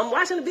 hold on, I'm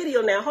watching the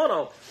video now. Hold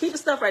on. Keep the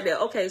stuff right there.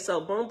 Okay,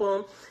 so boom,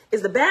 boom.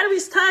 Is the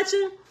batteries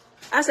touching?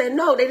 I said,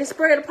 no, they didn't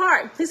spray it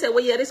apart. He said,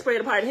 well, yeah, they sprayed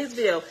it apart in his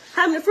video.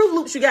 How many Fruit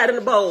Loops you got in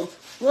the bowl?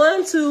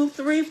 1, 2,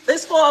 3,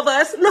 there's 4 of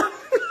us. No.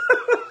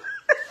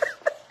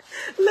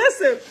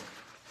 Listen.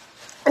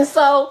 And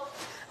so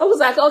I was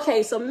like,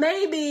 okay, so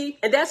maybe,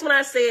 and that's when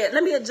I said,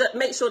 let me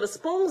make sure the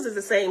spoons is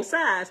the same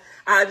size.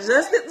 I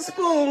adjusted the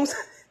spoons,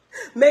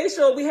 made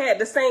sure we had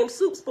the same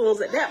soup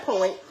spoons at that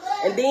point.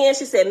 And then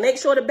she said, make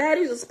sure the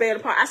batteries are spared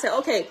apart. I said,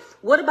 okay,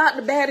 what about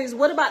the batteries?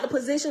 What about the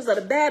positions of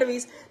the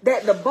batteries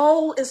that the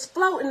bowl is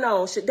floating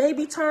on? Should they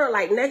be turned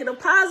like negative,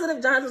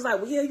 positive? Jonathan was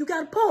like, well, yeah, you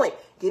got a point.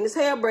 Getting his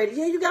hair braided.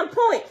 Yeah, you got a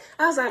point.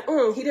 I was like,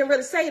 he didn't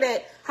really say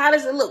that. How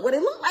does it look? Well,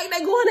 it look like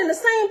they going in the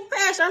same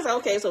fashion. I was like,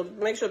 okay, so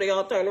make sure they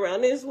all turn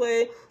around this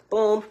way.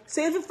 Boom.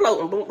 See if it's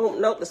floating. Boom,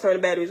 boom. Nope, let's turn the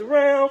batteries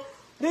around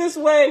this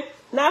way.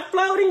 Not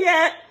floating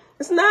yet.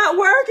 It's not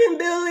working,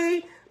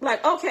 Billy.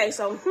 Like, okay,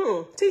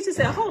 so, teacher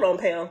said, hold on,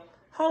 Pam.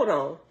 Hold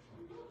on.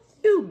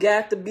 You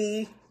got to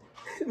be,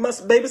 my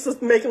baby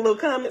sister making little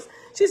comments.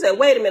 She said,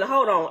 wait a minute,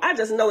 hold on. I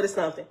just noticed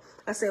something.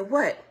 I said,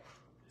 what?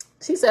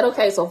 She said,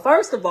 okay, so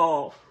first of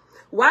all,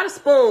 why the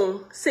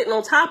spoon sitting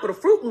on top of the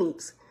Fruit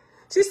Loops?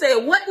 She said,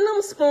 wasn't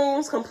them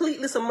spoons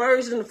completely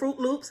submerged in the Fruit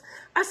Loops?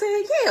 I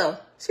said, yeah.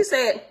 She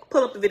said,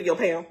 pull up the video,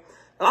 Pam.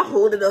 I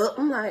pulled it up.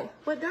 I'm like,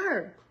 what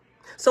darn?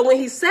 So when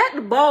he set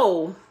the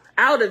bowl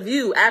out of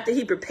view after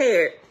he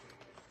prepared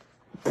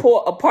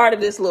for a part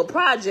of this little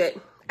project,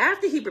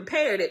 after he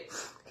prepared it,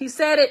 he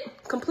set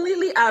it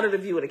completely out of the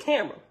view of the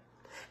camera.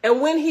 And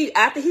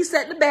after he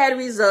set the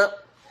batteries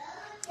up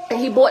and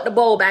he brought the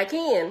bowl back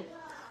in,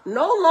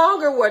 no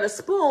longer were the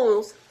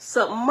spoons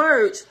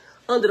submerged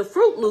under the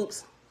Fruit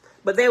Loops,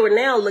 but they were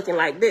now looking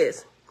like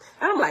this.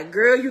 I'm like,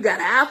 girl, you got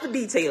an eye for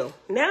detail.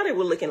 Now they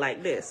were looking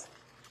like this.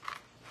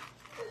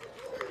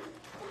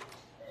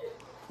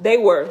 They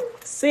were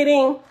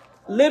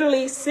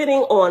literally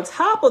sitting on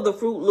top of the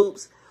Fruit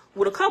Loops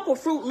with a couple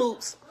Fruit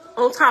Loops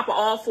on top of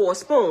all 4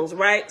 spoons,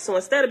 right? So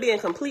instead of being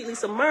completely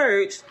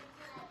submerged,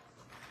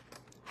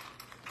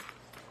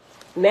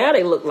 now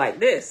they look like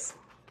this.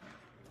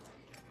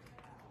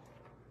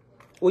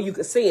 Well, you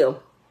can see them,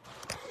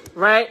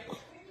 right?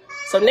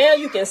 So now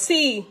you can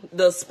see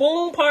the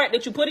spoon part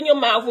that you put in your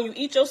mouth when you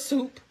eat your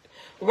soup,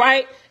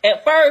 right?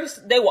 At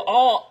first, they were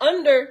all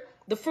under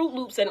the Fruit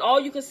Loops, and all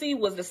you could see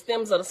was the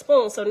stems of the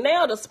spoon. So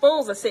now the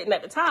spoons are sitting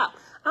at the top.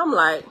 I'm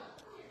like,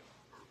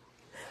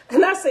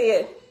 and I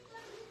said,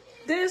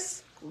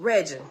 this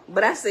Regin,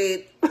 but I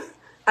said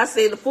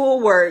the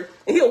full word,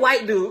 and he a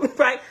white dude,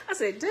 right? I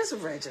said, this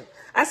Regin.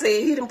 I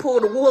said, he done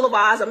pulled the wool of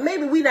our eyes, or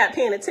maybe we not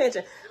paying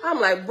attention.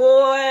 I'm like,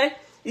 boy,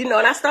 and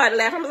I started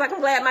laughing. I was like, I'm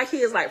glad my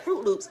kids like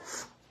Fruit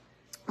Loops.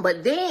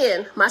 But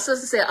then my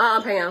sister said,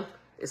 Pam,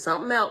 it's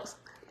something else.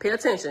 Pay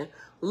attention.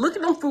 Look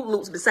at them Fruit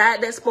Loops beside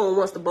that spoon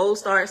once the bowl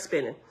starts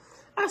spinning.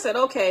 I said,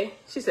 okay.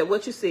 She said,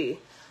 what you see?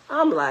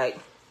 I'm like,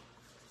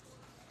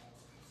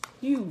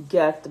 you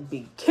got to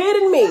be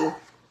kidding me.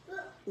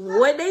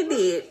 What they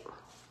did,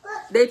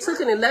 they took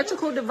an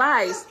electrical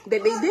device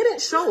that they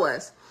didn't show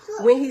us.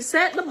 When he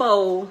set the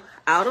bowl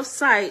out of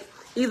sight,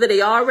 either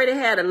they already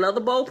had another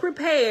bowl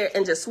prepared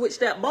and just switched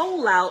that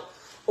bowl out,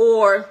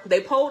 or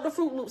they pulled the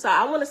Fruit Loops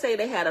out. I want to say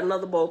they had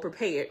another bowl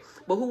prepared.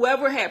 But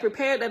whoever had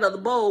prepared that other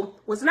bowl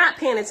was not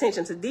paying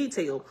attention to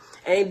detail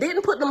and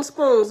didn't put them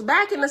spoons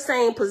back in the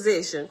same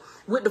position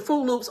with the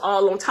Fruit Loops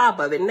all on top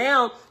of it.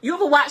 Now, you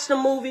ever watch the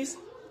movies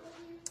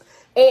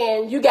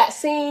and you got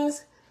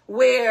scenes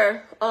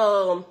where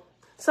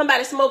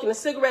somebody's smoking a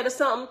cigarette or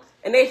something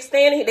and they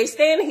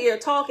standing here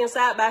talking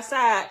side by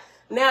side.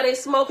 Now they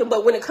smoking,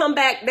 but when it come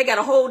back, they got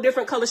a whole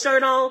different color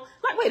shirt on.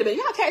 Like, wait a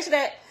minute, y'all catch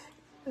that?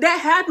 That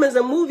happens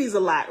in movies a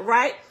lot,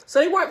 right? So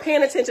they weren't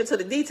paying attention to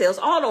the details.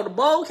 Although the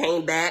bowl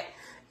came back,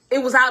 it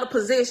was out of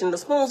position. The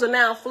spoons are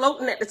now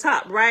floating at the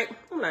top, right?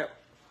 I'm like,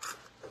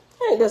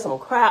 ain't this some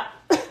crap?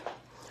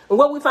 And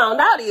what we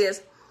found out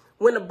is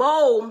when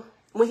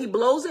he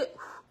blows it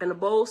and the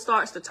bowl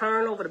starts to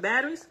turn over the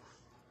batteries,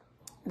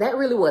 that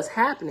really was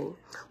happening.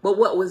 But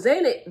what was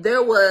in it,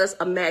 there was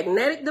a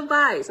magnetic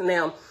device.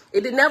 Now,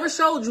 it never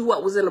showed you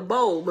what was in the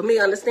bowl, but me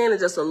understanding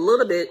just a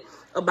little bit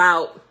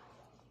about,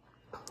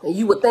 and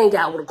you would think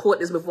I would have caught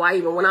this before I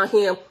even went out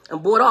here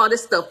and bought all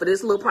this stuff for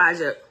this little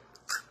project.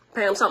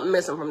 Pam, something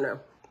missing from there.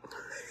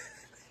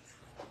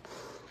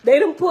 They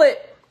done put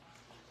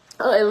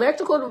an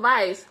electrical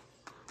device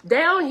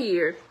down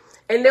here,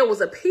 and there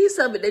was a piece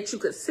of it that you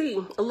could see,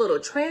 a little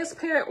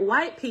transparent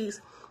white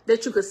piece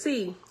that you could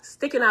see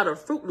sticking out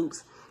of Fruit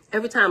Loops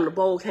every time the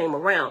bowl came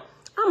around.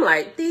 I'm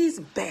like, these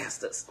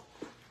bastards.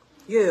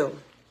 Yeah.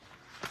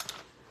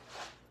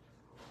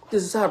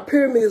 This is how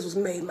pyramids was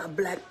made, my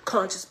black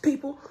conscious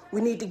people.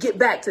 We need to get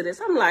back to this.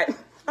 I'm like,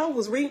 I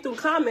was reading through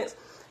comments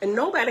and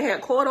nobody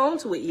had caught on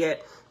to it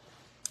yet.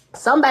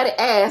 Somebody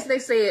asked, they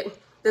said,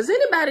 does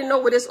anybody know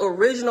where this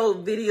original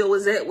video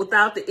is at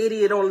without the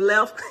idiot on the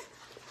left?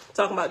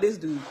 Talking about this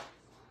dude.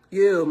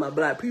 Yeah, my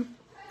black people.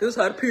 This is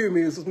how the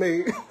pyramids was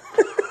made.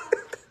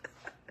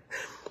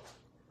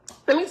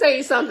 let me tell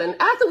you something.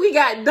 After we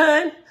got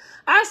done,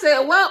 I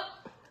said, well,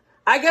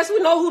 I guess we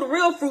know who the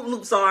real Fruit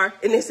Loops are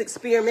in this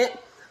experiment.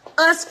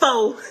 Us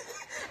four.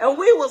 And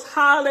we was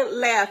hollering,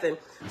 laughing.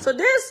 So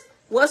this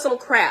was some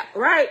crap,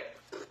 right?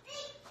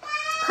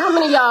 How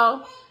many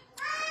of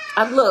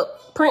y'all,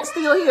 look, Prince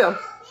still here.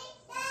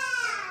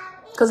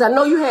 Because I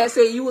know you had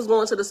said you was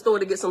going to the store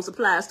to get some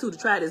supplies too to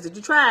try this. Did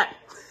you try it?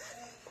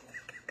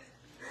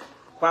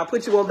 Well, I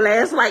put you on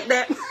blast like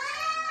that.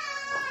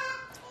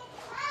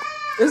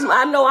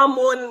 I know I'm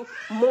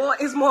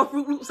it's more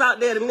Fruit Loops out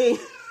there than me.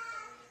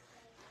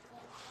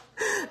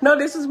 No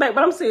disrespect,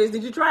 but I'm serious.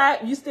 Did you try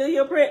it? You still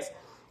here, Prince?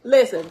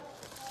 Listen,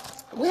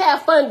 we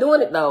had fun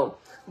doing it though.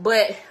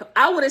 But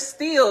I would have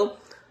still,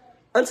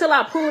 until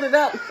I pulled it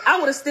up, I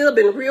would have still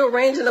been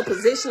rearranging the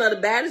position of the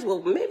batteries.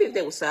 Well, maybe if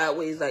they were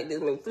sideways like this,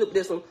 maybe flip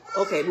this one.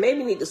 Okay,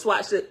 maybe need to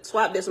swap this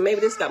one.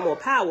 Maybe this got more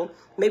power.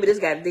 Maybe this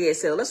got dead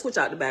cell. Let's switch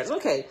out the batteries.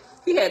 Okay,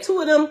 he had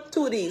two of them,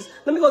 two of these.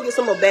 Let me go get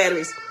some more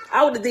batteries.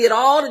 I would have did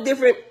all the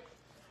different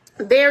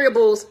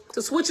variables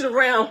to switch it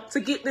around to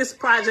get this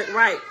project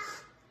right.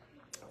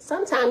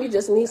 Sometimes you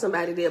just need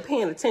somebody there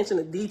paying attention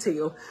to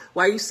detail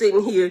while you're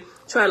sitting here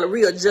trying to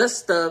readjust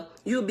stuff.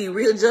 You'll be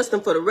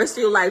readjusting for the rest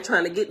of your life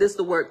trying to get this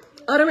to work.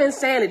 Utter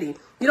insanity.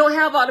 You don't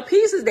have all the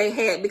pieces they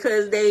had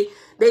because they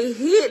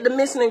hid the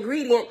missing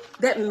ingredient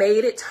that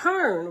made it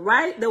turn,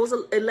 right? There was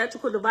an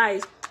electrical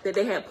device that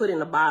they had put in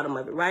the bottom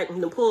of it, right?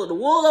 And then pulled the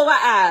wool over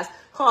our eyes,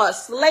 called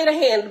sleight of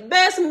hand, the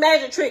best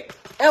magic trick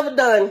ever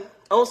done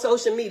on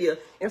social media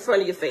in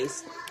front of your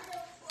face.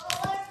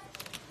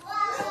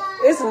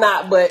 It's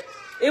not, but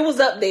it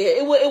was up there.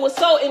 It was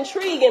so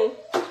intriguing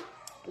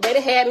that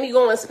it had me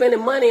going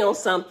spending money on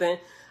something.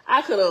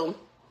 I could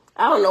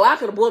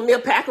have bought me a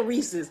pack of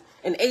Reese's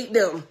and ate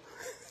them.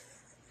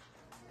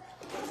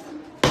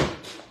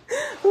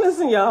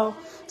 Listen, y'all.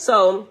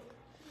 So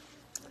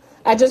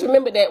I just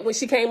remembered that when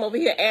she came over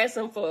here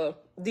asking for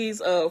these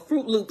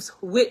Fruit Loops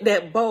with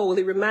that bowl,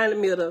 it reminded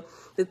me of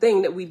the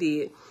thing that we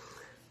did.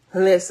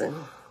 Listen,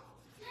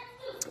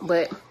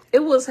 but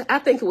I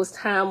think it was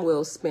time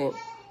well spent.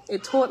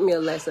 It taught me a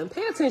lesson.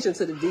 Pay attention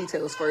to the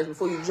details first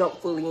before you jump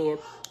fully in.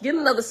 Get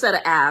another set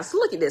of eyes.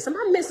 Look at this. Am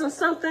I missing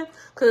something?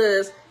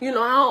 Because, you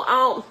know,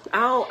 I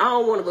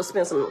don't want to go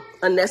spend some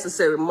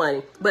unnecessary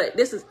money. But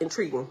this is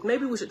intriguing.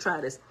 Maybe we should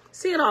try this.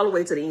 See it all the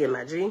way to the end,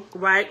 my G.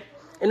 Right?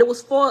 And it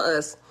was for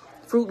us,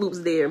 Fruit Loops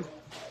there,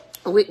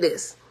 with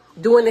this.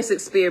 Doing this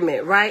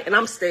experiment, right? And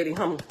I'm steady.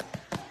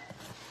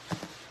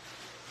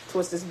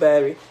 Twist this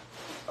battery.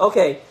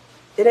 Okay.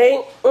 It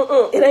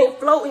ain't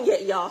floating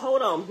yet, y'all.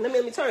 Hold on. Let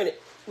me turn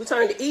it. We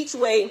turned it each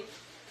way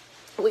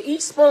with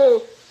each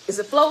spoon. Is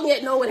it floating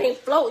yet? No, it ain't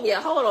floating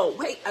yet. Hold on.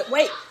 Wait.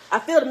 I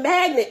feel the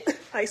magnet.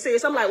 Like,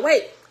 serious. I'm like,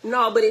 wait.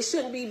 No, but it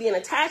shouldn't be being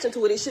attached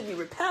to it. It should be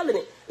repelling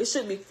it. It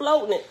should be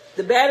floating it.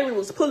 The battery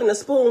was pulling the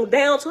spoon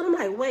down to it. I'm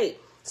like, wait.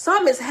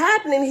 Something's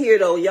happening here,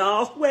 though,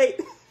 y'all. Wait.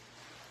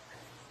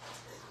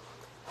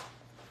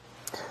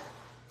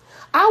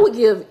 I would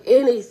give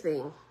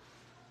anything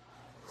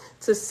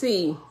to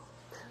see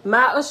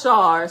my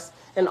Ashars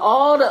and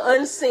all the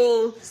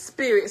unseen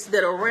spirits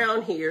that are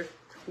around here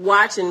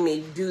watching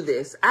me do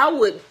this. I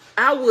would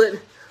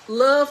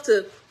love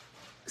to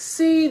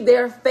see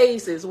their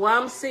faces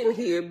while I'm sitting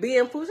here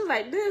being foolish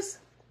like this.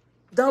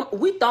 Dumb.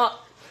 We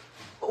thought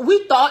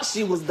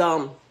she was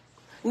dumb.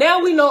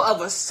 Now we know of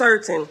a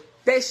certain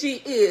that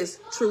she is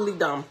truly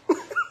dumb.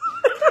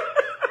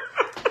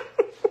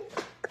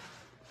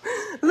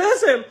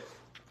 Listen,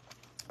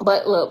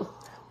 but look,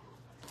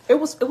 it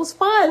was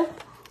fun.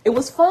 It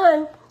was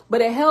fun. But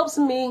it helps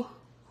me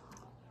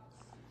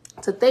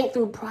to think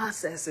through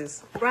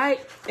processes, right?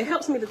 It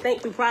helps me to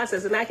think through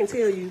processes, and I can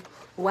tell you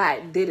why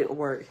it didn't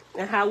work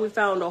and how we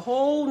found a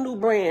whole new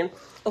brand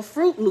of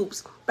Fruit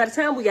Loops by the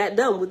time we got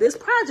done with this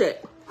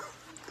project,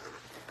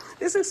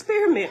 this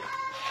experiment.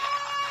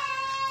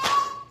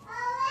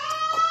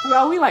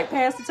 Y'all, we like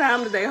past the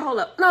time today. Hold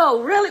up.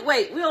 No, really?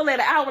 Wait, we only had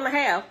an hour and a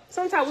half.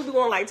 Sometimes we be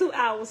going like 2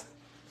 hours.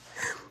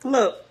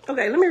 Look,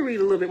 okay, let me read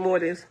a little bit more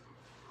of this.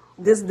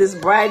 This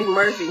Bridie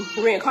Murphy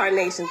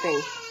reincarnation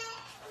thing.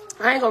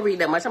 I ain't gonna read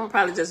that much. I'm gonna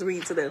probably just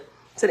read to the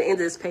end of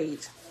this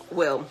page.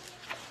 Well,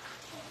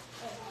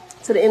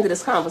 to the end of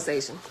this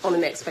conversation on the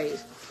next page.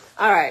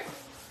 All right.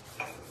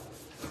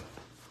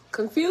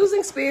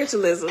 Confusing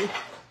spiritualism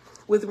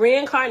with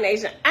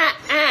reincarnation.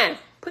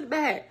 Put it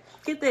back.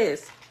 Get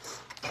this.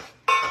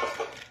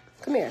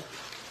 Come here.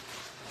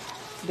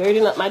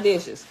 Dirtying up my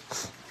dishes.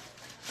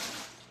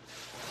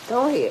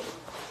 Go ahead.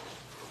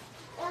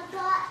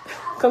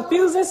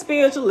 Confusing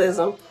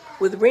spiritualism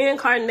with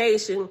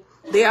reincarnation,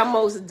 they are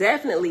most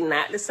definitely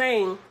not the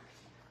same,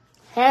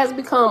 has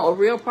become a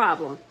real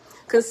problem.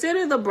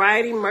 Consider the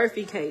Bridie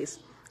Murphy case.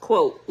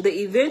 Quote,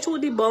 the eventual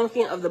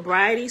debunking of the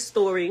Bridie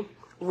story,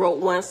 wrote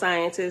one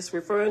scientist,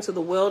 referring to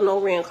the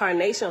well-known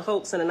reincarnation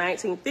hoax in the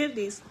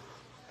 1950s,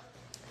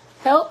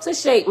 helped to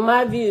shape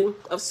my view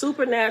of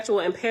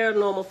supernatural and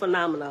paranormal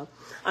phenomena.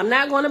 I'm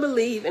not going to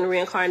believe in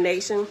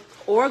reincarnation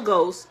or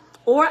ghosts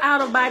or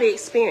out-of-body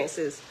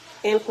experiences.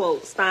 End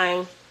quote.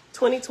 Stein,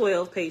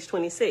 2012, page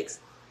 26.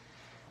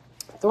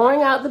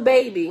 Throwing out the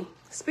baby,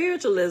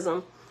 spiritualism,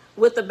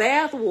 with the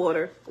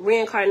bathwater,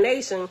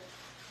 reincarnation,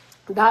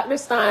 Dr.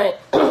 Stein,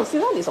 see,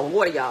 I need some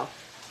water, y'all.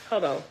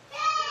 Hold on.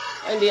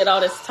 I did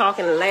all this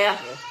talking and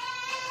laughing.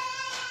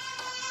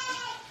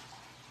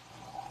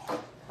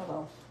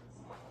 Hold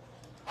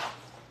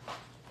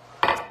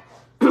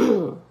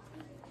on.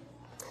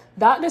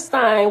 Dr.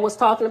 Stein was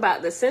talking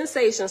about the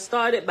sensation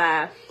started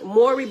by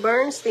Maury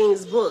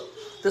Bernstein's book,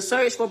 The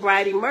Search for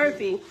Bridie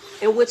Murphy,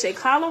 in which a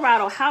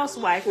Colorado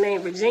housewife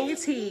named Virginia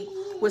Teague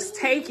was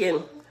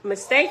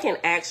mistaken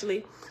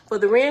actually, for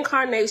the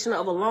reincarnation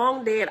of a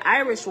long-dead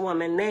Irish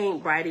woman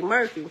named Bridie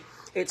Murphy.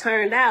 It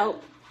turned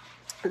out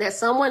that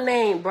someone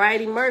named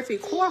Bridie Murphy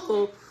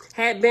Corkle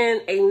had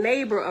been a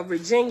neighbor of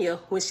Virginia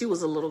when she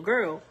was a little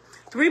girl.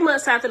 3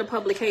 months after the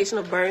publication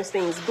of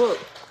Bernstein's book,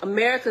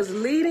 America's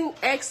leading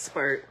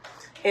expert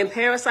in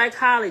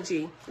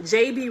parapsychology,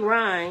 J.B.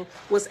 Rhine,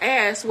 was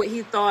asked what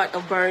he thought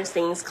of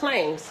Bernstein's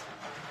claims.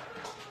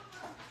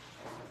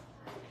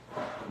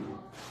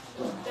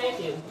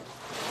 Thank you.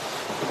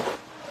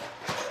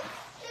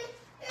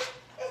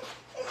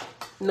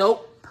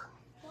 Nope.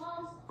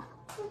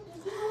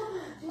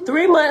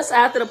 3 months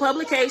after the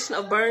publication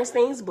of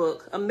Bernstein's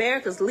book,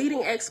 America's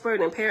leading expert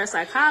in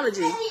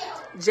parapsychology,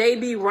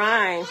 J.B.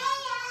 Rhine.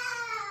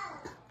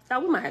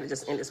 Now, we might have to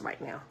just end this right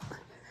now.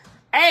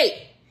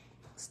 Hey,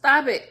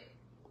 stop it.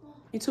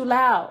 You're too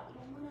loud.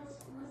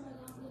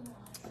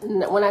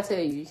 When I tell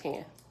you, you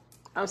can.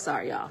 I'm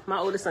sorry, y'all. My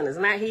oldest son is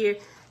not here,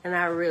 and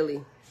I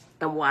really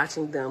am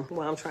watching them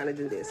while I'm trying to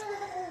do this.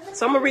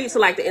 So I'm going to read to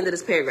like the end of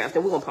this paragraph,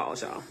 then we're going to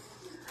pause, y'all.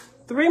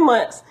 3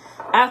 months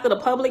after the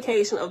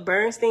publication of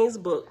Bernstein's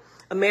book,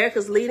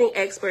 America's leading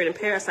expert in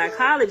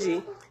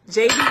parapsychology,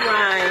 J.B.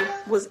 Rhine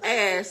was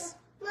asked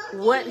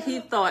what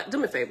he thought. Do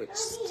me a favor.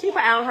 Just keep an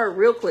eye on her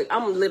real quick.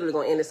 I'm literally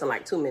going to end this in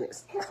like 2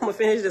 minutes. I'm going to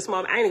finish this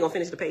small. I ain't going to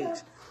finish the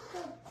page.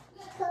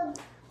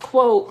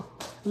 Quote,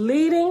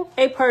 leading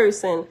a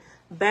person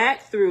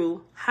back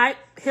through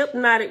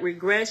hypnotic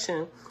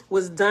regression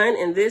was done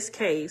in this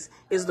case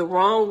is the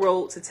wrong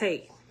road to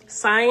take.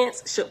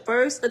 Science should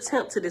first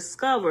attempt to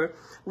discover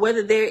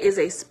whether there is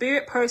a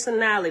spirit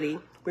personality,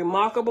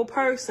 remarkable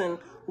person,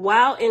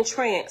 while in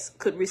trance,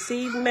 could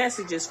receive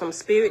messages from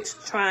spirits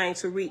trying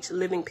to reach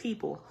living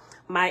people.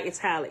 My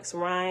italics,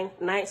 Rhine,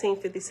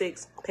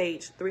 1956,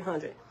 page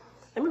 300.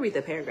 Let me read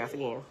that paragraph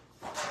again.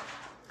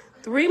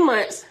 3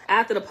 months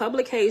after the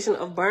publication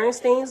of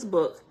Bernstein's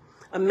book,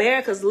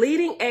 America's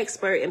leading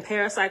expert in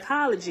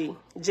parapsychology,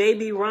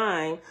 J.B.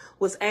 Rhine,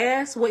 was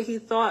asked what he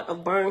thought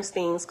of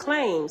Bernstein's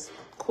claims.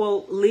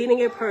 Quote,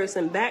 leading a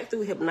person back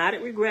through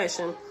hypnotic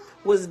regression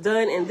was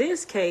done in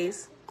this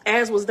case,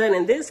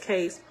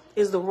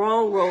 is the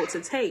wrong road to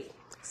take.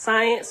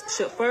 Science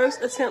should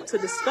first attempt to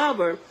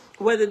discover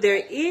whether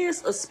there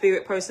is a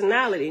spirit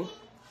personality.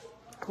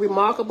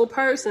 Remarkable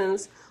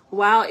persons,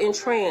 while in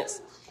trance,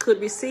 could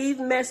receive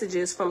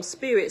messages from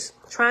spirits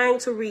trying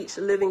to reach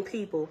living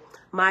people.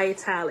 My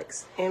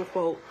italics, end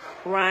quote.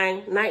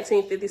 Rhine,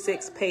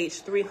 1956,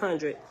 page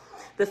 300.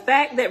 The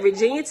fact that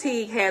Virginia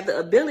Teague had the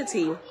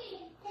ability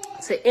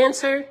to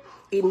enter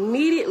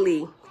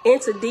immediately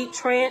into deep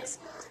trance,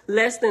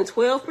 less than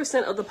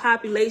 12% of the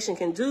population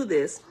can do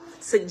this,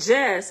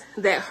 suggests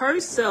that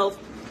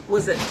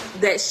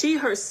she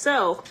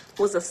herself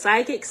was a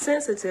psychic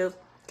sensitive,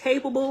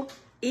 capable,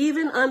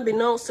 even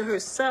unbeknownst to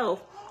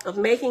herself, of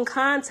making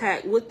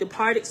contact with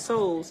departed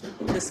souls,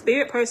 the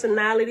spirit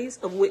personalities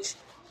of which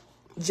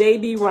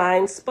J.B.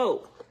 Rhine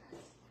spoke.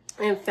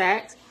 In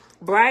fact,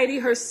 Bridie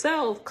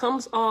herself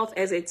comes off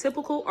as a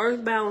typical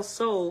earthbound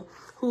soul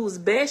whose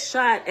best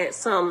shot at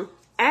some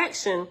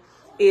action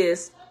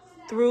is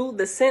through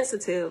the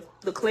sensitive,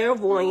 the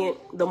clairvoyant,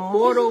 the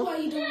mortal. This is why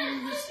you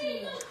don't want this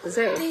cereal.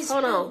 They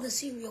Hold on. The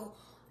cereal.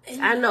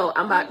 I know.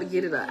 I'm about to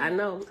get it up. I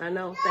know.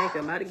 Thank you.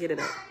 I'm about to get it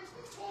up.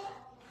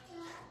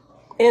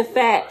 In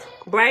fact,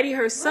 Bridie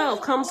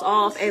herself comes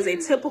off as a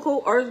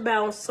typical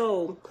earthbound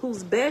soul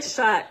whose best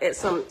shot at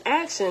some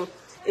action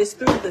is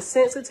through the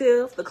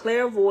sensitive, the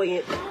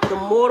clairvoyant, the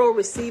mortal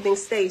receiving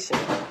station.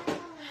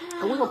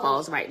 And we're gonna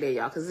pause right there,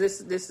 y'all, because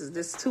this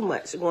is too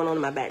much going on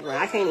in my background.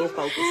 I can't even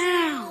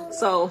focus.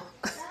 So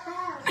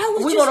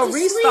we're gonna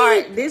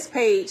restart this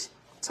page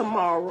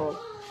tomorrow,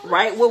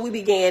 right where we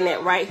began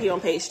at, right here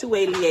on page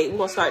 288. We're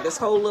gonna start this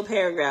whole little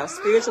paragraph,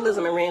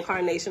 spiritualism and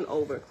reincarnation,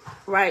 over.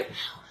 Right.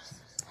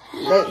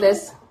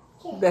 That's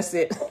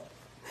it.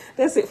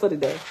 That's it for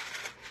today.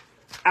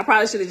 I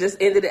probably should have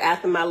just ended it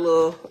after my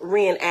little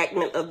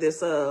reenactment of this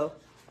the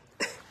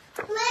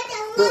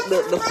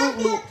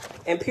Froot Loop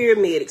and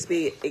pyramid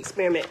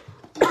experiment.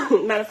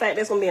 Matter of fact,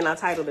 that's gonna be in our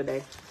title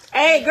today.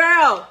 Hey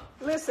girl,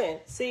 listen,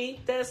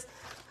 this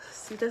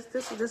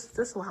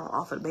is why I'm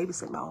off of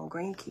babysitting my own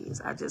grandkids.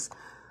 I just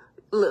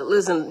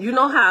listen, you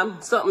know how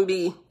something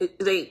be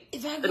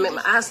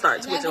my eyes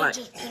start twitching, like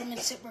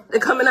they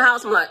come in the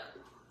house, I'm like,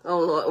 oh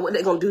Lord, what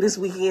they gonna do this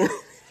weekend?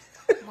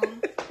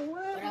 Mom,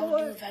 what I would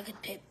do if I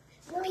could put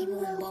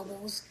people in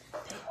bubbles,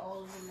 put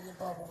all of them in the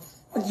bubbles.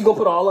 You gonna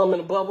put all of them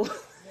in a bubble? Yeah.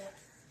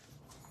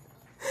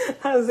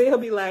 Isaiah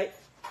be like,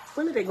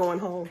 when are they going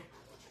home?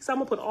 So I'm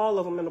going to put all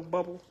of them in a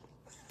bubble.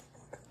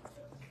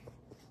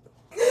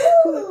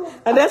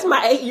 And that's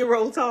my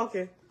 8-year-old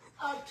talking.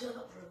 Up to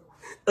the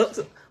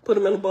roof. Put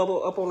them in a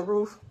bubble up on the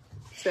roof.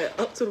 Said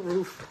up to the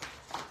roof.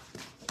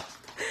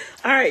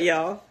 All right,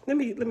 y'all. Let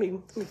me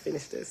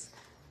finish this.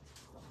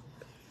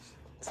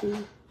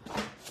 Hold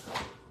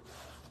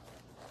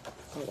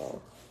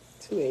on.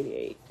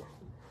 288.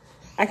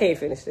 I can't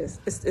finish this.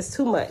 It's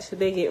too much.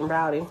 They're getting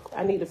rowdy.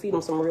 I need to feed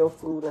them some real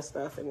food and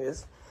stuff, and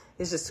it's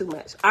just too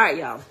much. All right,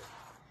 y'all.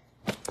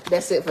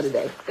 That's it for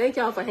today. Thank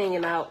y'all for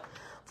hanging out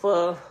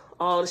for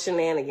all the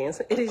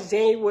shenanigans. It is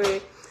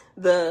January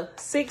the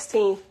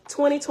 16th,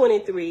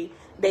 2023,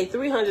 day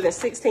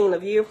 316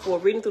 of year 4,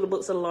 reading through the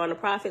books of the law and the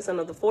prophets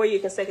under the 4-year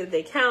consecutive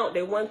day count,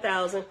 day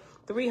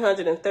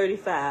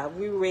 1,335.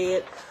 We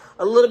read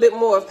a little bit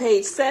more of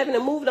page 7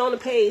 and moved on to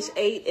page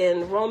 8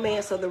 in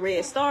Romance of the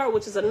Red Star,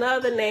 which is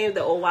another name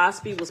that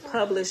Owaspi was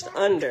published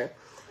under.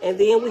 And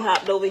then we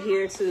hopped over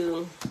here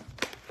to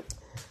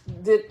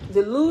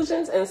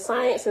Delusions and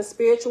Science and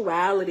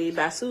Spirituality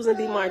by Susan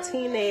D.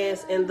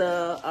 Martinez in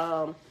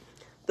the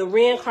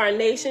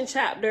Reincarnation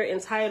chapter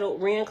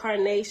entitled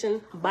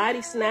Reincarnation,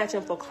 Body Snatching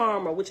for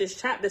Karma, which is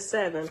chapter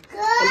 7 and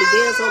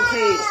begins on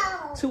page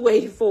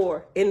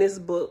 284 in this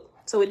book.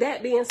 So with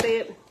that being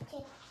said,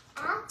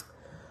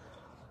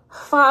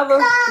 Father,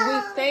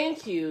 we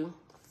thank you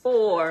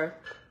for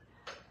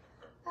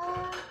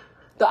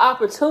the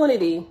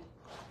opportunity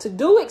to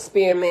do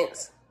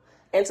experiments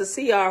and to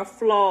see our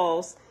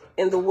flaws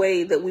in the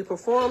way that we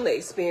perform the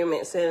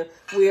experiments, and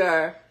we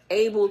are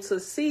able to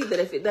see that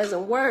if it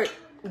doesn't work,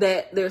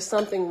 that there's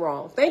something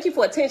wrong. Thank you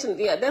for attention.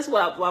 Yeah, that's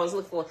what I was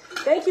looking for.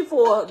 Thank you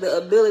for the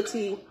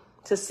ability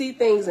to see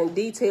things in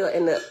detail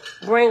and to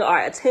bring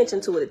our attention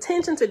to it.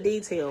 Attention to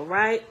detail,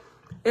 right?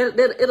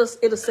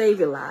 It'll save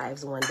your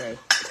lives one day.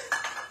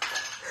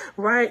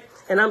 Right?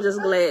 And I'm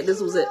just glad this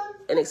was an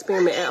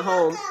experiment at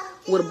home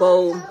with a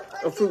bowl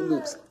of Froot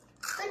Loops.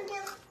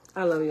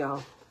 I love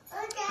y'all.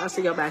 I'll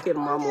see y'all back here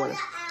tomorrow morning.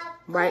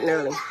 Bright and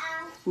early.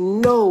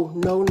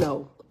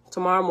 No.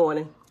 Tomorrow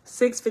morning,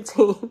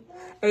 6:15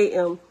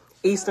 a.m.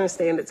 Eastern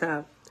Standard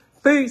Time.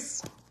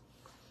 Peace.